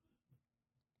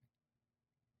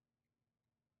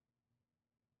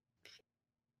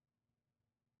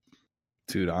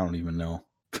 Dude, I don't even know.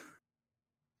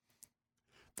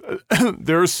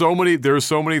 There are so many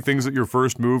things that your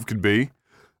first move could be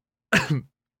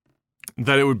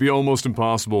that it would be almost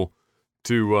impossible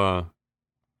to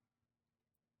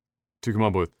come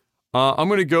up with. I'm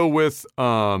gonna go with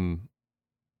a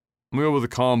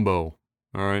combo.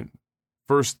 All right,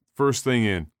 first thing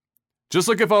in. Just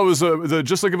like if I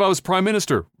was prime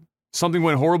minister, something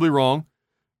went horribly wrong,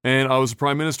 and I was a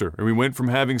prime minister, and we went from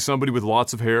having somebody with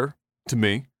lots of hair to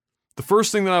me. The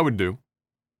first thing that I would do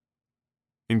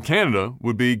in Canada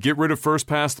would be get rid of first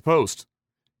past the post,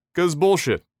 because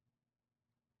bullshit.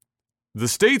 The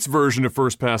state's version of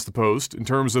first past the post, in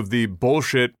terms of the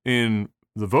bullshit in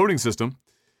the voting system,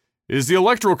 is the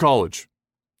Electoral College.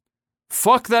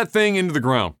 Fuck that thing into the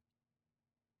ground.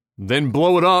 Then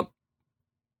blow it up,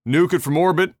 nuke it from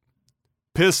orbit,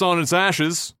 piss on its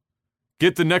ashes,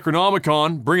 get the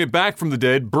Necronomicon, bring it back from the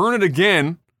dead, burn it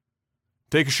again,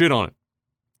 take a shit on it.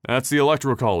 That's the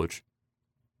Electoral College.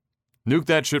 Nuke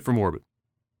that shit from orbit.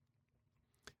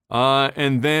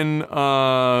 And then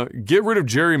get rid of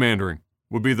gerrymandering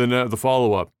would be the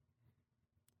follow-up.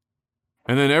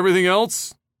 And then everything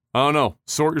else, I don't know,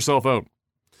 sort yourself out.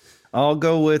 I'll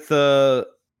go with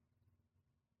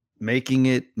making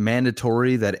it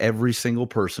mandatory that every single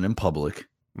person in public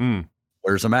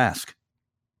wears a mask.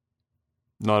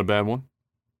 Not a bad one.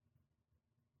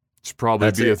 Should probably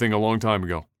be a thing a long time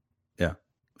ago. Yeah.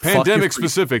 Pandemic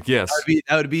specific, yes.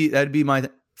 That'd be my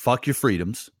fuck your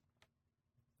freedoms.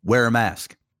 Wear a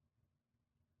mask.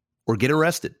 Or get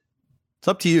arrested. It's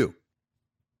up to you.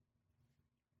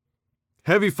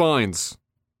 Heavy fines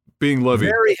being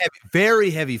levied. Very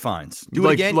heavy fines. Do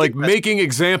like, it again. Like making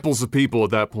examples of people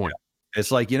at that point. Yeah.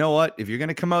 It's like, you know what? If you're going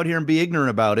to come out here and be ignorant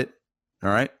about it, all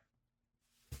right,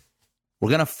 we're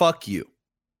going to fuck you.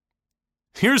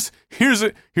 Here's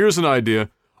an idea.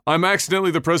 I'm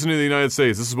accidentally the president of the United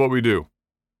States. This is what we do.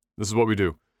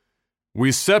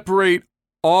 We separate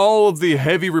all of the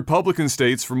heavy Republican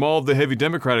states from all of the heavy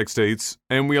Democratic states,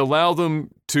 and we allow them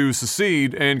to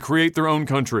secede and create their own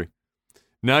country.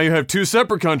 Now you have two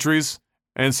separate countries,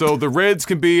 and so the Reds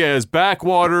can be as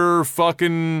backwater,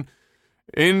 fucking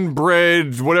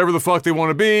inbred, whatever the fuck they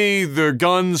want to be, the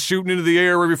guns shooting into the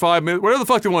air every 5 minutes, whatever the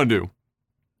fuck they want to do.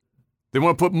 They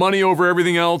want to put money over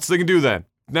everything else, they can do that.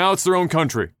 Now it's their own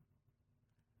country.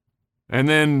 And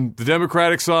then the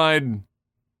Democratic side,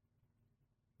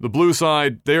 the blue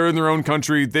side, they're in their own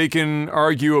country. They can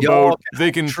argue about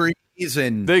they can trees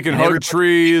and they can hug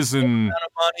trees and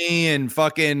money and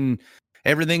fucking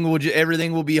everything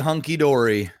will be hunky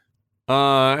dory.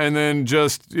 And then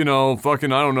just,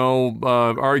 fucking, I don't know,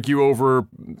 argue over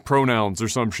pronouns or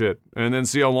some shit, and then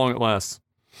see how long it lasts.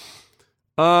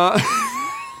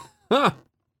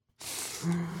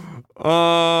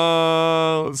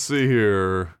 Let's see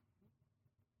here.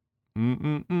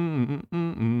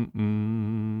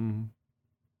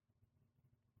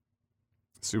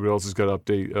 See what else has got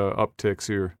upticks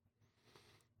here.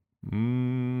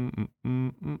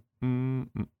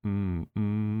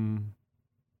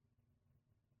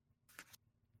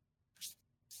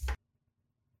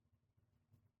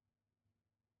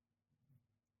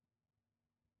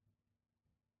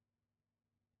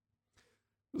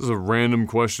 This is a random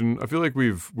question. I feel like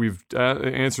we've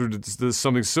answered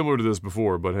something similar to this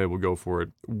before, but hey, we'll go for it.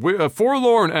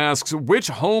 Forlorn asks, which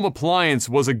home appliance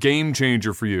was a game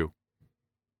changer for you?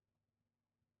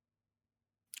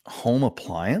 Home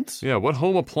appliance? Yeah, what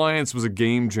home appliance was a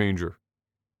game changer?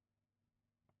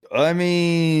 I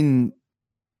mean,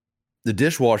 the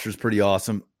dishwasher's pretty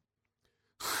awesome.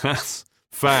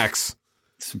 Facts.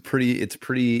 It's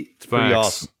pretty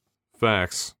awesome.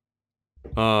 Facts.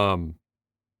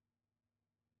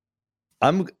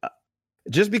 I'm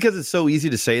just because it's so easy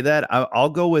to say that, I'll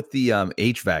go with the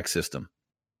HVAC system.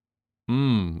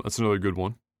 That's another good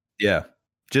one. Yeah.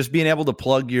 Just being able to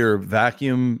plug your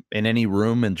vacuum in any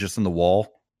room and just in the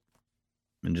wall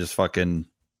and just fucking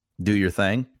do your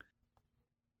thing.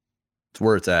 It's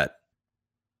where it's at.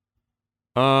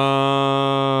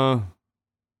 I'm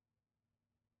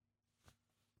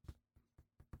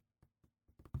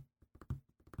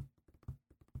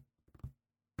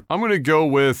going to go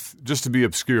with, just to be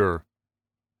obscure,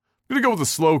 I'm going to go with a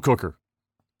slow cooker.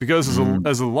 Because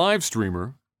as a live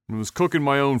streamer, I was cooking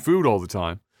my own food all the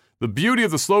time. The beauty of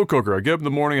the slow cooker, I get up in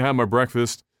the morning, I have my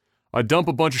breakfast, I dump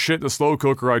a bunch of shit in the slow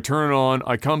cooker, I turn it on,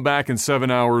 I come back in 7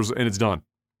 hours, and it's done.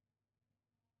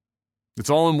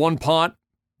 It's all in one pot.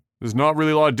 There's not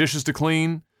really a lot of dishes to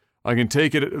clean. I can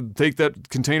take that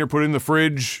container, put it in the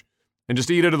fridge, and just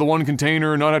eat out of the one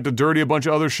container and not have to dirty a bunch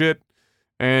of other shit.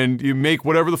 And you make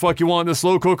whatever the fuck you want in the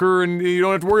slow cooker, and you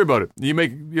don't have to worry about it. You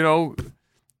make,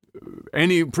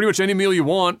 pretty much any meal you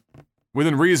want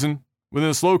within reason within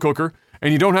a slow cooker,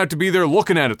 and you don't have to be there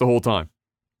looking at it the whole time.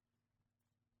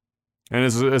 And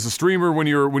as a streamer, when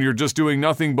you're just doing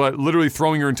nothing but literally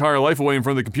throwing your entire life away in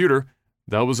front of the computer,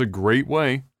 that was a great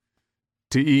way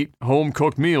to eat home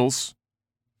cooked meals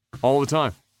all the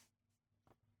time.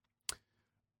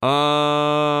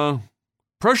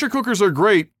 Pressure cookers are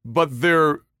great, but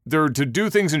they're to do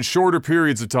things in shorter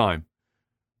periods of time.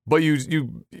 But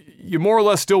you more or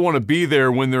less still want to be there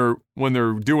when they're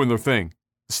doing their thing.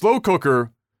 Slow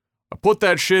cooker, I put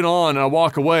that shit on and I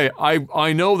walk away.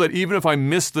 I know that even if I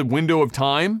miss the window of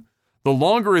time, the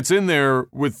longer it's in there,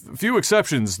 with few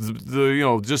exceptions,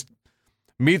 just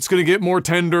meat's gonna get more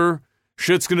tender,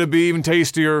 shit's gonna be even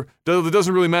tastier. It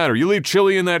doesn't really matter. You leave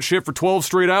chili in that shit for 12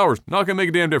 straight hours, not gonna make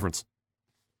a damn difference.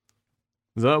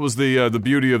 That was the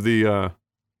beauty of the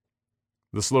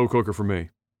slow cooker for me.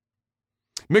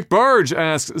 Mick Barge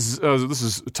asks, this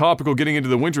is topical getting into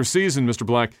the winter season, Mr.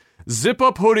 Black.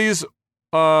 Zip-up hoodies,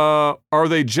 are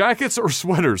they jackets or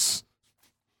sweaters?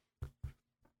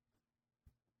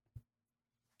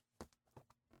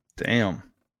 Damn.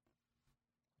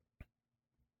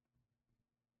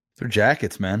 They're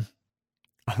jackets, man.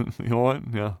 You know what?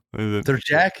 Yeah. They're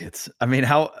jackets. I mean,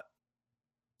 I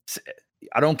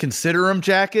don't consider them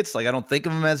jackets. Like, I don't think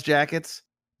of them as jackets,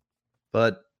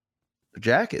 but they're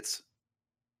jackets.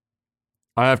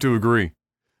 I have to agree.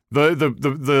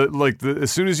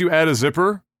 As soon as you add a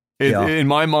zipper, in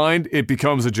my mind, it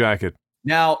becomes a jacket.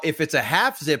 Now, if it's a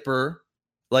half zipper,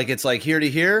 like it's like here to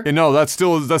here, no, that's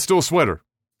still a sweater.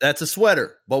 That's a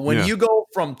sweater. But when you go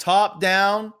from top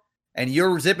down and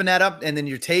you're zipping that up and then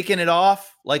you're taking it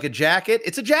off like a jacket,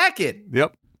 it's a jacket.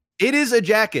 Yep. It is a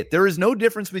jacket. There is no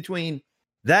difference between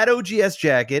that OGS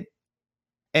jacket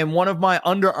and one of my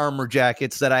Under Armour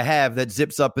jackets that I have that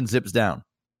zips up and zips down.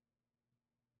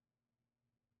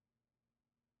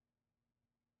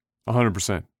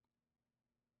 100%.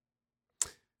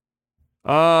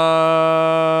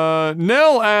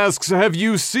 Nell asks, have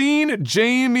you seen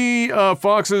Jamie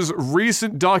Foxx's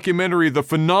recent documentary, The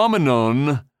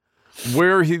Phenomenon,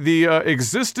 where the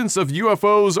existence of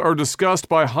UFOs are discussed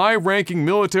by high-ranking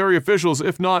military officials?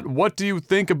 If not, what do you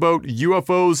think about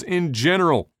UFOs in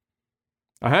general?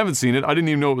 I haven't seen it. I didn't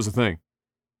even know it was a thing.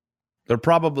 They're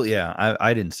probably,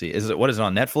 I didn't see it. What is it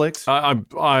on Netflix?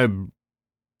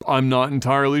 I'm not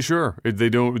entirely sure. They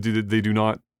do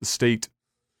not state.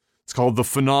 It's called The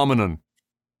Phenomenon.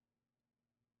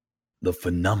 The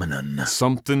Phenomenon.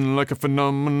 Something like a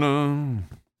phenomenon.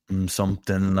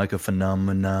 Something like a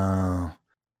phenomenon.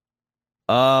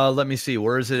 Let me see.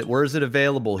 Where is it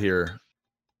available here?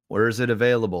 Where is it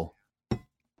available?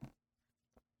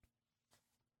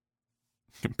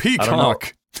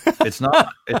 Peacock. It's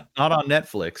not on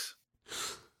Netflix.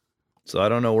 So I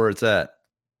don't know where it's at.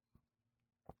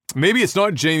 Maybe it's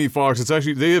not Jamie Foxx. It's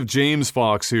actually, they have James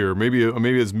Fox here. Maybe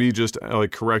it's me just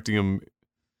like correcting him.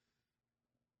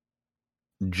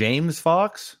 James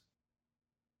Fox?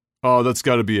 Oh, that's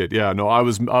got to be it. Yeah, no, I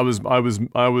was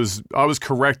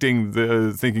correcting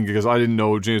the thinking because I didn't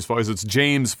know James Fox. It's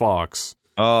James Fox.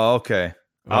 Oh, okay.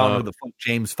 I don't know who the fuck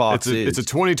James Fox is. It's a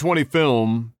 2020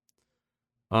 film.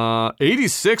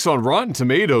 86 on Rotten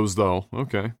Tomatoes, though.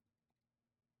 Okay.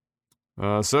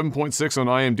 7.6 on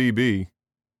IMDb.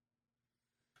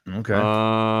 Okay.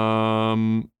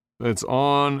 It's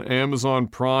on Amazon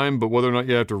Prime, but whether or not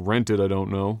you have to rent it, I don't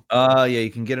know. Yeah,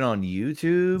 you can get it on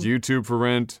YouTube. YouTube for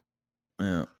rent.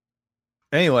 Yeah.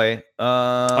 Anyway,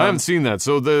 I haven't seen that.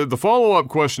 So the follow-up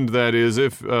question to that is,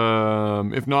 if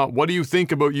not, what do you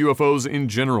think about UFOs in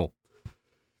general?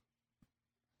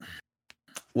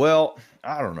 Well,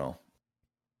 I don't know.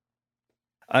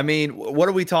 I mean, what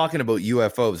are we talking about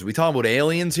UFOs? Are we talking about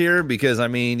aliens here? Because, I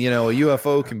mean, a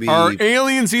UFO can be... Are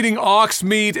aliens eating ox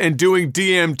meat and doing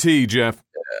DMT, Jeff?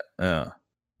 Yeah.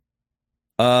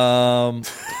 I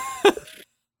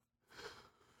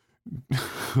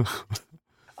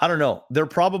don't know. They're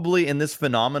probably, in this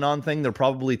phenomenon thing, they're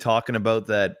probably talking about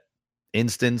that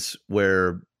instance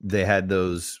where they had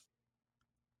those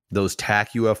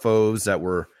TAC UFOs that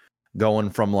were going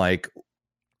from like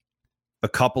a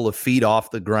couple of feet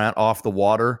off the ground, off the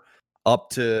water,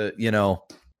 up to,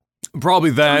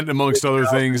 probably that amongst other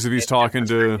things. If he's talking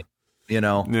to,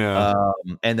 yeah,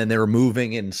 and then they were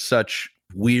moving in such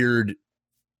weird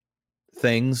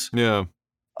things. Yeah.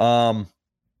 I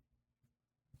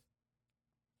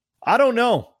don't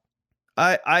know.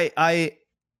 I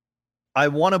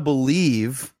want to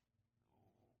believe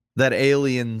that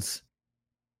aliens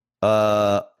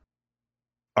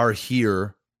are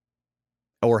here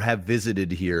or have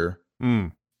visited here.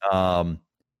 But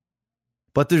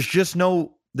there's just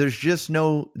no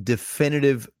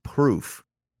definitive proof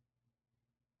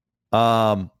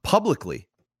publicly.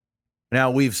 Now,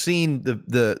 we've seen the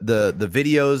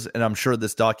videos, and I'm sure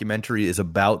this documentary is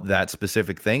about that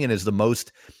specific thing, and is the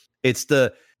most. It's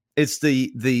the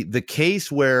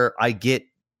case where I get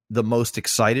the most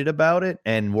excited about it,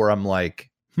 and where I'm like,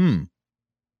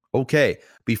 okay.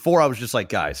 Before I was just like,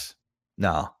 guys,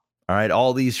 no, all right.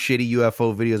 All these shitty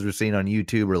UFO videos we're seeing on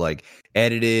YouTube are like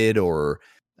edited or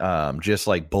just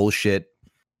like bullshit.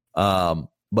 But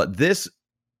this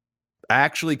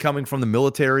actually coming from the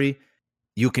military.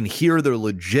 You can hear their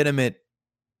legitimate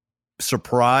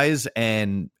surprise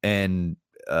and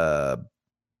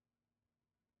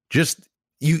just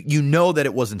you know that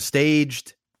it wasn't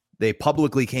staged. They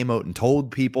publicly came out and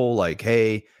told people like,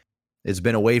 "Hey, it's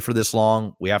been away for this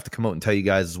long. We have to come out and tell you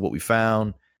guys what we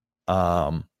found."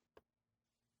 But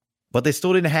they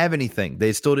still didn't have anything.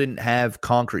 They still didn't have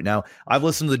concrete. Now, I've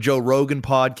listened to the Joe Rogan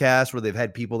podcast where they've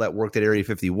had people that worked at Area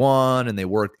 51 and they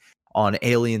worked on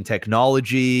alien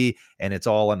technology, and it's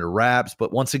all under wraps.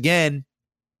 But once again,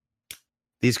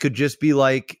 these could just be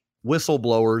like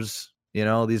whistleblowers. You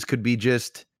know, these could be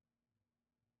just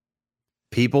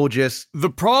people just. The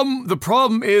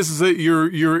problem is that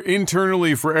you're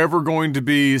internally forever going to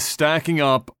be stacking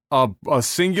up a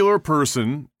singular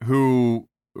person who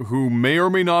may or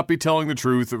may not be telling the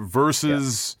truth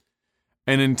versus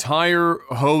an entire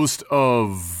host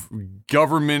of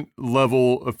government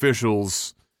level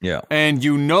officials. Yeah. And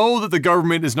you know that the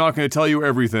government is not going to tell you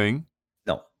everything.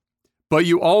 No. But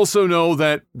you also know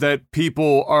that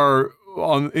people are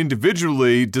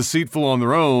individually deceitful on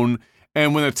their own.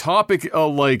 And when a topic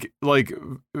like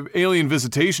alien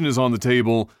visitation is on the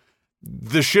table,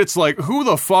 the shit's like, who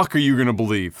the fuck are you going to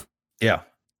believe? Yeah.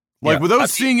 Like, without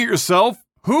seeing it yourself,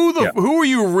 who are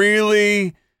you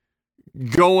really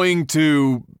going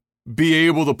to be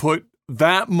able to put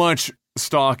that much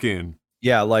stock in?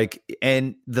 Yeah, like,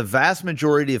 and the vast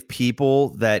majority of people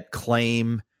that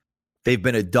claim they've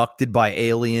been abducted by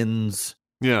aliens,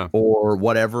 or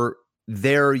whatever,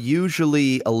 they're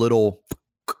usually a little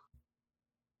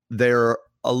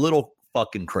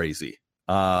fucking crazy,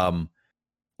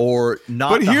 or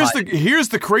not. But here's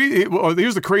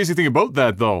the crazy thing about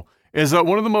that, though, is that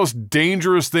one of the most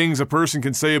dangerous things a person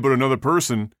can say about another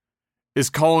person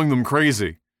is calling them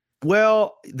crazy.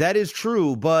 Well, that is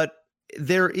true, but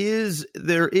there is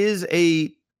a,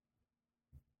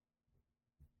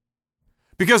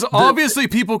 because obviously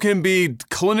people can be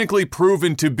clinically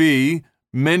proven to be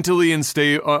mentally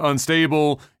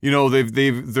unstable. You know,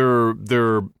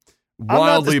 they're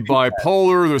wildly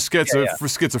bipolar, they're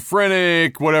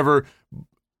schizophrenic, whatever.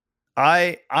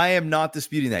 I am not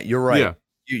disputing that. You're right. Yeah.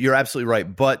 You're absolutely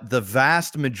right. But the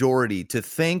vast majority, to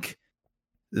think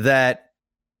that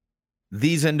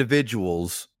these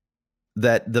individuals,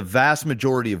 that the vast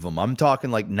majority of them, I'm talking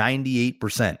like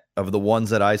 98% of the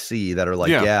ones that I see that are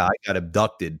like, I got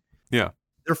abducted. Yeah.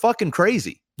 They're fucking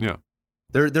crazy. Yeah.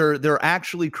 They're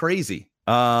actually crazy.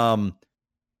 Or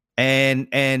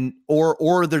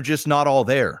they're just not all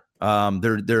there.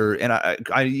 They're and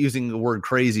I using the word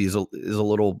crazy is a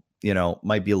little,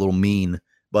 might be a little mean,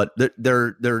 but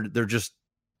they're just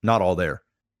not all there.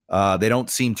 They don't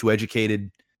seem too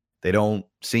educated. They don't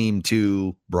seem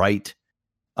too bright.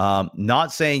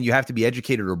 Not saying you have to be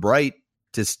educated or bright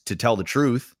to tell the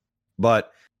truth,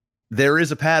 but there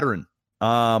is a pattern.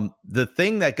 The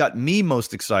thing that got me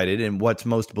most excited and what's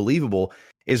most believable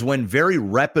is when very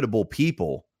reputable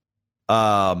people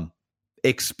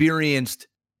experienced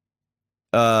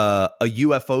a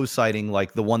UFO sighting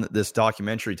like the one that this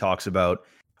documentary talks about,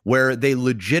 where they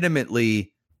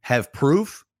legitimately have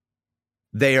proof.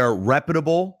 They are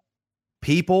reputable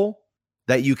people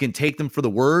that you can take them for the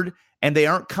word, and they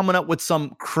aren't coming up with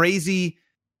some crazy,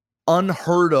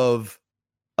 unheard of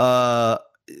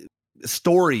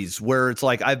stories where it's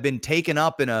like, I've been taken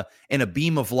up in a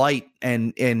beam of light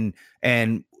and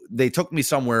they took me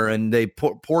somewhere and they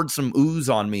poured some ooze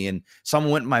on me and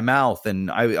someone went in my mouth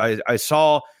and I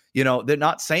saw, they're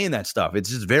not saying that stuff. It's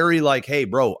just very like, hey,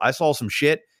 bro, I saw some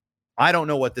shit. I don't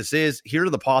know what this is. Here are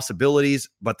the possibilities,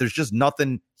 but there's just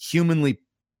nothing humanly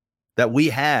that we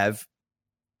have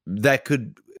that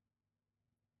could,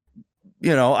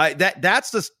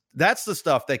 that's the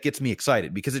stuff that gets me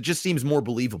excited because it just seems more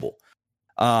believable.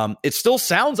 It still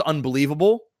sounds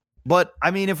unbelievable, but I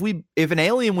mean, if an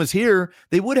alien was here,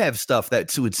 they would have stuff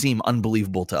that would seem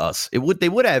unbelievable to us. They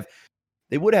would have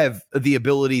the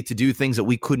ability to do things that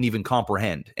we couldn't even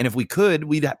comprehend. And if we could,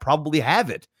 we'd probably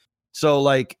have it. So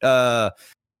like,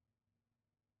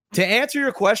 To answer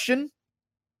your question,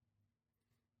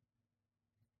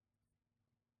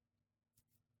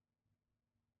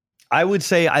 I would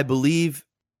say I believe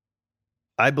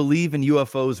in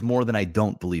UFOs more than I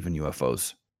don't believe in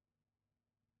UFOs.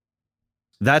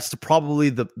 That's probably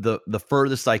the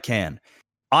furthest I can.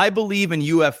 I believe in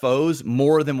UFOs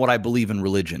more than what I believe in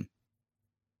religion.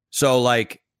 So,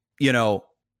 like, you know,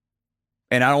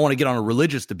 and I don't want to get on a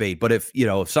religious debate, but if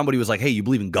somebody was like, "Hey, you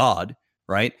believe in God,"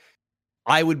 right?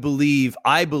 I would believe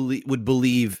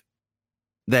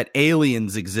that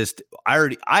aliens exist.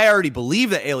 I already believe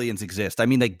that aliens exist. I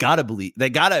mean, they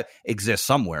gotta exist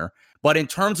somewhere. But in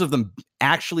terms of them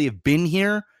actually have been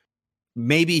here,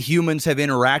 maybe humans have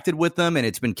interacted with them and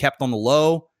it's been kept on the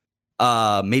low.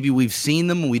 Maybe we've seen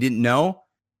them and we didn't know.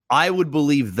 I would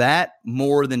believe that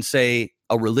more than, say,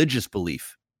 a religious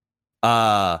belief,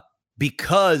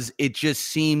 because it just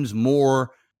seems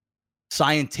more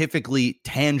scientifically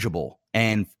tangible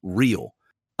and real,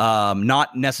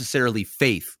 not necessarily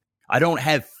faith. I don't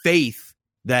have faith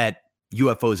that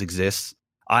UFOs exist.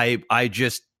 I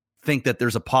just think that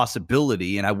there's a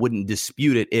possibility, and I wouldn't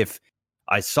dispute it if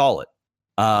I saw it.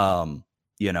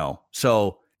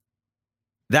 So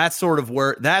that's sort of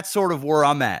where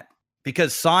I'm at,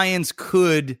 because science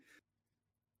could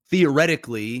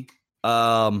theoretically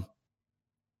do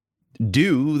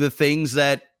the things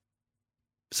that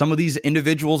some of these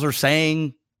individuals are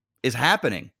saying is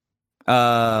happening.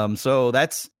 So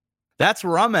that's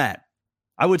where I'm at.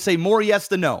 I would say more yes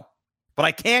than no, but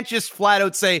I can't just flat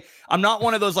out say, I'm not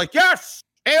one of those like, yes,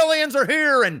 aliens are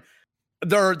here and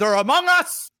they're among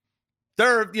us.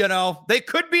 They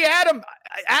could be Adam.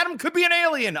 Adam could be an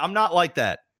alien. I'm not like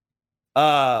that.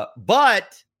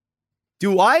 But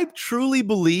do I truly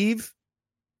believe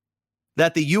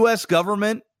that the U.S.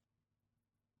 government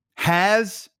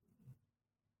has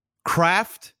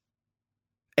craft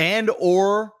and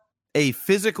or a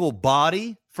physical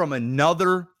body from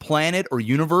another planet or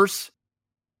universe?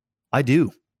 I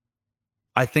do.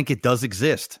 I think it does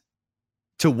exist.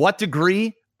 To what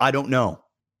degree, I don't know.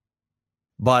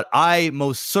 But I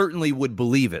most certainly would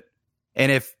believe it.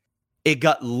 And if it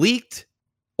got leaked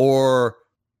or,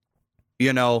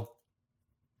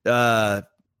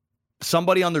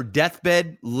 somebody on their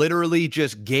deathbed literally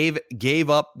just gave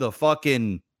up the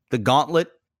gauntlet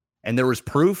and there was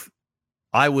proof,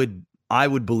 I would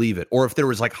believe it. Or if there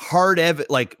was like hard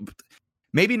evidence, like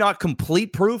maybe not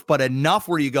complete proof, but enough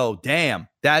where you go, damn,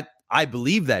 that I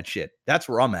believe that shit. That's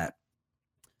where I'm at.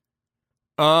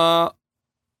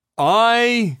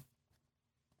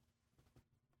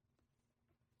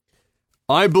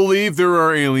 I believe there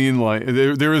are alien life.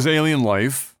 There is alien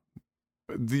life,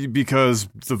 because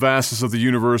the vastness of the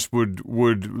universe would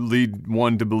lead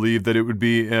one to believe that it would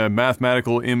be a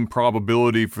mathematical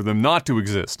improbability for them not to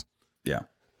exist. Yeah.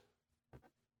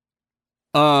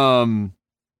 Do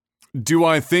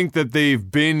I think that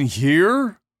they've been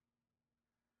here?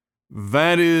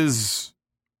 That is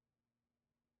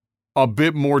a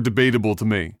bit more debatable to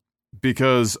me,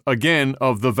 because again,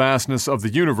 of the vastness of the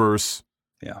universe.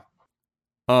 Yeah.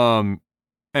 And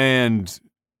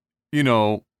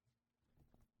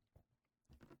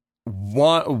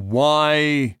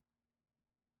why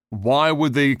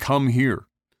would they come here?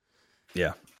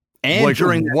 Yeah. And like,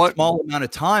 during that small amount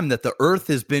of time that the Earth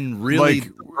has been really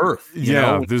Earth.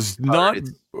 There's not.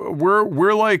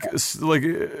 We're like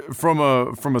from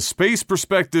a space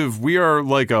perspective, we are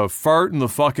like a fart in the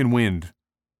fucking wind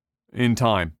in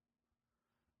time.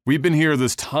 We've been here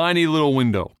this tiny little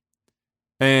window,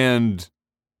 and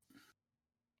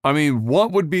I mean,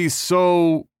 what would be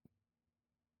so?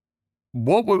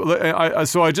 What would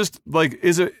I just like?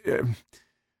 Is it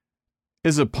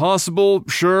possible?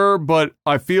 Sure, but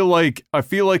I feel like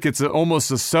it's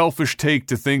almost a selfish take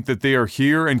to think that they are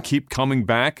here and keep coming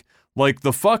back. Like,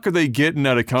 the fuck are they getting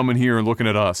out of coming here and looking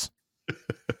at us?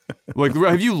 Like,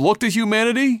 have you looked at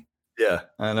humanity? Yeah,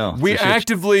 I know. We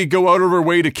actively go out of our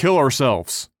way to kill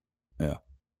ourselves. Yeah,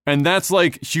 and that's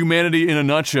like humanity in a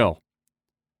nutshell.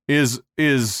 Is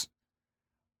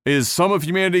some of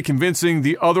humanity convincing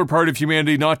the other part of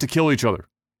humanity not to kill each other?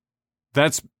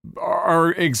 That's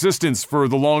our existence for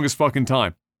the longest fucking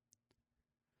time.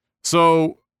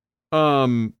 So,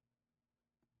 yeah,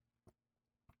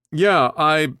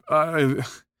 I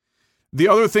the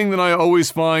other thing that I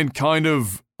always find kind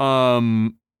of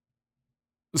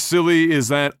silly is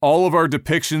that all of our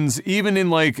depictions, even in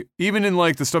like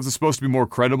the stuff that's supposed to be more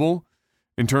credible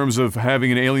in terms of having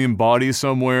an alien body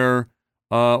somewhere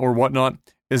or whatnot,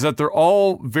 is that they're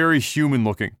all very human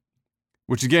looking,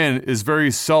 which again is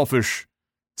very selfish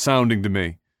sounding to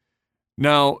me.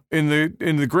 Now, in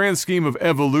the grand scheme of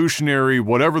evolutionary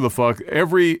whatever the fuck,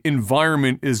 every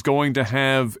environment is going to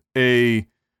have a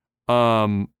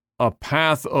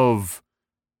path of,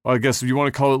 I guess if you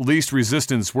want to call it least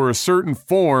resistance, where a certain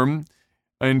form,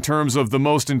 in terms of the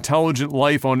most intelligent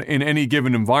life in any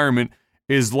given environment,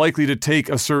 is likely to take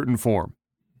a certain form.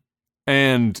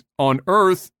 And on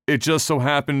Earth, it just so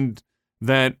happened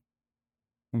that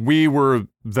we were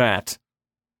that.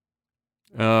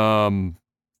 4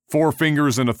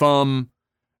 fingers and a thumb,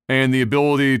 and the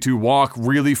ability to walk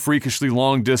really freakishly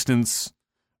long distance,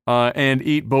 and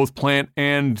eat both plant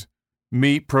and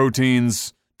meat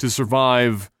proteins to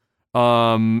survive,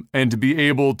 and to be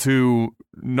able to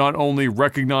not only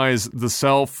recognize the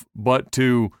self, but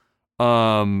to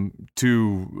have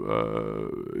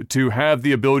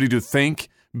the ability to think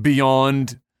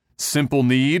beyond simple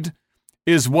need,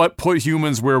 is what put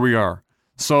humans where we are.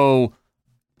 So,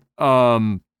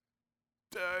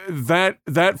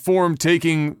 that form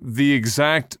taking the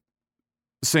exact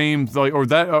same,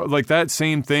 that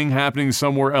same thing happening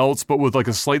somewhere else, but with like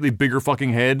a slightly bigger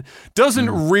fucking head,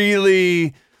 doesn't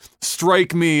really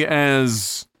strike me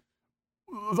as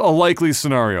a likely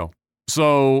scenario.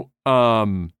 So,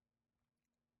 I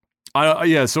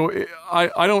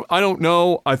don't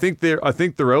know. I think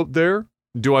they're out there.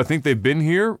 Do I think they've been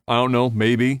here? I don't know.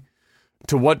 Maybe.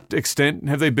 To what extent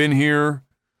have they been here?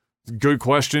 Good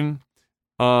question.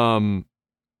 But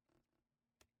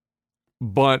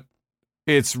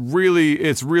it's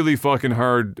really fucking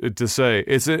hard to say.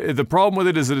 The problem with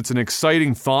it is that it's an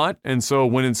exciting thought, and so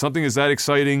when something is that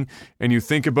exciting and you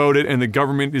think about it, and the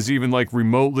government is even like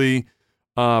remotely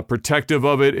protective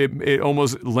of it, it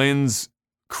almost lends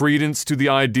credence to the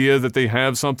idea that they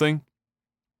have something.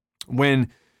 When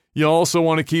you also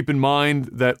want to keep in mind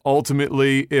that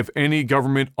ultimately, if any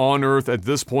government on Earth at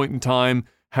this point in time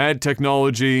had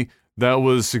technology that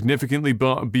was significantly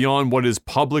beyond what is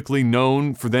publicly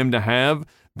known for them to have,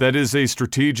 that is a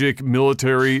strategic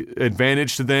military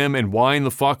advantage to them, and why in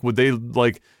the fuck would they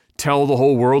like tell the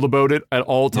whole world about it at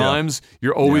all times? Yeah.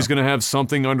 You're always going to have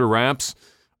something under wraps.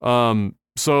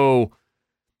 So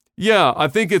yeah, I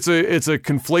think it's a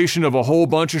conflation of a whole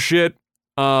bunch of shit.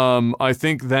 I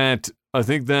think that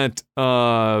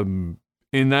in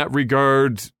that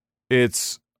regard,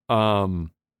 it's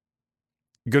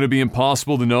going to be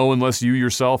impossible to know unless you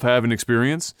yourself have an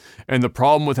experience. And the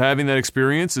problem with having that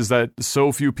experience is that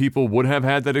so few people would have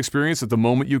had that experience. At the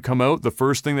moment you come out, the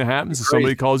first thing that happens is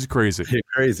somebody calls you crazy. You're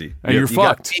crazy. And you're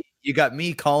fucked. You got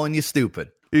me calling you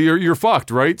stupid. You're fucked,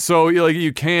 right? So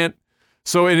you can't.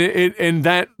 So and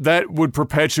that would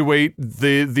perpetuate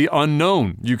the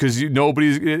unknown, because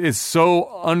nobody's. It's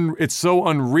so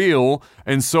unreal,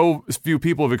 and so few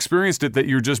people have experienced it that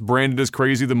you're just branded as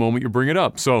crazy the moment you bring it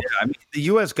up. So I mean, the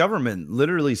U.S. government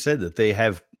literally said that they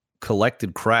have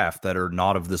collected craft that are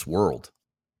not of this world.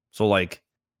 So like,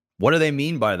 what do they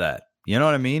mean by that? You know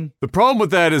what I mean? The problem with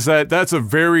that is that that's a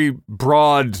very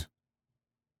broad.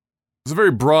 It's a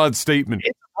very broad statement.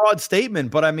 It's a broad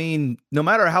statement, but I mean, no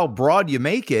matter how broad you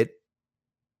make it,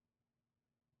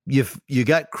 you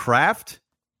got craft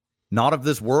not of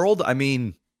this world. I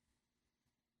mean,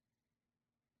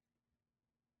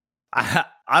 I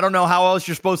don't know how else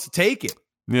you're supposed to take it.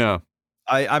 Yeah.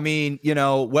 I mean, you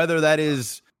know, whether that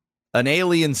is an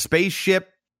alien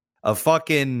spaceship, a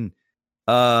fucking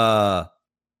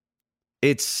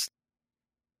it's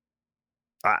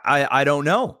I don't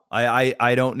know.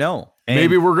 I don't know. And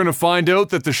maybe we're going to find out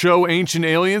that the show Ancient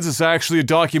Aliens is actually a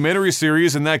documentary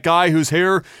series, and that guy whose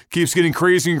hair keeps getting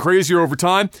crazier and crazier over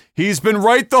time, he's been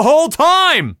right the whole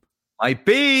time. Might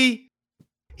be.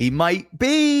 He might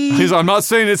be. I'm not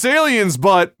saying it's aliens,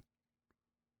 but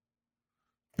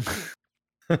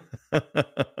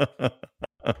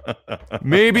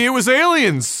maybe it was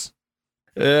aliens.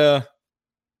 Yeah.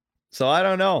 So I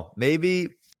don't know. Maybe.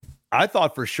 I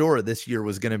thought for sure this year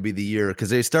was going to be the year, because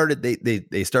they started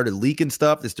leaking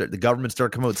stuff. The government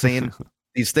started coming out saying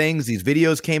these things. These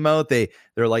videos came out. They're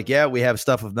like, yeah, we have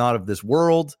stuff of not of this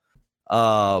world.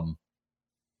 You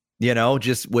know,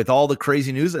 just with all the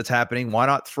crazy news that's happening, why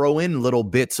not throw in little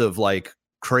bits of like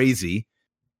crazy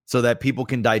so that people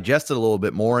can digest it a little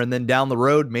bit more? And then down the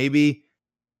road, maybe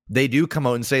they do come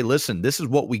out and say, listen, this is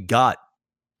what we got.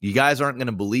 You guys aren't going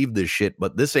to believe this shit,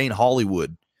 but this ain't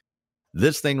Hollywood.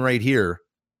 This thing right here,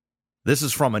 this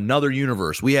is from another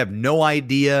universe. We have no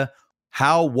idea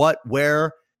how, what,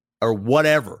 where, or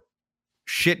whatever.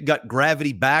 Shit got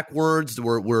gravity backwards.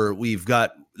 We've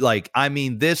got, like, I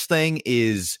mean, this thing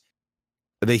is,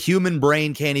 the human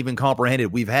brain can't even comprehend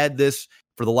it. We've had this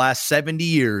for the last 70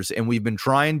 years, and we've been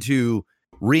trying to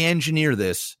re-engineer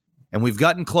this, and we've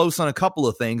gotten close on a couple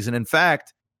of things. And in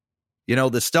fact, You know,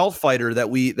 the stealth fighter that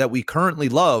we currently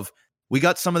love, we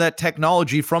got some of that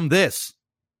technology from this.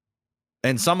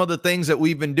 And some of the things that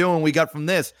we've been doing, we got from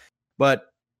this.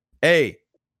 But hey,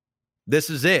 this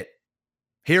is it.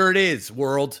 Here it is,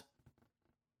 world.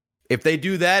 If they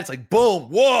do that, it's like, boom,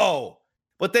 whoa.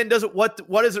 But then what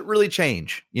does it really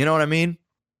change? You know what I mean?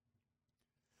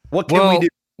 What can we do?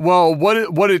 Well,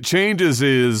 what it changes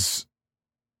is,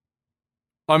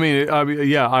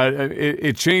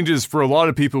 it changes for a lot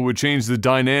of people. It would change the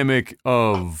dynamic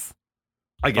of,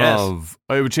 I guess,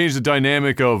 it would change the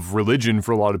dynamic of religion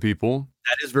for a lot of people.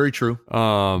 That is very true.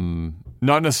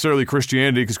 Not necessarily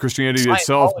Christianity, because Christianity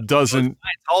itself doesn't.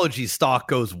 Scientology stock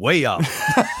goes way up.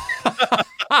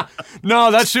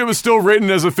 No, that shit was still written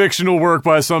as a fictional work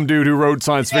by some dude who wrote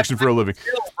science fiction for a living.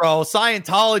 Still, bro,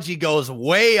 Scientology goes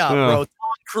way up, bro. Tom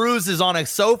Cruise is on a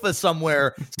sofa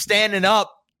somewhere, standing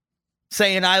up,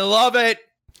 saying, "I love it."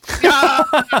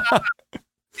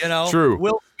 You know, true.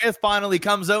 Will Smith finally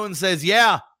comes out and says,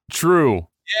 "Yeah, true.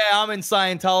 Yeah, I'm in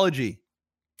Scientology."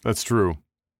 That's true.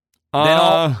 Then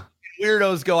all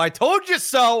weirdos go, "I told you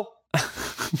so."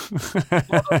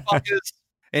 Motherfuckers.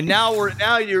 And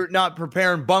now you're not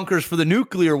preparing bunkers for the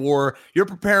nuclear war. You're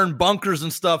preparing bunkers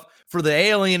and stuff for the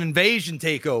alien invasion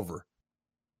takeover.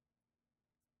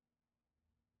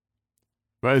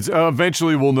 But it's,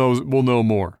 eventually we'll know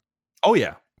more. Oh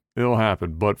yeah, it'll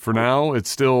happen. But for now, it's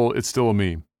still a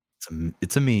meme.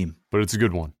 It's a meme, but it's a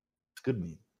good one. It's a good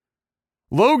meme.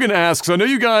 Logan asks, I know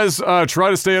you guys try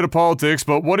to stay out of politics,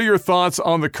 but what are your thoughts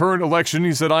on the current election?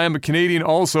 He said, I am a Canadian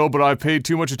also, but I've paid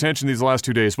too much attention these last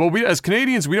 2 days. Well, we as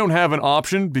Canadians, we don't have an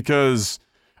option because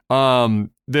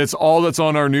that's all that's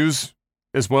on our news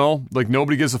as well. Like,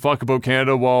 nobody gives a fuck about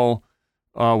Canada while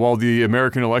the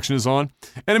American election is on.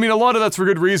 And I mean, a lot of that's for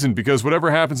good reason, because whatever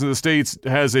happens in the States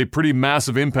has a pretty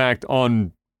massive impact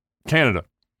on Canada.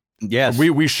 Yes.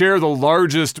 We share the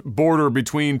largest border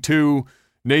between two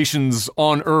nations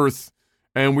on Earth,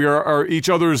 and we are each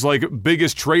other's like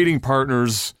biggest trading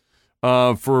partners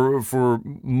for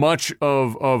much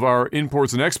of our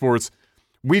imports and exports.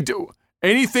 We do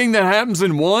anything that happens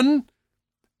in one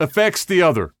affects the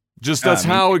other. Just that's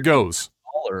how it goes.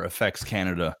 Dollar affects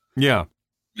Canada. Yeah,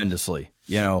 tremendously.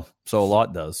 You know, so a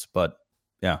lot does, but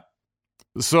yeah.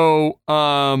 So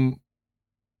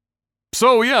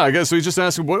yeah, I guess we just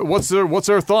asking what's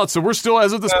our thoughts. So we're still,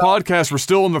 as of this podcast, we're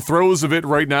still in the throes of it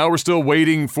right now. We're still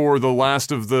waiting for the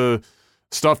last of the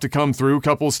stuff to come through. A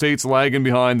couple of states lagging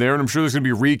behind there, and I'm sure there's going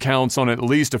to be recounts on at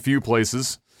least a few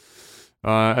places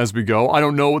as we go. I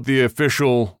don't know what the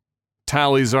official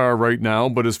tallies are right now,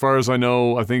 but as far as I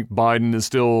know, I think Biden is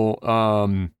still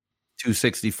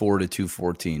 264 to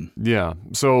 214. Yeah.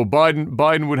 So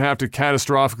Biden would have to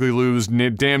catastrophically lose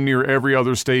damn near every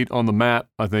other state on the map,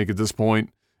 I think, at this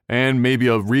point, and maybe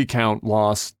a recount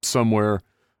loss somewhere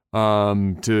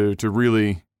to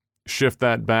really shift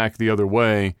that back the other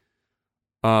way.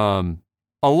 A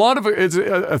lot of it,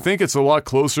 I think it's a lot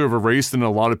closer of a race than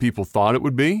a lot of people thought it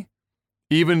would be.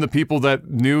 Even the people that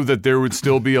knew that there would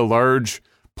still be a large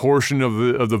portion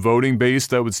of the voting base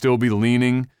that would still be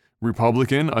leaning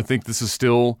Republican, I think this is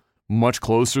still much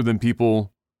closer than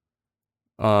people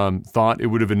thought it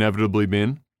would have inevitably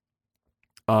been.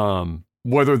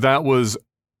 Whether that was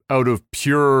out of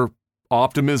pure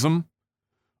optimism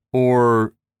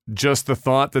or just the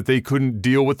thought that they couldn't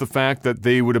deal with the fact that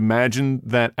they would imagine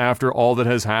that after all that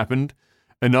has happened,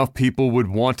 enough people would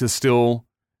want to still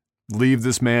leave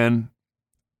this man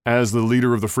as the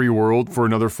leader of the free world for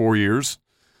another 4 years.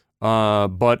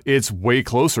 But it's way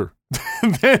closer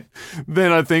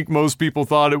than I think most people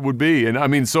thought it would be. And I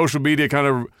mean, social media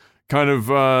kind of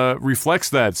reflects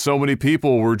that. So many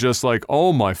people were just like,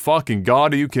 oh my fucking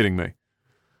God, are you kidding me?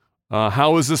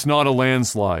 How is this not a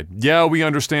landslide? Yeah, we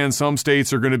understand some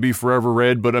states are going to be forever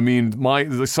red, but I mean,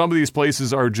 some of these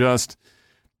places are just,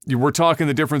 we're talking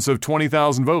the difference of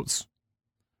 20,000 votes,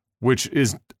 which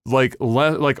is like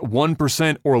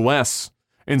 1% or less.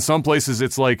 In some places,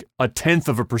 it's like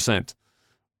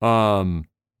 0.1%.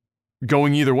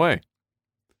 Going either way.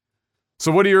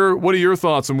 So what are your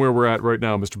thoughts on where we're at right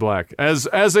now, Mr. Black?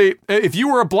 If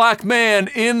you were a black man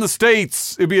in the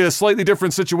States, it'd be a slightly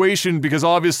different situation because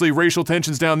obviously racial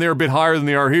tensions down there are a bit higher than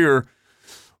they are here.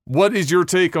 What is your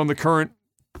take on the current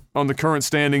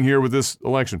standing here with this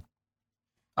election?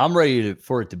 I'm ready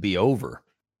for it to be over.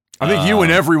 I think you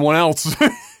and everyone else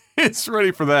is ready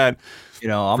for that. You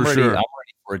know, I'm ready. Sure. I'm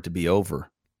ready for it to be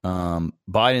over.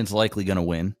 Biden's likely going to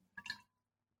win.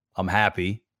 I'm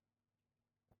happy.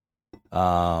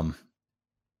 Yeah,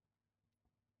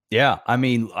 I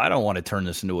mean, I don't want to turn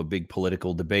this into a big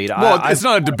political debate. Well, it's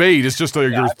not a debate. It's just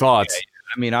your thoughts.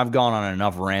 I mean, I've gone on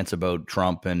enough rants about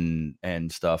Trump and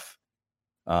stuff.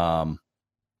 The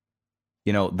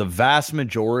vast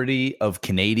majority of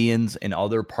Canadians in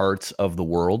other parts of the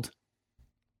world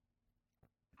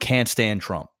can't stand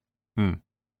Trump.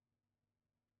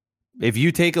 If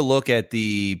you take a look at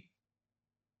the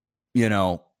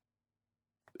overall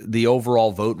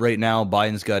vote right now,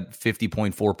 Biden's got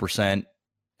 50.4%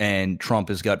 and Trump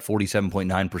has got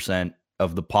 47.9%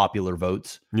 of the popular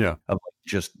votes. Yeah. Of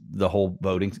just the whole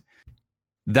voting.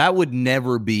 That would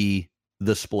never be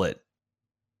the split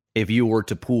if you were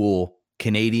to pool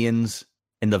Canadians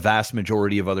and the vast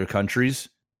majority of other countries.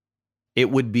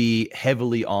 It would be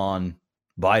heavily on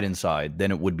Biden's side than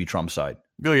it would be Trump's side.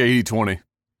 Be like 80-20.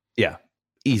 Yeah.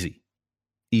 Easy.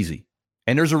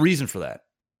 And there's a reason for that.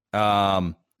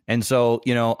 And so,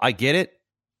 I get it.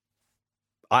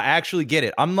 I actually get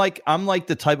it. I'm like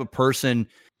the type of person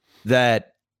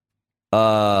that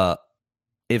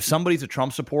if somebody's a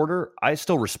Trump supporter, I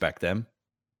still respect them.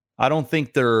 I don't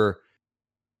think they're,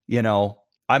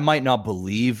 I might not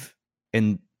believe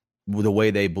in the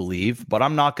way they believe, but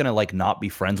I'm not going to not be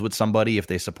friends with somebody if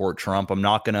they support Trump. I'm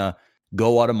not going to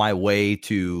go out of my way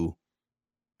to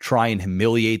try and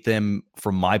humiliate them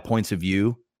from my points of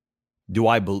view. Do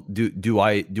I think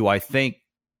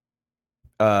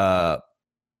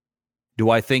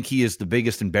he is the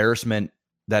biggest embarrassment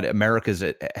that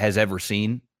America has ever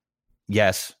seen?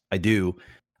 Yes, I do.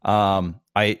 I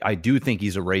do think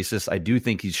he's a racist. I do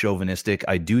think he's chauvinistic.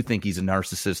 I do think he's a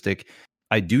narcissistic.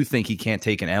 I do think he can't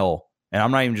take an L. And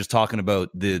I'm not even just talking about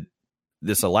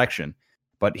this election,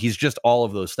 but he's just all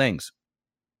of those things.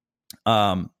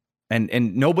 And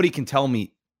nobody can tell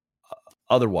me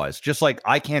otherwise. Just like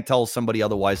I can't tell somebody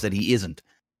otherwise that he isn't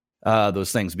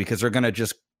those things, because they're going to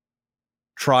just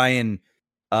try and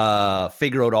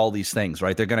figure out all these things,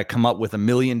 right? They're going to come up with a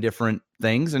million different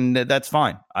things, and that's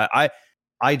fine. I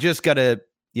just got to,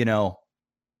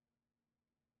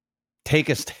 take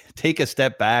a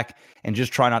step back and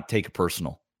just try not to take it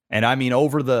personal. And I mean,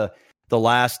 over the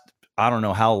last, I don't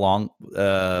know how long,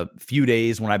 few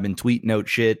days when I've been tweeting out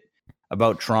shit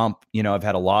about Trump, I've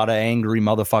had a lot of angry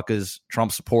motherfuckers,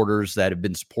 Trump supporters that have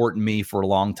been supporting me for a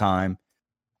long time.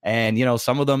 And,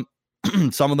 some of them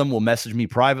will message me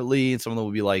privately, and some of them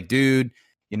will be like, dude,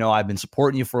 I've been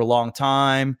supporting you for a long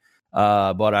time.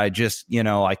 But I just,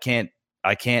 I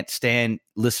can't stand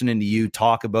listening to you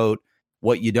talk about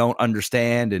what you don't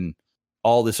understand and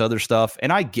all this other stuff.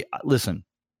 And I get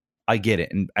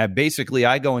it. And basically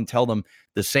I go and tell them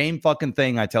the same fucking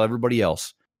thing I tell everybody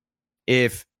else.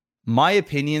 If my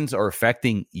opinions are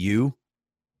affecting you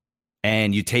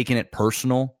and you taking it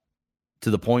personal to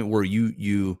the point where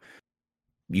you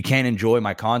can't enjoy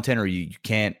my content, or you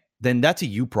can't, then that's a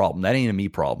you problem. That ain't a me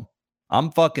problem.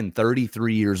 I'm fucking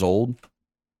 33 years old.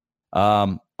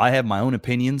 I have my own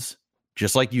opinions,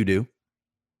 just like you do.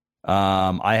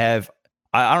 I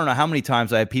don't know how many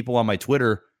times I have people on my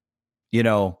Twitter,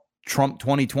 Trump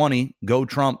 2020, go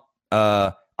Trump.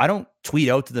 I don't tweet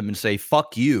out to them and say,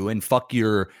 fuck you and fuck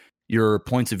your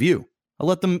points of view. I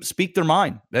let them speak their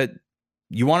mind. That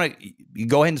you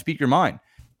go ahead and speak your mind.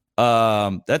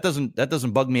 That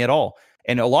doesn't bug me at all.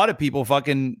 And a lot of people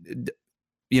fucking,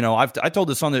 I told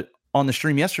this on the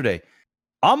stream yesterday.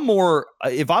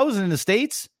 If I was in the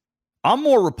States, I'm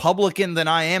more Republican than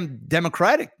I am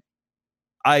Democratic.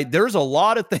 There's a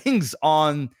lot of things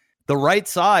on the right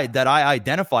side that I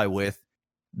identify with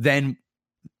than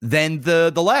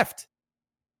the left.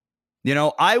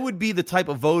 I would be the type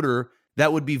of voter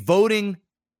that would be voting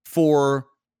for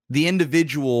the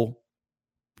individual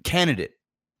candidate,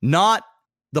 not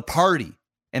the party.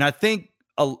 And I think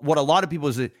what a lot of people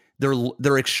is that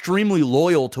they're extremely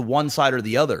loyal to one side or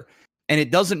the other. And it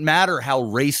doesn't matter how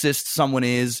racist someone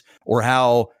is, or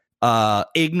how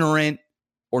ignorant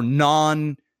or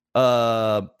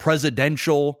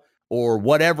non-presidential or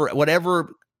whatever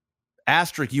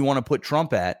asterisk you want to put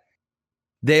Trump at.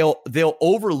 They'll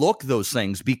overlook those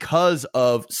things because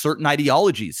of certain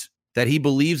ideologies that he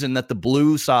believes in that the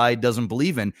blue side doesn't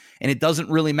believe in, and it doesn't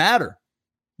really matter.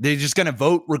 They're just going to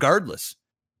vote regardless.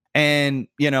 And,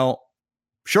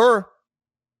 sure.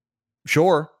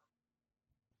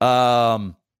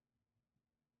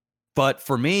 But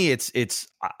for me,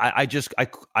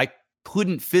 I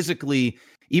couldn't physically,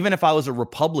 even if I was a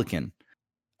Republican,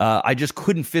 I just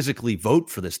couldn't physically vote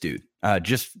for this dude,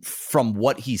 just from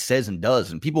what he says and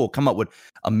does. And people will come up with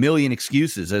a million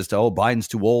excuses as to, Biden's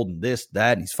too old and this,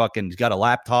 that, and he's got a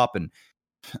laptop, and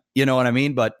you know what I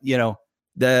mean? But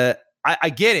I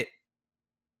get it.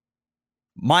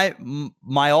 My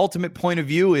ultimate point of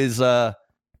view is, I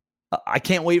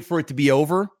can't wait for it to be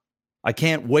over. I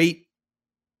can't wait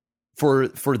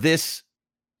for this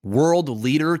world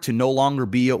leader to no longer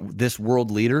be this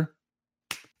world leader.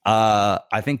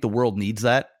 I think the world needs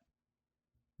that.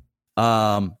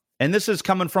 And this is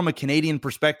coming from a Canadian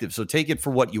perspective, so take it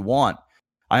for what you want.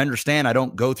 I understand I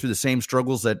don't go through the same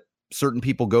struggles that certain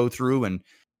people go through, and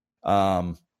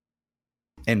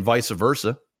vice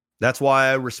versa. That's why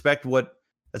I respect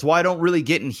that's why I don't really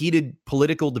get in heated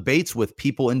political debates with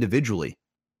people individually,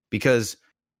 because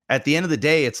at the end of the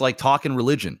day, it's like talking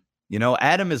religion. You know,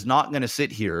 Adam is not going to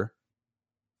sit here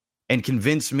and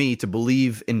convince me to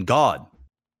believe in God.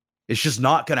 It's just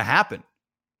not going to happen.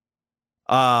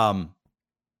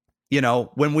 You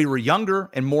know, when we were younger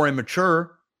and more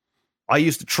immature, I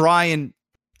used to try and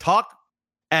talk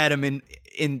Adam in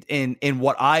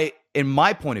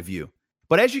my point of view.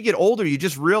 But as you get older, you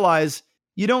just realize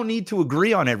you don't need to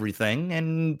agree on everything,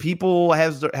 and people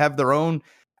have their own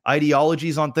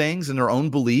ideologies on things and their own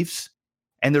beliefs,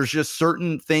 and there's just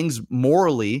certain things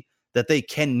morally that they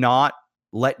cannot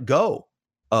let go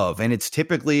of, and it's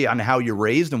typically on how you're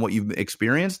raised and what you've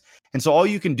experienced. And so all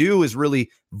you can do is really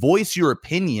voice your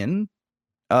opinion,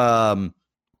 but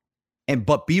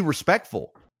be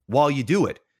respectful while you do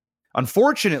it.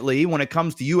 Unfortunately, when it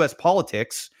comes to U.S.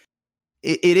 politics,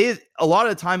 it is a lot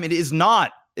of the time it is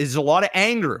not. There's a lot of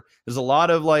anger. There's a lot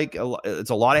of it's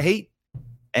a lot of hate,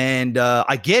 and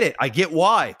I get it. I get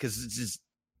why, because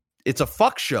it's a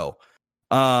fuck show.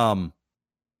 My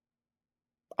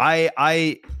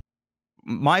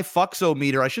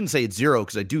fuxometer, I shouldn't say it's 0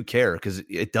 because I do care, because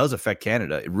it does affect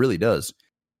Canada. It really does.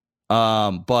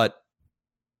 But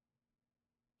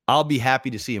I'll be happy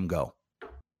to see him go.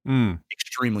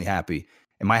 Extremely happy.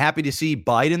 Am I happy to see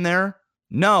Biden there?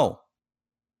 No,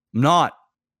 I'm not.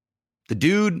 The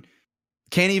dude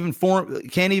can't even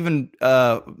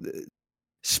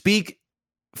speak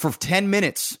for 10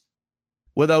 minutes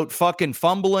without fucking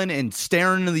fumbling and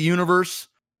staring into the universe.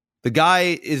 The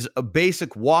guy is a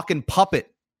basic walking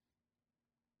puppet.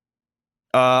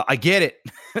 I get it.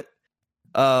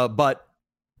 But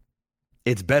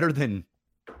it's better than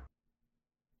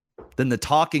the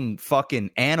talking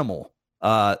fucking animal.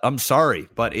 I'm sorry,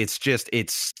 but it's just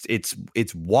it's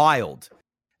wild.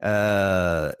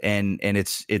 And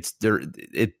it's there.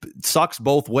 It sucks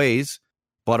both ways,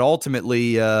 but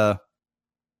ultimately, it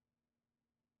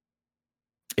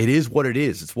is what it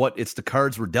is. It's the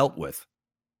cards we're dealt with.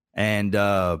 And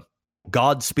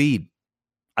Godspeed.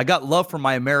 I got love for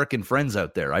my American friends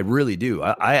out there. I really do.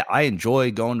 I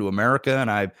enjoy going to America,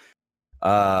 and I'd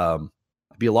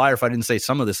be a liar if I didn't say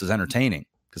some of this is entertaining,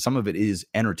 because some of it is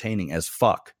entertaining as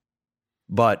fuck.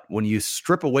 But when you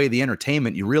strip away the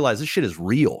entertainment, you realize this shit is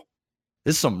real.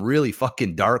 This is some really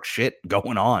fucking dark shit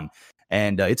going on,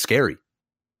 and it's scary.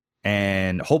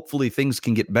 And hopefully things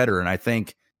can get better. And I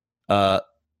think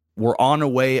we're on a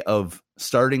way of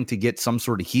starting to get some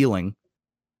sort of healing.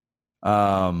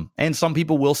 And some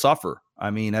people will suffer.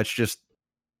 I mean, that's just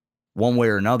one way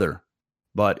or another.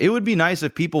 But it would be nice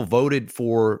if people voted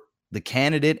for the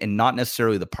candidate and not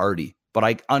necessarily the party. But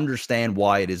I understand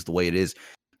why it is the way it is.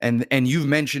 And you've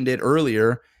mentioned it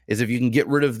earlier, is if you can get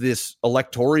rid of this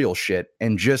electoral shit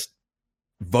and just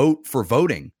vote for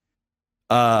voting,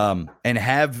 and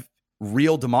have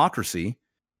real democracy,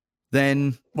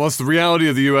 then... Well, it's the reality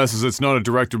of the U.S. is it's not a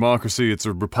direct democracy, it's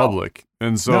a republic. No.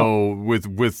 And so with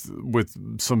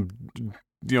some,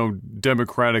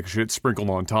 democratic shit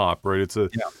sprinkled on top, right? It's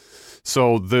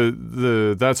so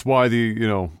that's why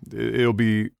it'll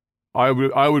be...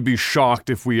 I would be shocked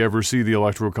if we ever see the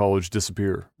Electoral College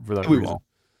disappear for that reason. Won't.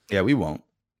 Yeah, we won't.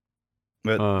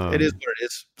 But it is what it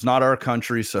is. It's not our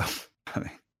country, so...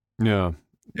 Yeah.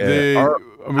 We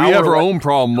have our own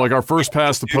problem. Like our first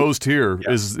past the post here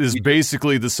is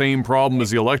basically the same problem as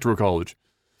the Electoral College.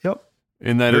 Yep.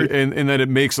 In that it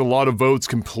makes a lot of votes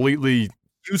completely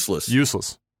useless.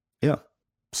 Yeah.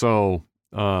 So,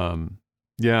 that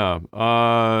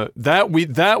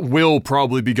will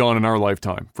probably be gone in our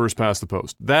lifetime. First past the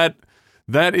post. That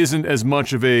isn't as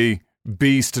much of a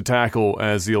beast to tackle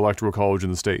as the Electoral College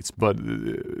in the States, but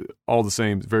all the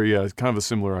same, kind of a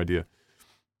similar idea.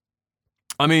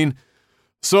 I mean,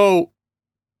 so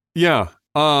yeah,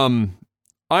 I'm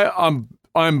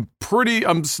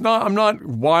not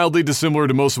wildly dissimilar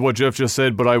to most of what Jeff just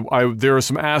said, but there are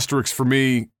some asterisks for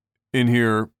me in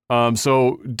here.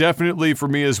 So definitely for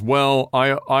me as well,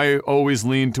 I always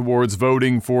lean towards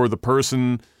voting for the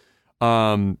person.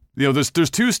 There's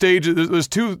two stages.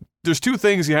 There's two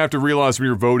things you have to realize when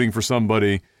you're voting for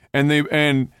somebody,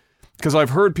 and because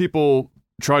I've heard people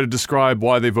try to describe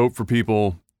why they vote for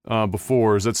people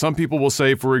before, is that some people will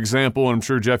say, for example, and I'm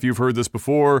sure, Jeff, you've heard this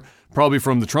before, probably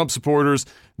from the Trump supporters,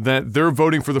 that they're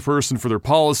voting for the person for their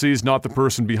policies, not the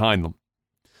person behind them.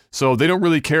 So they don't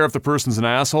really care if the person's an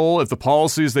asshole. If the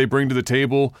policies they bring to the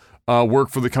table work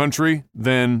for the country,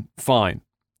 then fine,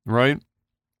 right?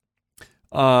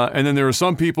 And then there are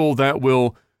some people that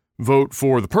will vote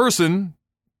for the person,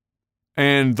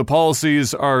 and the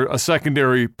policies are a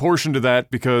secondary portion to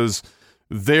that because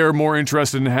they're more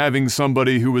interested in having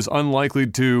somebody who is unlikely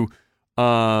to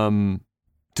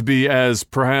be as,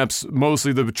 perhaps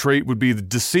mostly the trait would be the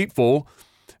deceitful,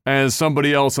 as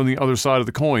somebody else on the other side of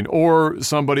the coin, or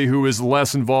somebody who is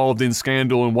less involved in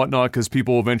scandal and whatnot, because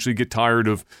people eventually get tired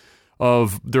of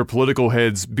their political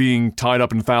heads being tied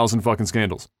up in 1,000 fucking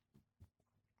scandals.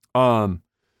 I'm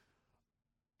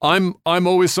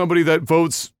always somebody that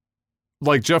votes,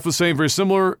 like Jeff was saying, very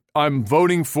similar. I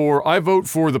vote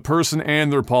for the person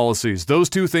and their policies. Those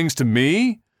two things to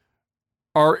me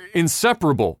are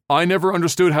inseparable. I never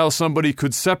understood how somebody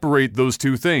could separate those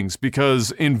two things,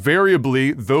 because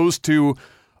invariably those two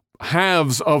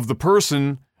halves of the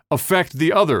person affect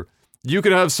the other. You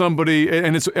could have somebody,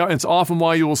 and it's often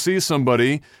why you will see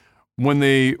somebody when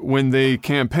they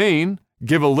campaign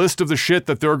give a list of the shit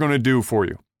that they're going to do for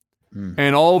you.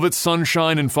 And all of it's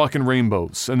sunshine and fucking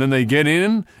rainbows. And then they get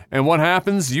in, and what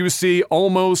happens? You see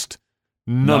almost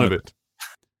none of it.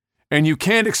 And you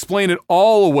can't explain it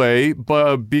all away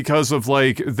because of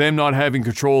like them not having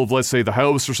control of, let's say, the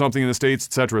House or something in the States,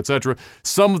 et cetera, et cetera.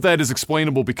 Some of that is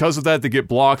explainable because of that. They get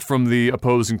blocked from the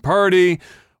opposing party,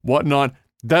 whatnot.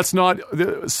 That's not,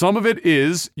 some of it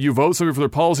is you vote somebody for their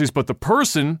policies, but the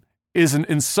person is an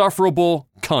insufferable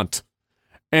cunt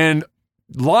and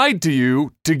lied to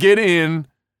you to get in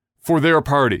for their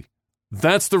party.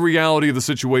 That's the reality of the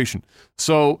situation.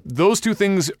 So those two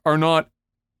things are not,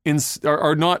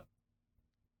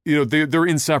 they're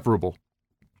inseparable.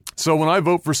 So when I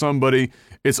vote for somebody,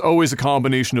 it's always a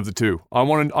combination of the two.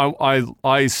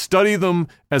 I study them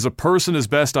as a person as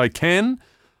best I can.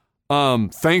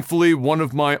 Thankfully, one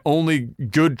of my only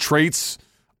good traits,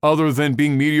 other than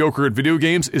being mediocre at video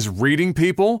games, is reading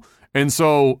people. And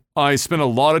so I spend a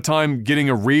lot of time getting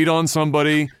a read on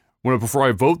somebody before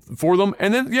I vote for them.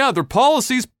 And then, yeah, their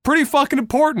policy's pretty fucking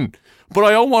important. But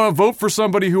I don't want to vote for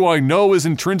somebody who I know is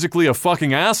intrinsically a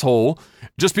fucking asshole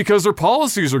just because their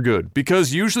policies are good.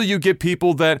 Because usually you get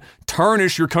people that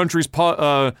tarnish your country's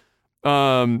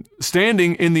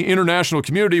standing in the international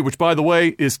community, which, by the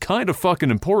way, is kind of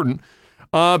fucking important,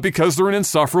 because they're an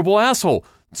insufferable asshole.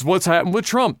 It's what's happened with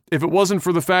Trump. If it wasn't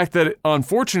for the fact that,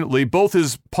 unfortunately, both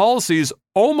his policies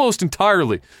almost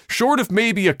entirely, short of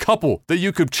maybe a couple that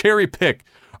you could cherry pick,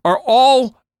 are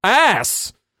all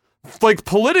ass. Like,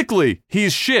 politically,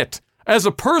 he's shit. As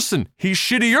a person, he's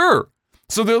shittier.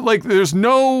 So, there's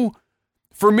no...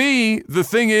 For me, the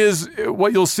thing is,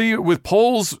 what you'll see with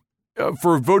polls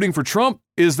for voting for Trump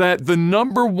is that the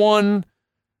number one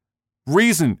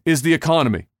reason is the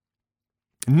economy.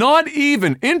 Not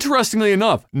even, interestingly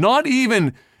enough, not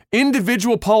even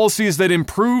individual policies that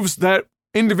improves that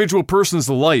individual person's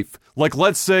life, like,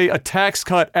 let's say, a tax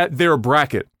cut at their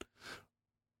bracket,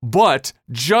 but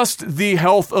just the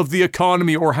health of the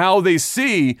economy, or how they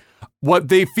see what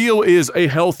they feel is a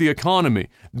healthy economy.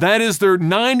 That is their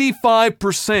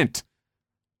 95%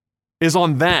 is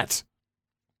on that.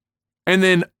 And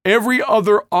then every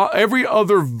other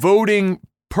voting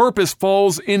purpose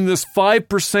falls in this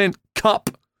 5%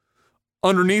 cup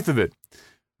underneath of it.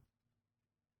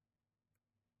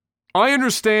 I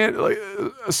understand.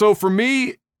 So for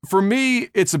me,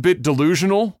 it's a bit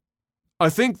delusional. I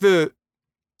think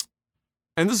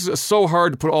and this is so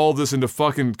hard to put all of this into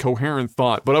fucking coherent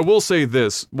thought, but I will say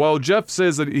this. While Jeff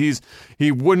says that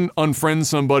he wouldn't unfriend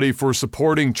somebody for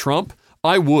supporting Trump,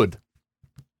 I would.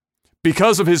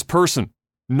 Because of his person,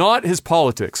 not his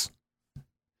politics.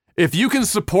 If you can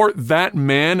support that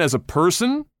man as a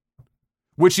person,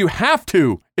 which you have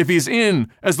to if he's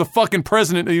in as the fucking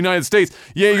president of the United States,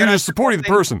 yeah, you're just supporting the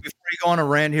person. Before you go on a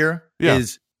rant here,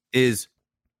 is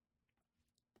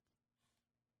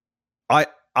I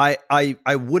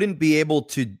wouldn't be able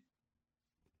to.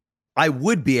 I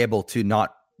would be able to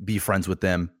not be friends with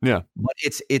them. Yeah, but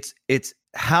it's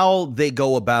how they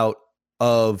go about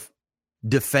of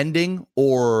defending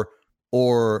or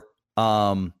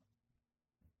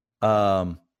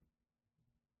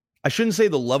I shouldn't say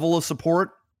the level of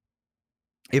support.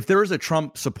 If there is a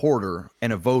Trump supporter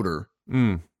and a voter,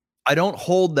 I don't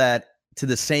hold that to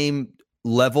the same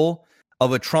level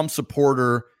of a Trump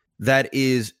supporter that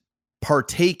is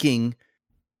partaking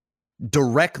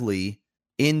directly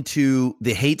into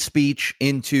the hate speech,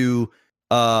 into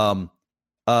trying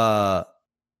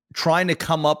to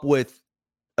come up with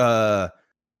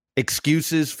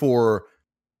excuses for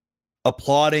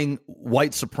applauding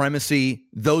white supremacy,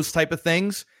 those type of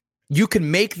things. you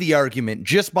can make the argument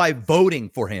just by voting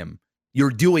for him. You're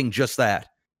doing just that.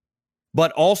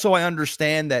 But also I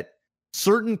understand that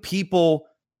certain people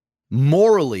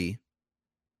morally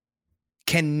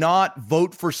cannot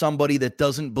vote for somebody that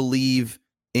doesn't believe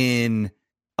in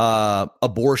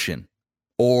abortion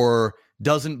or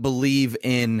doesn't believe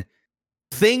in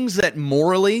things that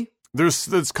morally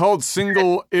it's called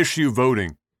single issue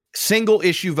voting. Single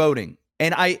issue voting.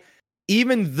 And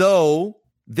even though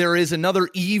there is another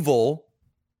evil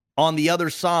on the other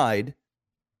side,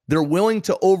 they're willing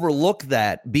to overlook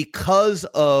that because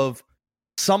of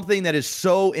something that is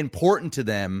so important to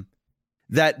them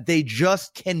that they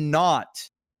just cannot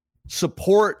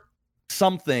support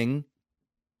something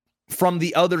from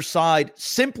the other side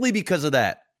simply because of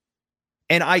that.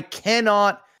 And I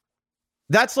cannot,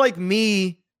 that's like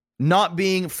me not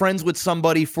being friends with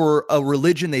somebody for a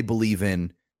religion they believe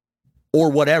in or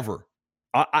whatever.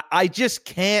 I just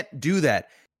can't do that.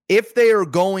 If they are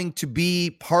going to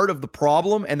be part of the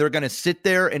problem and they're going to sit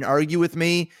there and argue with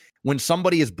me when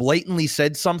somebody has blatantly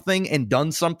said something and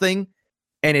done something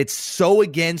and it's so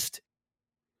against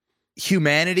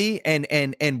humanity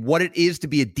and what it is to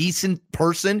be a decent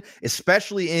person,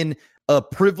 especially in a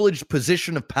privileged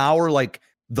position of power like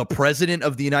the president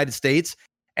of the United States,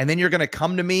 and then you're going to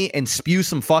come to me and spew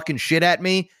some fucking shit at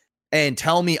me and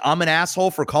tell me I'm an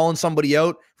asshole for calling somebody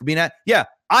out for being that. Yeah,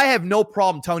 I have no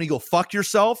problem telling you go fuck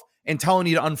yourself and telling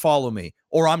you to unfollow me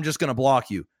or I'm just going to block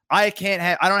you. I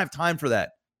don't have time for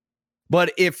that.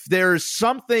 But if there's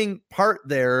something part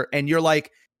there and you're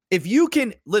like, if you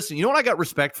can listen, you know what I got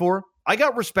respect for? I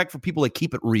got respect for people that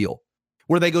keep it real,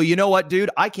 where they go, you know what, dude,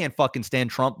 I can't fucking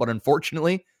stand Trump, but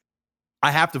unfortunately,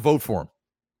 I have to vote for him.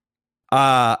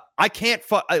 I can't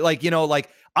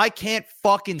I can't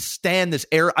fucking stand this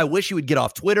era. I wish he would get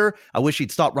off Twitter. I wish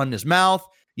he'd stop running his mouth.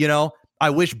 I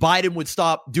wish Biden would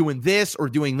stop doing this or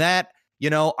doing that.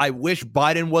 I wish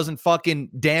Biden wasn't fucking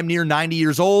damn near 90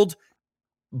 years old,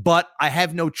 but I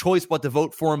have no choice but to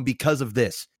vote for him because of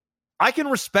this. I can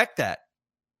respect that.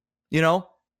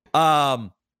 I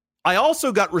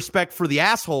also got respect for the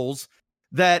assholes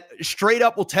that straight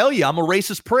up will tell you I'm a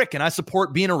racist prick and I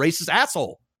support being a racist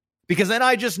asshole, because then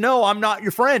I just know I'm not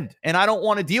your friend and I don't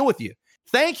want to deal with you.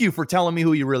 Thank you for telling me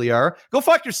who you really are. Go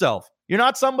fuck yourself. You're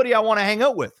not somebody I want to hang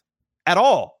out with at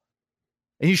all.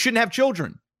 And you shouldn't have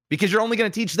children because you're only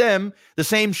going to teach them the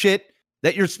same shit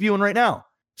that you're spewing right now.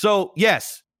 So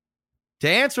yes, to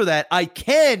answer that, I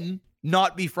can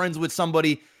not be friends with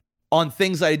somebody on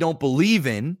things I don't believe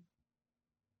in,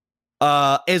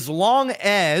 as long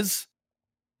as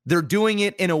they're doing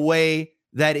it in a way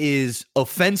that is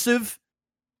offensive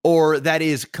or that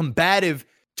is combative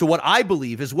to what I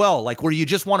believe as well. Like where you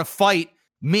just want to fight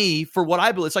me for what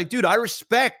I believe. It's like, dude, I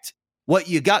respect what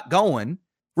you got going,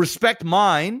 respect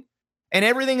mine, and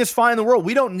everything is fine in the world.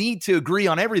 We don't need to agree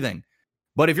on everything.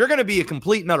 But if you're going to be a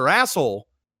complete and utter asshole,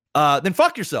 then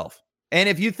fuck yourself. And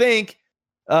if you think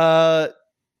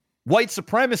white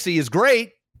supremacy is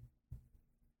great,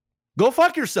 go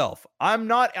fuck yourself. I'm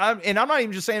not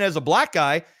even just saying as a black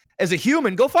guy, as a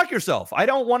human, go fuck yourself. I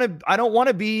don't want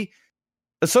to be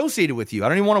associated with you. I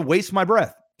don't even want to waste my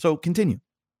breath. So continue.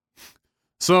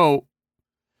 So,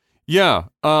 yeah,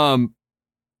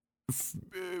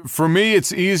 for me,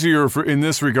 it's easier in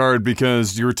this regard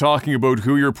because you're talking about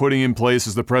who you're putting in place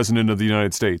as the president of the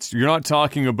United States. You're not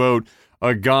talking about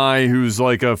a guy who's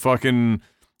like a fucking,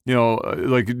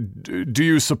 do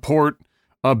you support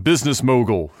a business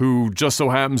mogul who just so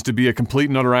happens to be a complete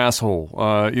and utter asshole?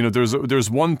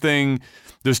 There's one thing,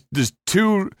 there's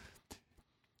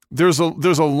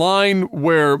a line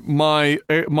where my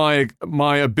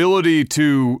ability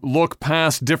to look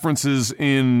past differences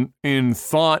in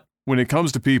thought when it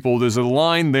comes to people, there's a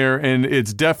line there, and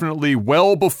it's definitely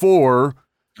well before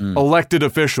elected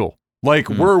official. Like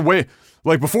we're way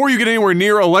before you get anywhere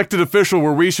near elected official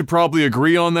where we should probably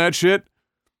agree on that shit.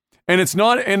 And it's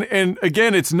not, and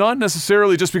again, it's not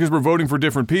necessarily just because we're voting for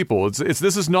different people.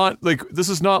 This is not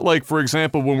like, for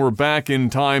example, when we're back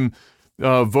in time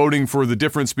voting for the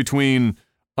difference between,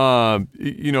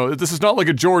 this is not like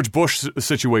a George Bush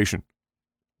situation.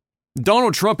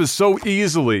 Donald Trump is so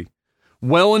easily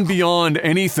well and beyond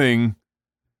anything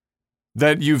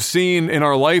that you've seen in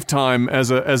our lifetime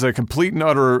as a complete and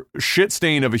utter shit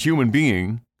stain of a human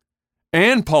being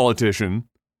and politician.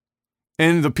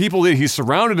 And the people that he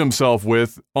surrounded himself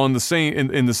with on the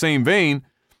same in the same vein,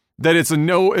 that it's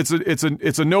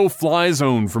a no fly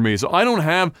zone for me. So I don't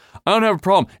have a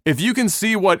problem if you can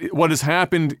see what has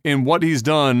happened in what he's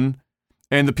done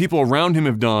and the people around him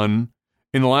have done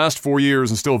in the last 4 years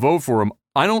and still vote for him.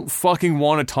 I don't fucking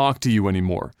want to talk to you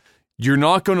anymore. You're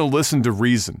not going to listen to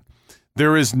reason.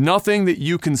 There is nothing that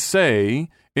you can say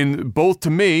in both to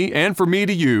me and for me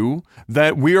to you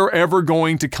that we are ever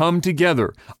going to come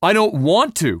together. I don't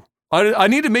want to. I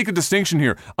need to make a distinction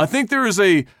here. I think there is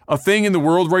a thing in the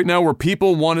world right now where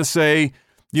people want to say,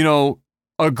 you know,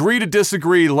 agree to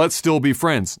disagree, let's still be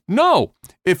friends. No.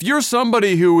 If you're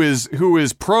somebody who is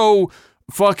pro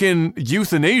fucking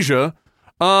euthanasia,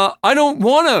 I don't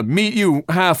want to meet you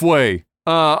halfway.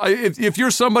 If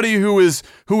you're somebody who is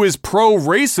pro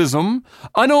racism,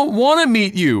 I don't want to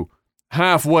meet you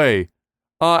halfway.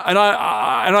 And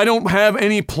I don't have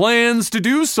any plans to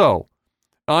do so.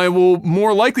 I will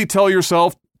more likely tell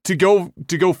yourself to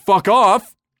go fuck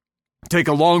off, take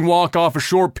a long walk off a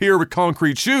short pier with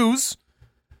concrete shoes,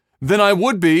 than I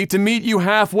would be to meet you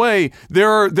halfway.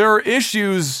 There are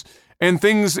issues and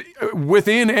things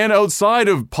within and outside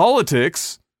of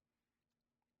politics.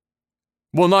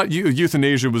 Well, not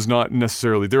euthanasia was not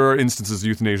necessarily. There are instances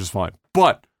euthanasia is fine,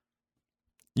 but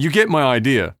you get my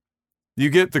idea. You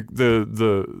get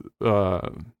the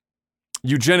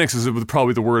eugenics is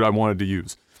probably the word I wanted to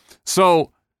use.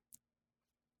 So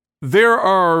there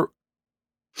are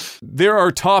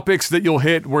topics that you'll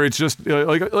hit where it's just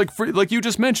like you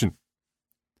just mentioned.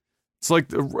 It's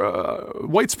like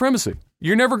white supremacy.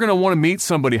 You're never going to want to meet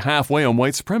somebody halfway on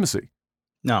white supremacy.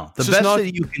 No, the best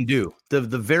that you can do, the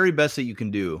very best that you can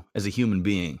do as a human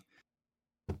being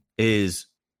is,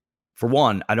 for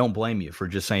one, I don't blame you for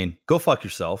just saying, go fuck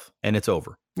yourself, and it's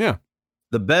over. Yeah.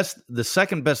 The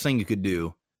second best thing you could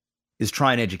do is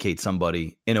try and educate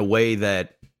somebody in a way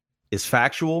that is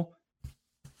factual,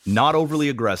 not overly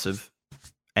aggressive,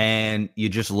 and you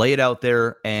just lay it out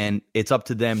there, and it's up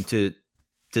to them to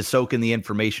soak in the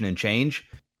information and change,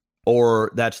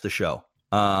 or that's the show.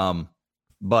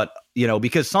 But, you know,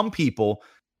 because some people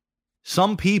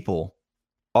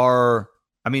are,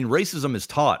 I mean, racism is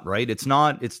taught, right?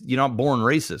 You're not born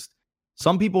racist.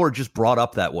 Some people are just brought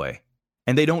up that way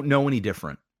and they don't know any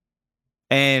different.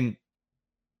 And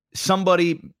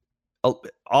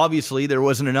obviously there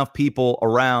wasn't enough people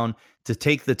around to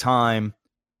take the time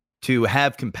to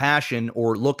have compassion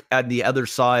or look at the other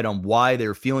side on why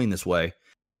they're feeling this way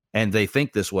and they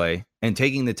think this way, and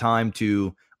taking the time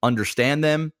to understand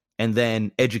them and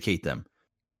then educate them.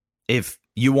 If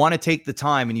you want to take the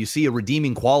time and you see a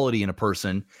redeeming quality in a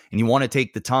person and you want to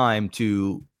take the time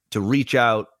to reach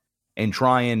out and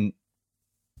try and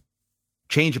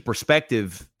change a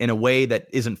perspective in a way that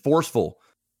isn't forceful,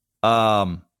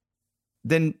 then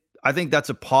I think that's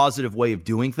a positive way of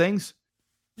doing things.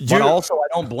 But also, I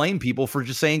don't blame people for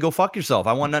just saying, go fuck yourself.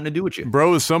 I want nothing to do with you.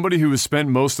 Bro, as somebody who has spent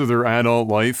most of their adult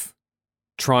life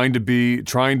trying to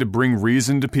bring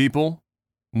reason to people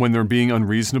when they're being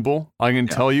unreasonable, I can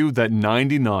tell you that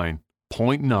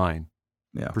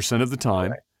 99.9% of the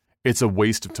time, it's a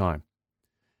waste of time.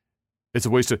 It's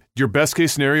a waste of... Your best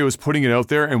case scenario is putting it out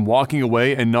there and walking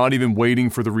away and not even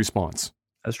waiting for the response.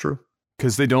 That's true.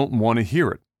 Because they don't want to hear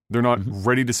it. They're not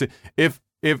ready to say...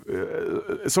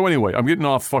 So anyway, I'm getting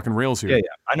off fucking rails here. Yeah,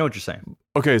 I know what you're saying.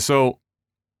 Okay, so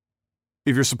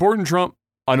if you're supporting Trump,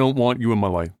 I don't want you in my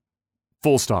life.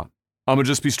 Full stop. I'm going to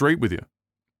just be straight with you.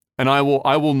 And I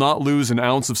will not lose an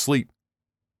ounce of sleep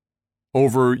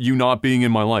over you not being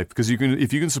in my life. Because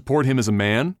if you can support him as a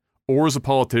man or as a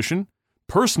politician,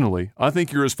 personally, I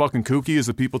think you're as fucking kooky as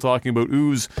the people talking about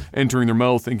ooze entering their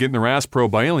mouth and getting their ass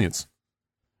probed by aliens.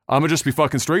 I'm going to just be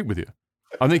fucking straight with you.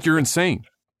 I think you're insane.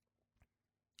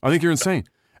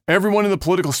 Everyone in the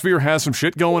political sphere has some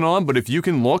shit going on, but if you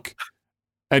can look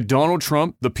at Donald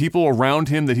Trump, the people around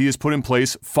him that he has put in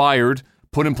place, fired,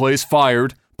 put in place,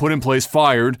 fired, put in place,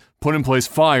 fired, put in place,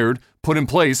 fired, put in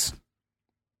place,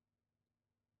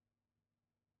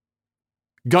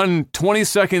 gotten 20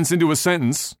 seconds into a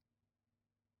sentence,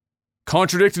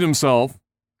 contradicted himself,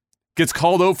 gets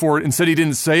called out for it and said he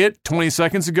didn't say it 20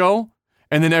 seconds ago,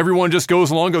 and then everyone just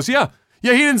goes along and goes, yeah, he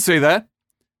didn't say that.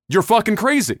 You're fucking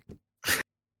crazy.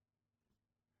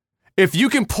 If you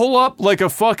can pull up video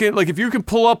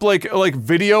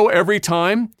every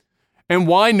time, and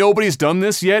why nobody's done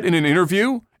this yet in an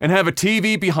interview, and have a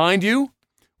TV behind you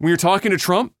when you're talking to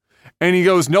Trump, and he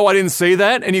goes, no, I didn't say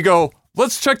that, and you go,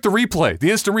 let's check the replay,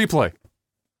 the instant replay.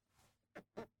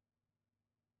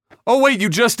 Oh, wait, you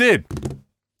just did.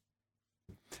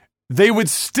 They would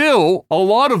still, a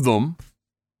lot of them,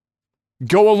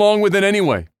 go along with it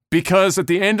anyway. Because at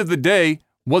the end of the day,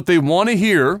 what they want to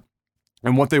hear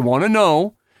and what they want to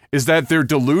know is that their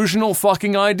delusional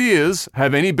fucking ideas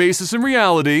have any basis in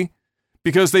reality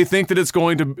because they think that it's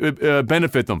going to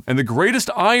benefit them. And the greatest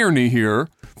irony here,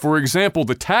 for example,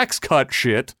 the tax cut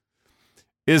shit,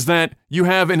 is that you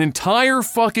have an entire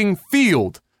fucking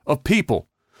field of people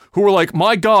who are like,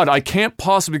 my God, I can't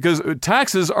possibly, because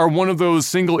taxes are one of those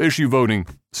single issue voting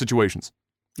situations.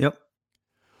 Yep.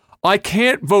 I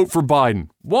can't vote for Biden.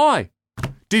 Why?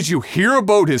 Did you hear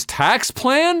about his tax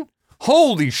plan?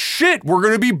 Holy shit, we're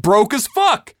going to be broke as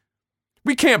fuck.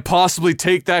 We can't possibly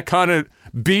take that kind of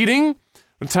beating.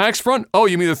 The tax front? Oh,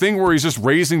 you mean the thing where he's just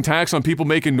raising tax on people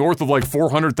making north of like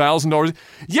 $400,000?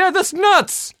 Yeah, that's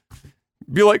nuts.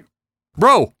 Be like,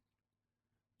 bro,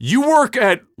 you work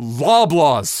at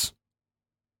Loblaws.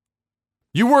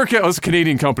 You work at, oh, it's a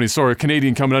Canadian company. Sorry, a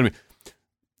Canadian coming at me.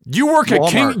 You work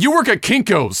Walmart. at you work at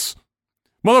Kinko's.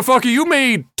 Motherfucker, you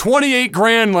made 28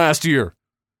 grand last year.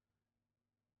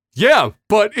 Yeah,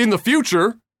 but in the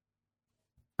future.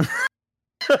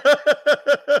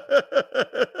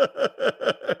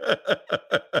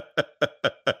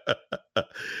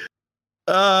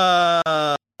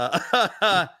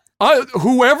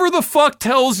 Whoever the fuck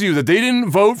tells you that they didn't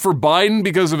vote for Biden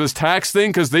because of his tax thing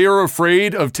because they are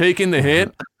afraid of taking the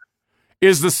hit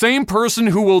is the same person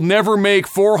who will never make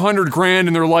 400 grand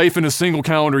in their life in a single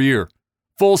calendar year.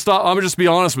 Full stop. I'm gonna just be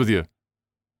honest with you.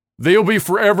 They'll be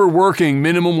forever working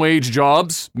minimum wage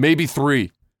jobs, maybe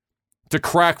 3, to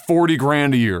crack 40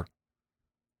 grand a year.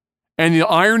 And the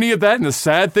irony of that and the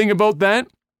sad thing about that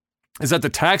is that the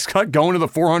tax cut going to the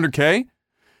 400K,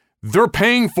 they're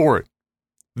paying for it.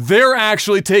 They're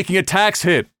actually taking a tax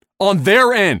hit on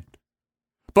their end.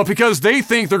 But because they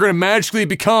think they're going to magically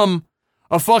become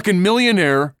a fucking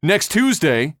millionaire next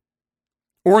Tuesday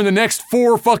or in the next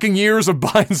 4 fucking years of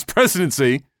Biden's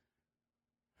presidency,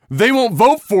 they won't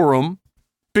vote for him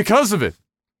because of it.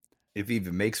 If he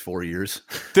even makes 4 years.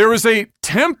 There is a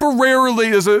temporarily,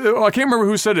 I can't remember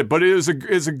who said it, but it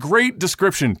is a great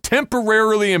description.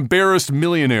 Temporarily embarrassed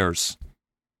millionaires.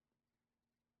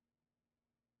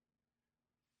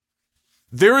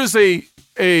 There is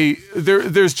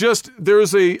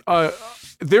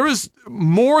there is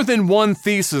more than one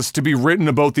thesis to be written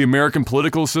about the American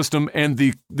political system and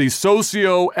the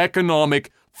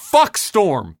socio-economic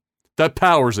fuckstorm that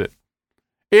powers it.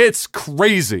 It's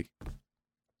crazy.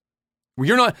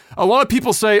 You're not. A lot of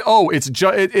people say, "Oh, it's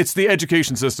the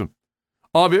education system,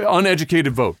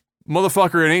 uneducated vote."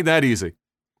 Motherfucker, it ain't that easy.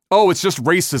 Oh, it's just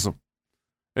racism.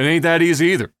 It ain't that easy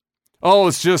either. Oh,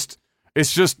 it's just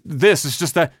this. It's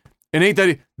just that. It ain't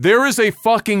that. There is a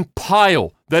fucking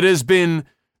pile that has been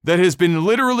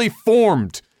literally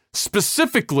formed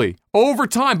specifically over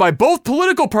time by both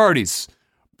political parties,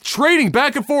 trading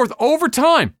back and forth over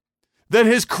time, that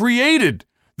has created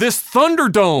this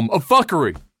thunderdome of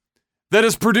fuckery that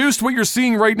has produced what you're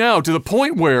seeing right now, to the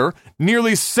point where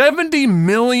nearly 70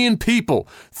 million people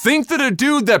think that a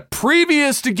dude that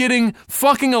previous to getting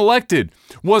fucking elected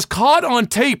was caught on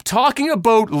tape talking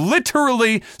about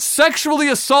literally sexually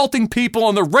assaulting people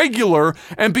on the regular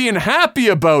and being happy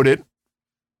about it.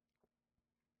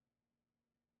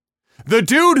 The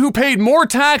dude who paid more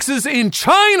taxes in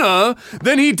China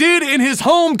than he did in his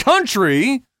home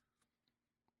country,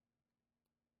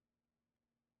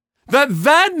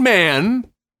 that man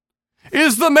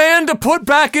is the man to put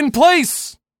back in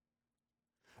place.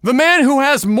 The man who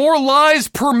has more lies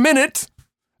per minute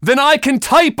than I can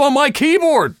type on my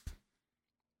keyboard.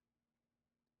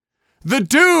 The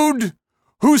dude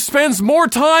who spends more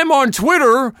time on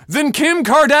Twitter than Kim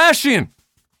Kardashian.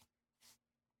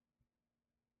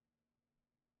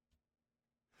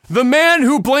 The man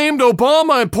who blamed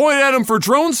Obama and pointed at him for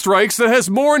drone strikes that has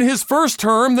more in his first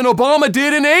term than Obama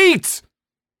did in 8.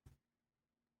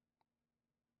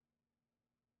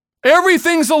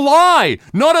 Everything's a lie.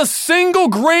 Not a single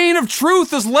grain of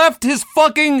truth has left his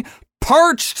fucking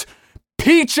parched,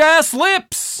 peach-ass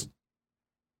lips.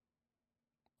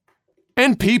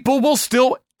 And people will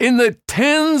still, in the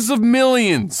tens of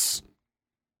millions,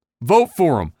 vote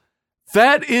for him.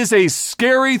 That is a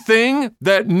scary thing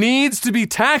that needs to be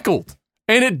tackled.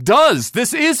 And it does.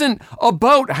 This isn't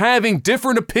about having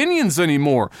different opinions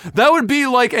anymore. That would be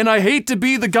like, and I hate to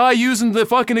be the guy using the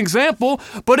fucking example,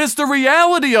 but it's the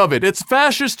reality of it. It's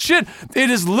fascist shit. It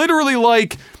is literally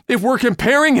like if we're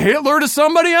comparing Hitler to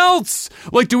somebody else.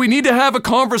 Like, do we need to have a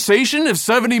conversation if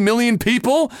 70 million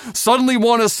people suddenly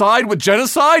want to side with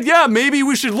genocide? Yeah, maybe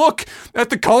we should look at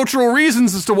the cultural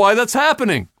reasons as to why that's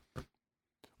happening.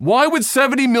 Why would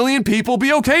 70 million people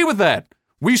be okay with that?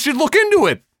 We should look into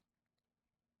it.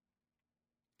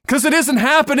 Because it isn't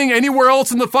happening anywhere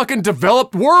else in the fucking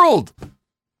developed world.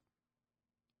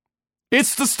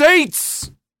 It's the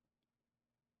States.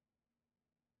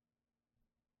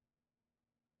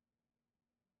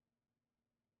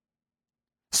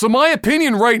 So my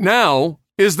opinion right now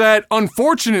is that,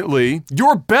 unfortunately,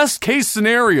 your best case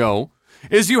scenario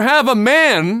is you have a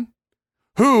man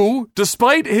who,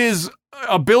 despite his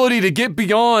ability to get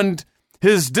beyond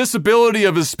his disability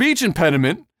of his speech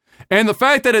impediment, and the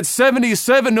fact that at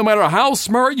 77, no matter how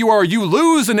smart you are, you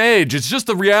lose an edge. It's just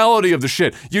the reality of the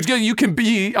shit. You can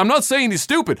be, I'm not saying he's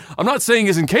stupid. I'm not saying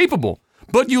he's incapable.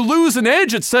 But you lose an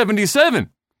edge at 77.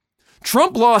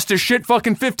 Trump lost his shit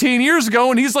fucking 15 years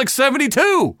ago and he's like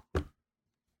 72.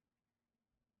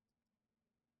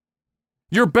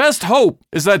 Your best hope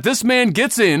is that this man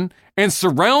gets in and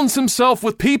surrounds himself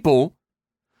with people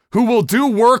who will do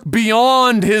work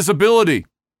beyond his ability.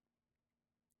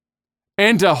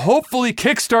 And to hopefully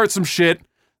kickstart some shit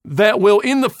that will,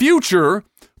 in the future,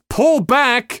 pull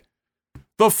back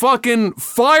the fucking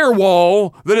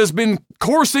firewall that has been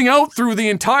coursing out through the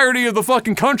entirety of the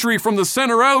fucking country from the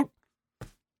center out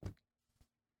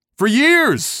for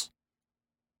years.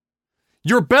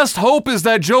 Your best hope is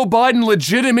that Joe Biden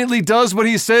legitimately does what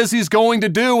he says he's going to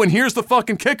do, and here's the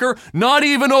fucking kicker, not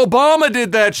even Obama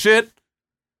did that shit.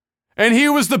 And he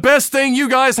was the best thing you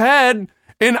guys had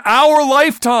in our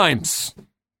lifetimes.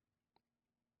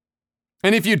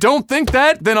 And if you don't think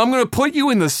that, then I'm going to put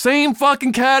you in the same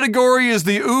fucking category as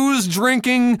the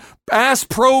ooze-drinking,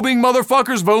 ass-probing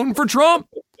motherfuckers voting for Trump.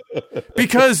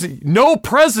 Because no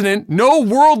president, no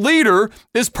world leader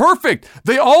is perfect.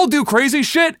 They all do crazy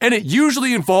shit, and it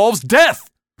usually involves death.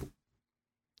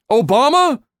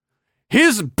 Obama,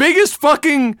 his biggest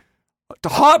fucking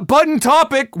hot-button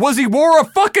topic was he wore a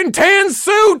fucking tan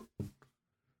suit.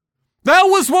 That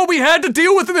was what we had to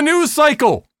deal with in the news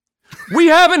cycle. We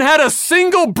haven't had a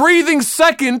single breathing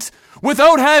second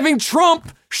without having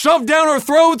Trump shoved down our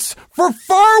throats for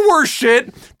far worse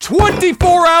shit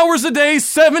 24 hours a day,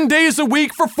 7 days a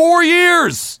week for 4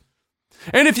 years.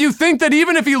 And if you think that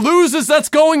even if he loses, that's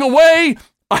going away,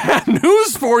 I have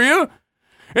news for you.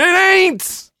 It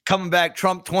ain't. Coming back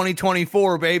Trump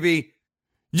 2024, baby.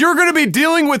 You're going to be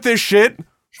dealing with this shit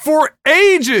for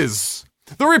ages.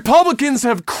 The Republicans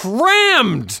have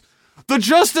crammed the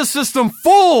justice system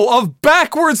full of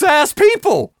backwards ass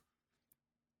people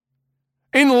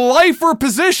in lifer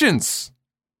positions.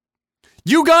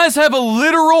 You guys have a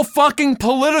literal fucking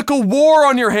political war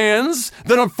on your hands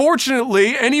that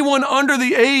unfortunately anyone under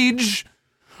the age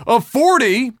of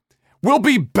 40 will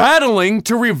be battling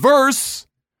to reverse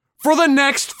for the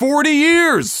next 40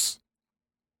 years.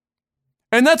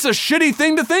 And that's a shitty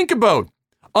thing to think about.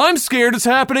 I'm scared it's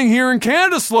happening here in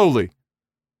Canada slowly.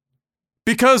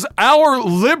 Because our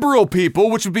liberal people,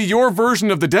 which would be your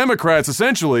version of the Democrats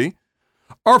essentially,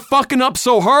 are fucking up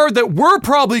so hard that we're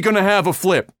probably going to have a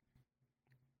flip.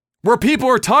 Where people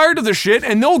are tired of the shit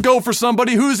and they'll go for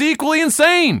somebody who's equally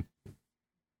insane.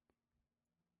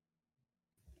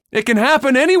 It can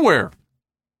happen anywhere.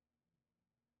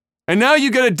 And now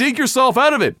you got to dig yourself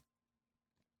out of it.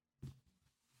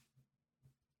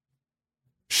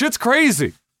 Shit's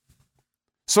crazy.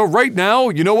 So right now,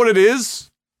 you know what it is?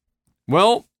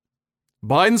 Well,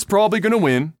 Biden's probably going to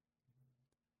win.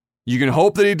 You can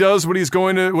hope that he does what he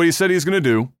said he's going to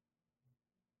do.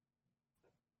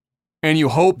 And you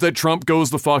hope that Trump goes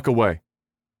the fuck away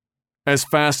as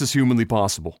fast as humanly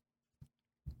possible.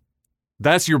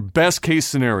 That's your best case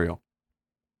scenario.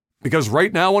 Because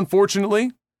right now,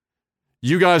 unfortunately,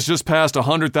 you guys just passed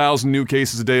 100,000 new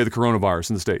cases a day of the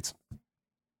coronavirus in the States.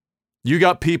 You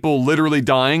got people literally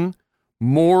dying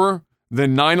more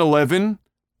than 9/11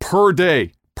 per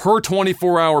day, per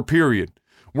 24-hour period.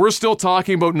 We're still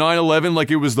talking about 9/11 like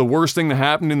it was the worst thing that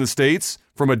happened in the States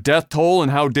from a death toll,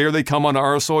 and how dare they come onto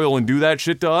our soil and do that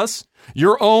shit to us?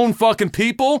 Your own fucking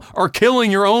people are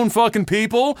killing your own fucking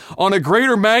people on a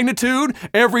greater magnitude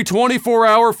every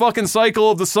 24-hour fucking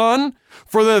cycle of the sun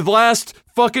for the last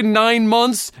fucking 9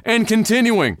 months and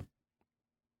continuing.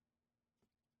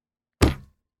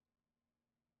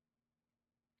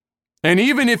 And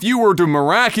even if you were to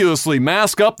miraculously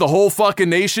mask up the whole fucking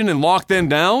nation and lock them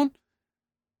down,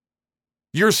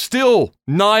 you're still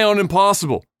nigh on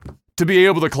impossible to be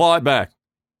able to claw it back.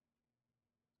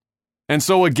 And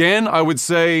so again, I would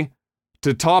say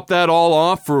to top that all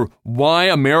off for why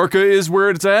America is where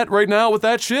it's at right now with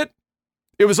that shit,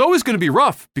 it was always going to be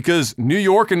rough because New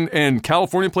York and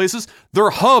California places, they're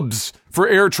hubs for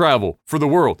air travel for the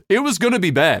world. It was going to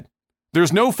be bad.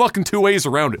 There's no fucking two ways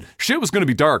around it. Shit was going to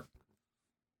be dark.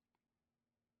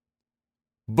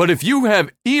 But if you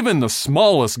have even the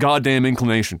smallest goddamn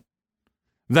inclination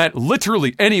that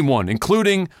literally anyone,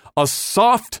 including a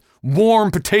soft,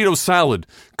 warm potato salad,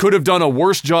 could have done a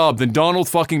worse job than Donald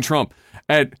fucking Trump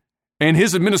and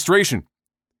his administration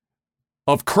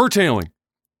of curtailing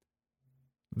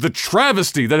the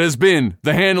travesty that has been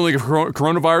the handling of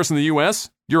coronavirus in the U.S.,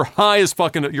 you're high as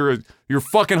fucking, you're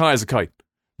fucking high as a kite.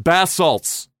 Bath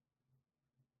salts.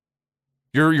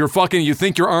 You're fucking, you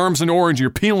think your arm's an orange, you're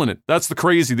peeling it. That's the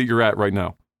crazy that you're at right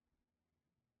now.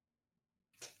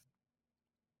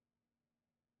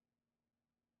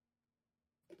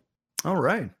 All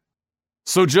right.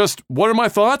 So just, what are my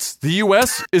thoughts? The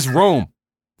U.S. is Rome,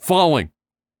 falling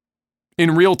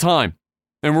in real time,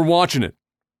 and we're watching it.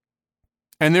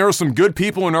 And there are some good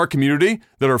people in our community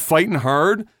that are fighting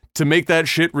hard to make that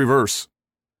shit reverse.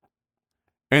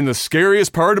 And the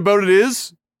scariest part about it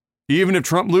is, even if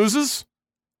Trump loses,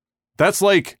 that's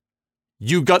like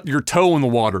you got your toe in the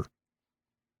water.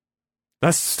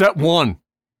 That's step one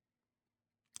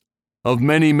of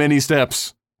many, many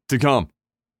steps to come.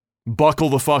 Buckle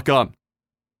the fuck up.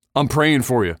 I'm praying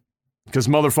for you. Because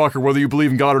motherfucker, whether you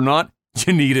believe in God or not,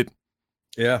 you need it.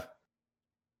 Yeah.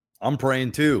 I'm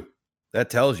praying too. That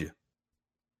tells you.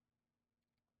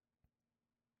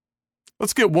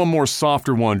 Let's get one more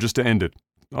softer one just to end it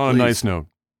on a nice note.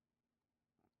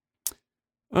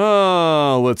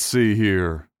 Let's see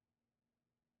here.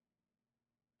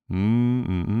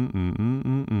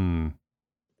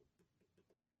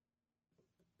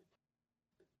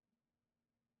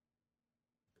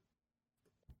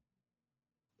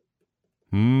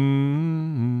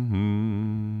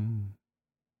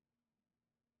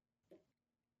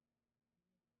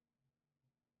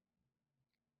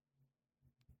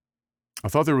 I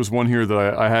thought there was one here that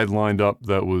I had lined up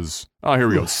that was... Oh, here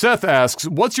we go. Seth asks,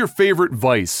 what's your favorite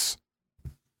vice?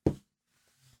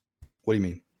 What do you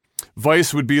mean?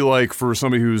 Vice would be like for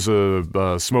somebody who's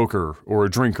a smoker or a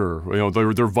drinker. You know,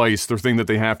 their vice, their thing that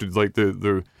they have to, like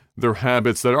their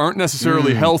habits that aren't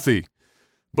necessarily healthy,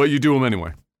 but you do them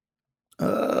anyway.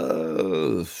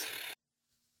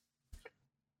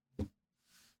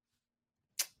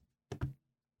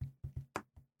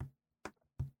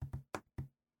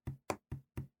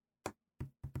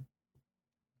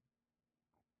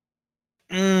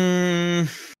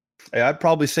 I'd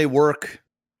probably say work.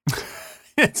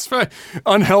 It's fine.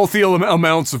 Unhealthy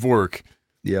amounts of work.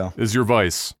 Yeah. Is your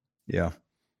vice. Yeah.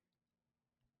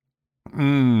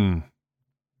 Man.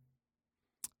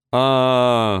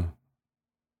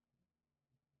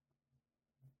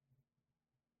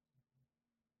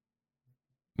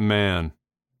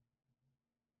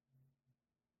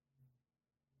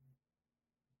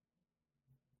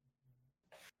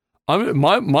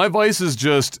 My vice is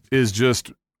just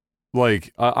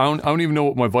like I don't even know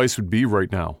what my vice would be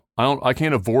right now. I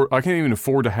can't even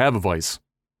afford to have a vice.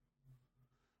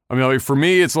 I mean, like for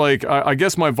me, it's like I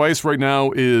guess my vice right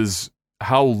now is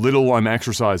how little I'm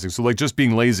exercising. So like just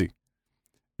being lazy,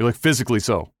 like physically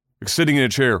so, like sitting in a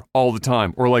chair all the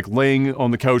time, or like laying on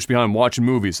the couch behind watching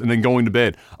movies and then going to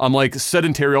bed. I'm like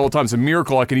sedentary all the time. It's a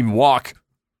miracle I can even walk.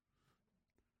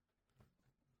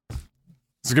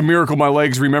 It's like a miracle my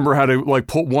legs remember how to like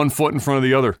put one foot in front of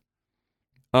the other.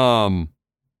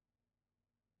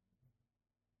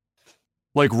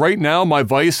 Like right now, my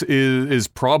vice is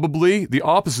probably the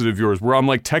opposite of yours, where I'm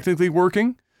like technically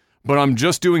working, but I'm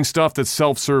just doing stuff that's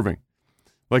self-serving.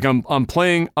 Like I'm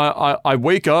playing, I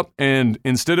wake up and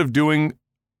instead of doing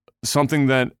something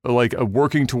that like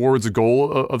working towards a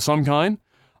goal of some kind,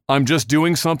 I'm just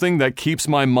doing something that keeps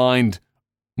my mind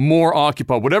more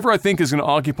occupied. Whatever I think is going to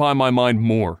occupy my mind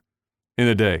more in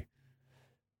a day.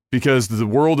 Because the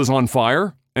world is on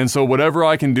fire. And so whatever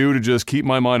I can do to just keep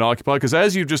my mind occupied, because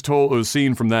as you just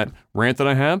seen from that rant that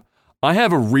I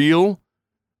have a real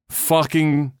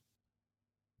fucking,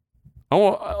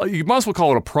 you might as well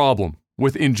call it a problem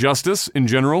with injustice in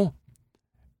general.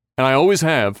 And I always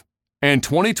have. And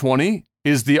 2020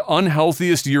 is the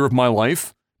unhealthiest year of my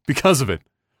life because of it.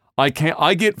 I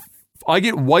get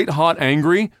white hot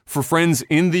angry for friends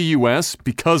in the US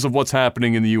because of what's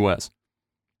happening in the US.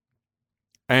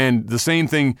 And the same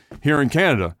thing here in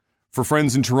Canada for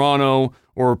friends in Toronto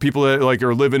or people that like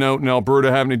are living out in Alberta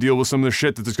having to deal with some of the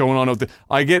shit that's going on out there.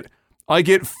 I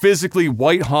get physically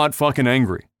white hot fucking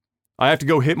angry. I have to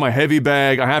go hit my heavy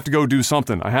bag. I have to go do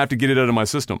something. I have to get it out of my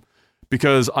system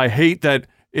because I hate that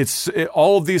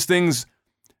all of these things,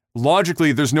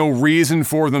 logically, there's no reason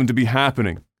for them to be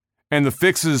happening. And the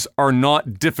fixes are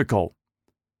not difficult.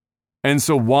 And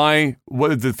so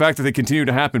the fact that they continue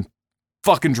to happen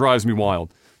fucking drives me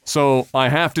wild. So I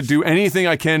have to do anything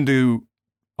I can to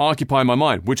occupy my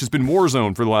mind, which has been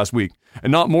Warzone for the last week,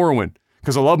 and not Morrowind,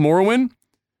 because I love Morrowind,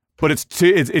 but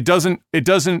it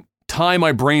doesn't tie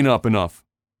my brain up enough.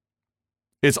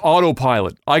 It's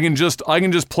autopilot. I can just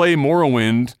play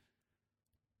Morrowind,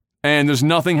 and there's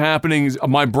nothing happening.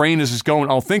 My brain is just going.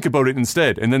 I'll think about it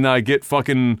instead, and then I get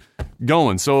fucking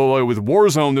going. So with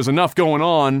Warzone, there's enough going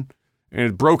on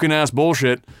and broken ass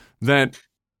bullshit that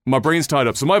my brain's tied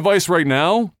up. So my vice right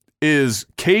now is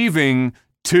caving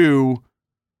to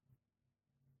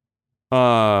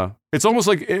it's almost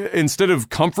like instead of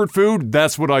comfort food,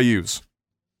 that's what I use.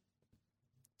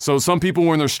 So some people,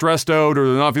 when they're stressed out or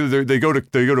they're not feeling, they go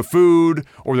to food,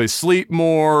 or they sleep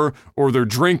more, or they're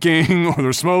drinking, or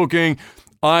they're smoking.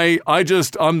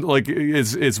 I'm like,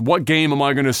 it's what game am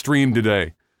I going to stream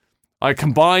today? I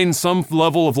combine some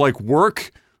level of like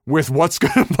work with what's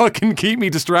going to fucking keep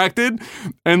me distracted,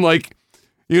 and like,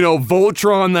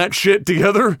 Voltron that shit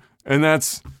together, and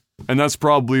that's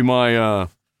probably my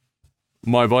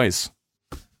my vice,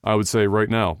 I would say right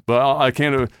now. But I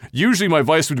can't. Usually my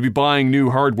vice would be buying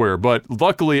new hardware, but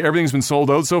luckily everything's been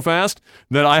sold out so fast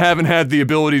that I haven't had the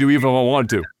ability to even if I want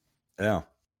to. Yeah,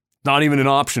 not even an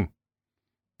option.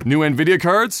 New NVIDIA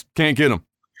cards, can't get them.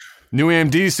 New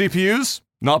AMD CPUs,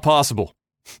 not possible.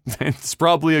 It's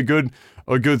probably a good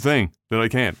thing that I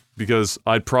can't, because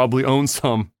I'd probably own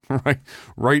some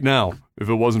right now if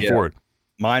it wasn't for it.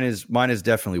 Mine is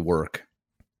definitely work.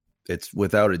 It's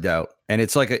without a doubt, and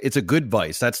it's like it's a good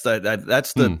vice. That's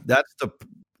the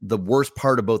worst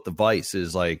part about the vice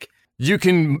is like you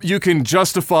can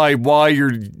justify why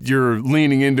you're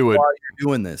leaning into it. Why you're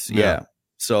doing this, yeah.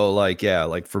 So like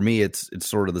for me, it's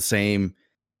sort of the same.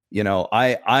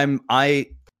 I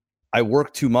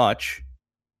work too much,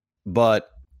 but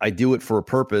I do it for a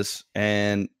purpose,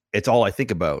 and it's all I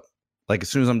think about. Like as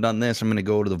soon as I'm done this, I'm going to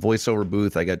go to the voiceover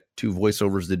booth. I got 2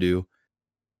 voiceovers to do.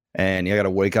 And I got to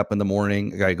wake up in the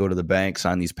morning. I got to go to the bank,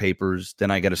 sign these papers.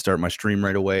 Then I got to start my stream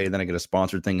right away. Then I get a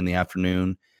sponsored thing in the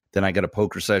afternoon. Then I got a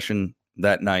poker session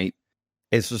that night.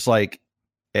 It's just like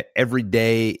every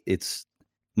day,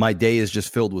 my day is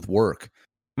just filled with work.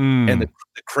 And the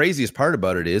craziest part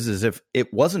about it is if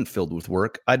it wasn't filled with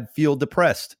work, I'd feel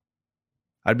depressed.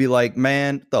 I'd be like,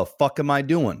 man, the fuck am I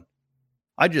doing?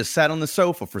 I just sat on the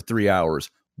sofa for 3 hours.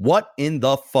 What in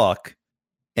the fuck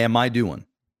am I doing?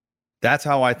 That's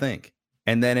how I think.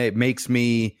 And then it makes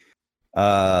me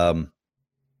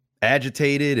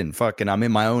agitated and fucking I'm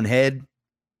in my own head.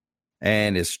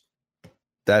 And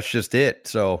that's just it.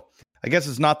 So I guess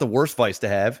it's not the worst vice to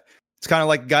have. It's kind of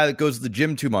like a guy that goes to the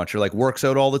gym too much or like works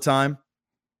out all the time.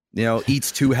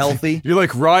 Eats too healthy. You're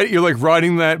like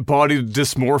riding that body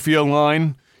dysmorphia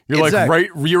line. You're exactly.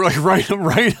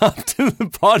 right up to the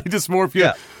body dysmorphia,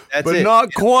 yeah, but it.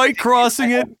 Not quite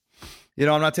crossing it.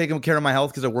 I'm not taking care of my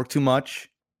health because I work too much.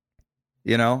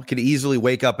 Could easily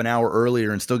wake up an hour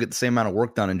earlier and still get the same amount of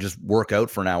work done and just work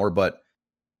out for an hour. But,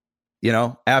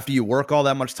 after you work all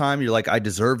that much time, you're like, I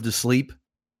deserve to sleep.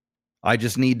 I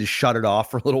just need to shut it off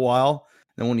for a little while.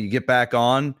 And when you get back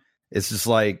on, it's just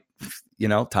like,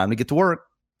 time to get to work.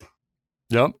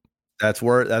 Yep. That's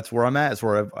where I'm at. It's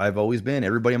where I've always been.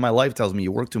 Everybody in my life tells me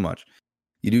you work too much.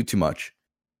 You do too much.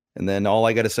 And then all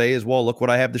I got to say is, well, look what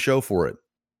I have to show for it.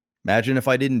 Imagine if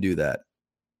I didn't do that.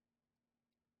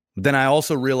 But then I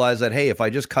also realized that, hey, if I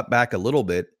just cut back a little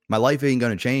bit, my life ain't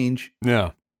going to change.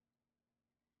 Yeah.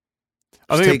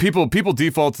 I think people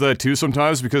default to that too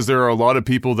sometimes because there are a lot of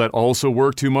people that also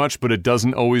work too much, but it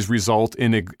doesn't always result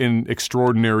in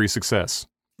extraordinary success.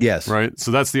 Yes. Right? So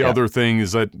that's the other thing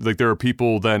is that like there are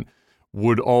people that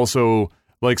would also,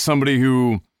 like somebody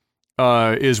who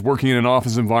is working in an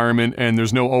office environment and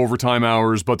there's no overtime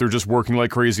hours, but they're just working like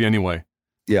crazy anyway.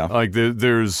 Yeah, like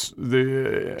there's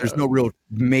no real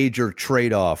major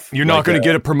trade-off. You're not going to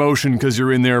get a promotion because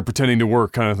you're in there pretending to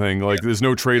work, kind of thing. Like there's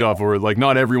no trade-off, or like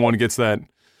not everyone gets that.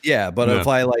 Yeah, but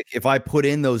if I put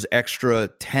in those extra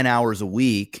 10 hours a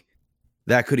week,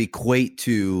 that could equate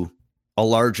to a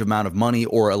large amount of money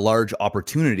or a large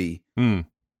opportunity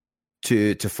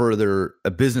to further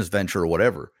a business venture or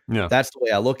whatever. Yeah, that's the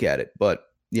way I look at it. But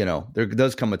there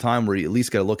does come a time where you at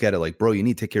least got to look at it like, bro, you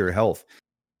need to take care of your health.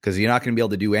 Because you're not going to be able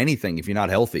to do anything if you're not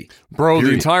healthy. Bro,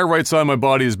 period. The entire right side of my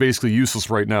body is basically useless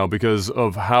right now because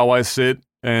of how I sit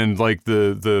and like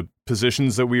the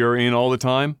positions that we are in all the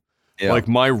time. Yeah. Like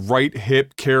my right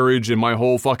hip carriage and my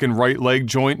whole fucking right leg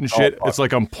joint and shit. It's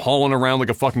like I'm pawing around like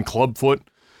a fucking club foot.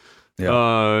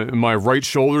 Yeah. My right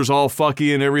shoulder's all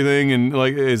fucky and everything. And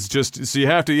like it's just, so you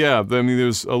have to, I mean,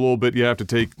 there's a little bit you have to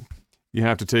take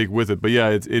with it. But yeah,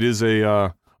 it is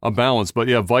a balance. But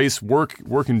yeah, vice,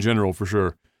 work in general for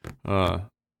sure. And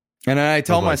I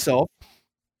tell myself,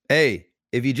 hey,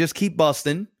 if you just keep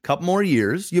busting a couple more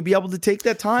years, you'll be able to take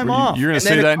that time off. You're going to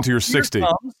say that until you're 60. A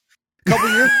couple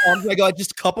years comes, I got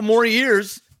just a couple more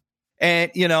years.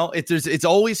 And, it's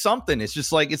always something. It's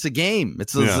just like, it's a game.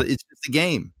 It's just a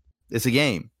game. It's a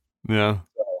game. Yeah.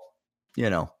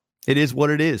 So, it is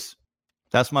what it is.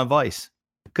 That's my vice.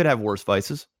 Could have worse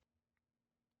vices.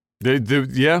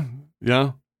 Yeah.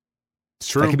 It's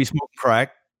true. I could be smoking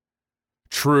crack.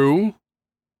 True.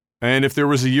 And if there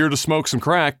was a year to smoke some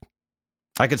crack,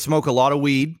 I could smoke a lot of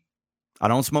weed. I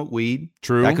don't smoke weed.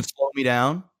 True. That could slow me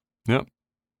down. Yep.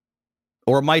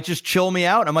 Or it might just chill me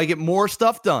out. I might get more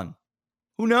stuff done.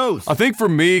 Who knows? I think for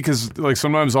me, because like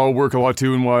sometimes I'll work a lot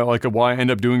too, and why I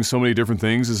end up doing so many different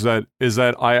things is that it's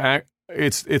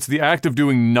the act of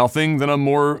doing nothing that I'm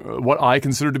more what I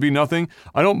consider to be nothing.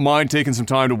 I don't mind taking some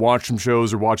time to watch some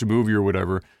shows or watch a movie or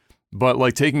whatever, but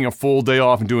like taking a full day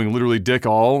off and doing literally dick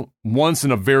all once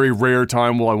in a very rare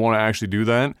time will I want to actually do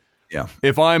that. Yeah.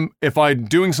 If I'm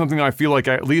doing something I feel like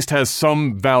at least has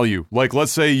some value, like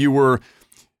let's say you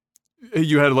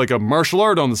had like a martial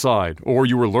art on the side, or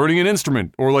you were learning an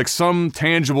instrument, or like some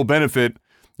tangible benefit,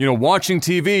 watching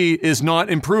TV is not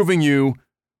improving you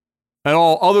at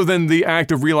all other than the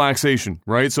act of relaxation,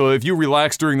 right? So if you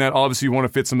relax during that, obviously you want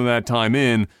to fit some of that time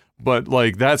in, but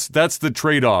like that's the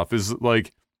trade-off is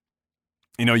like,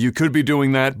 you could be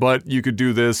doing that, but you could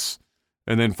do this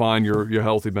and then find your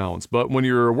healthy balance. But when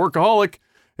you're a workaholic,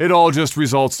 it all just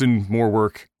results in more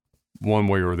work one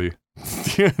way or the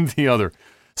other.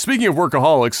 Speaking of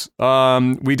workaholics,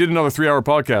 we did another 3-hour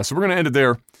podcast, so we're going to end it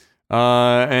there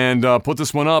and put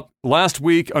this one up. Last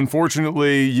week,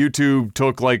 unfortunately, YouTube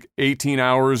took like 18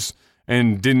 hours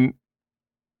and didn't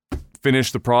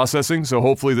finish the processing, so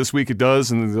hopefully this week it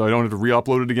does, and I don't have to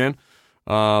re-upload it again.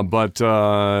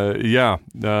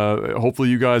 Hopefully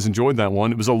you guys enjoyed that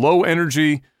one. It was a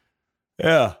low-energy...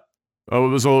 Yeah. It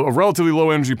was a relatively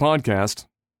low-energy podcast.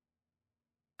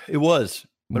 It was,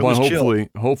 but it was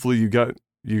hopefully you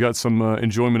got some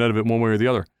enjoyment out of it one way or the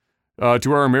other.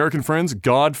 To our American friends,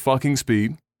 God fucking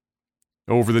speed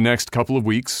over the next couple of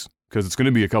weeks, because it's going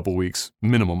to be a couple weeks,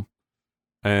 minimum.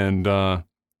 And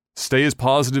stay as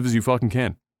positive as you fucking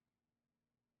can.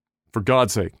 For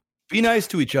God's sake. Be nice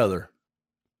to each other.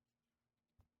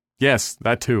 Yes,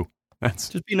 that too.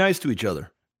 Just be nice to each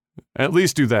other. At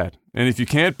least do that. And if you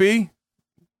can't be,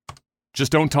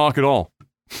 just don't talk at all.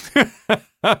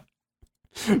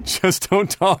 Just don't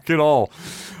talk at all.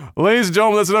 Ladies and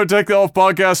gentlemen, that's another Tech the Elf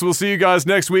podcast. We'll see you guys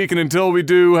next week. And until we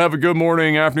do, have a good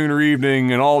morning, afternoon, or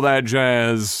evening, and all that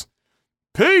jazz.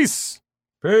 Peace.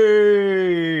 Peace.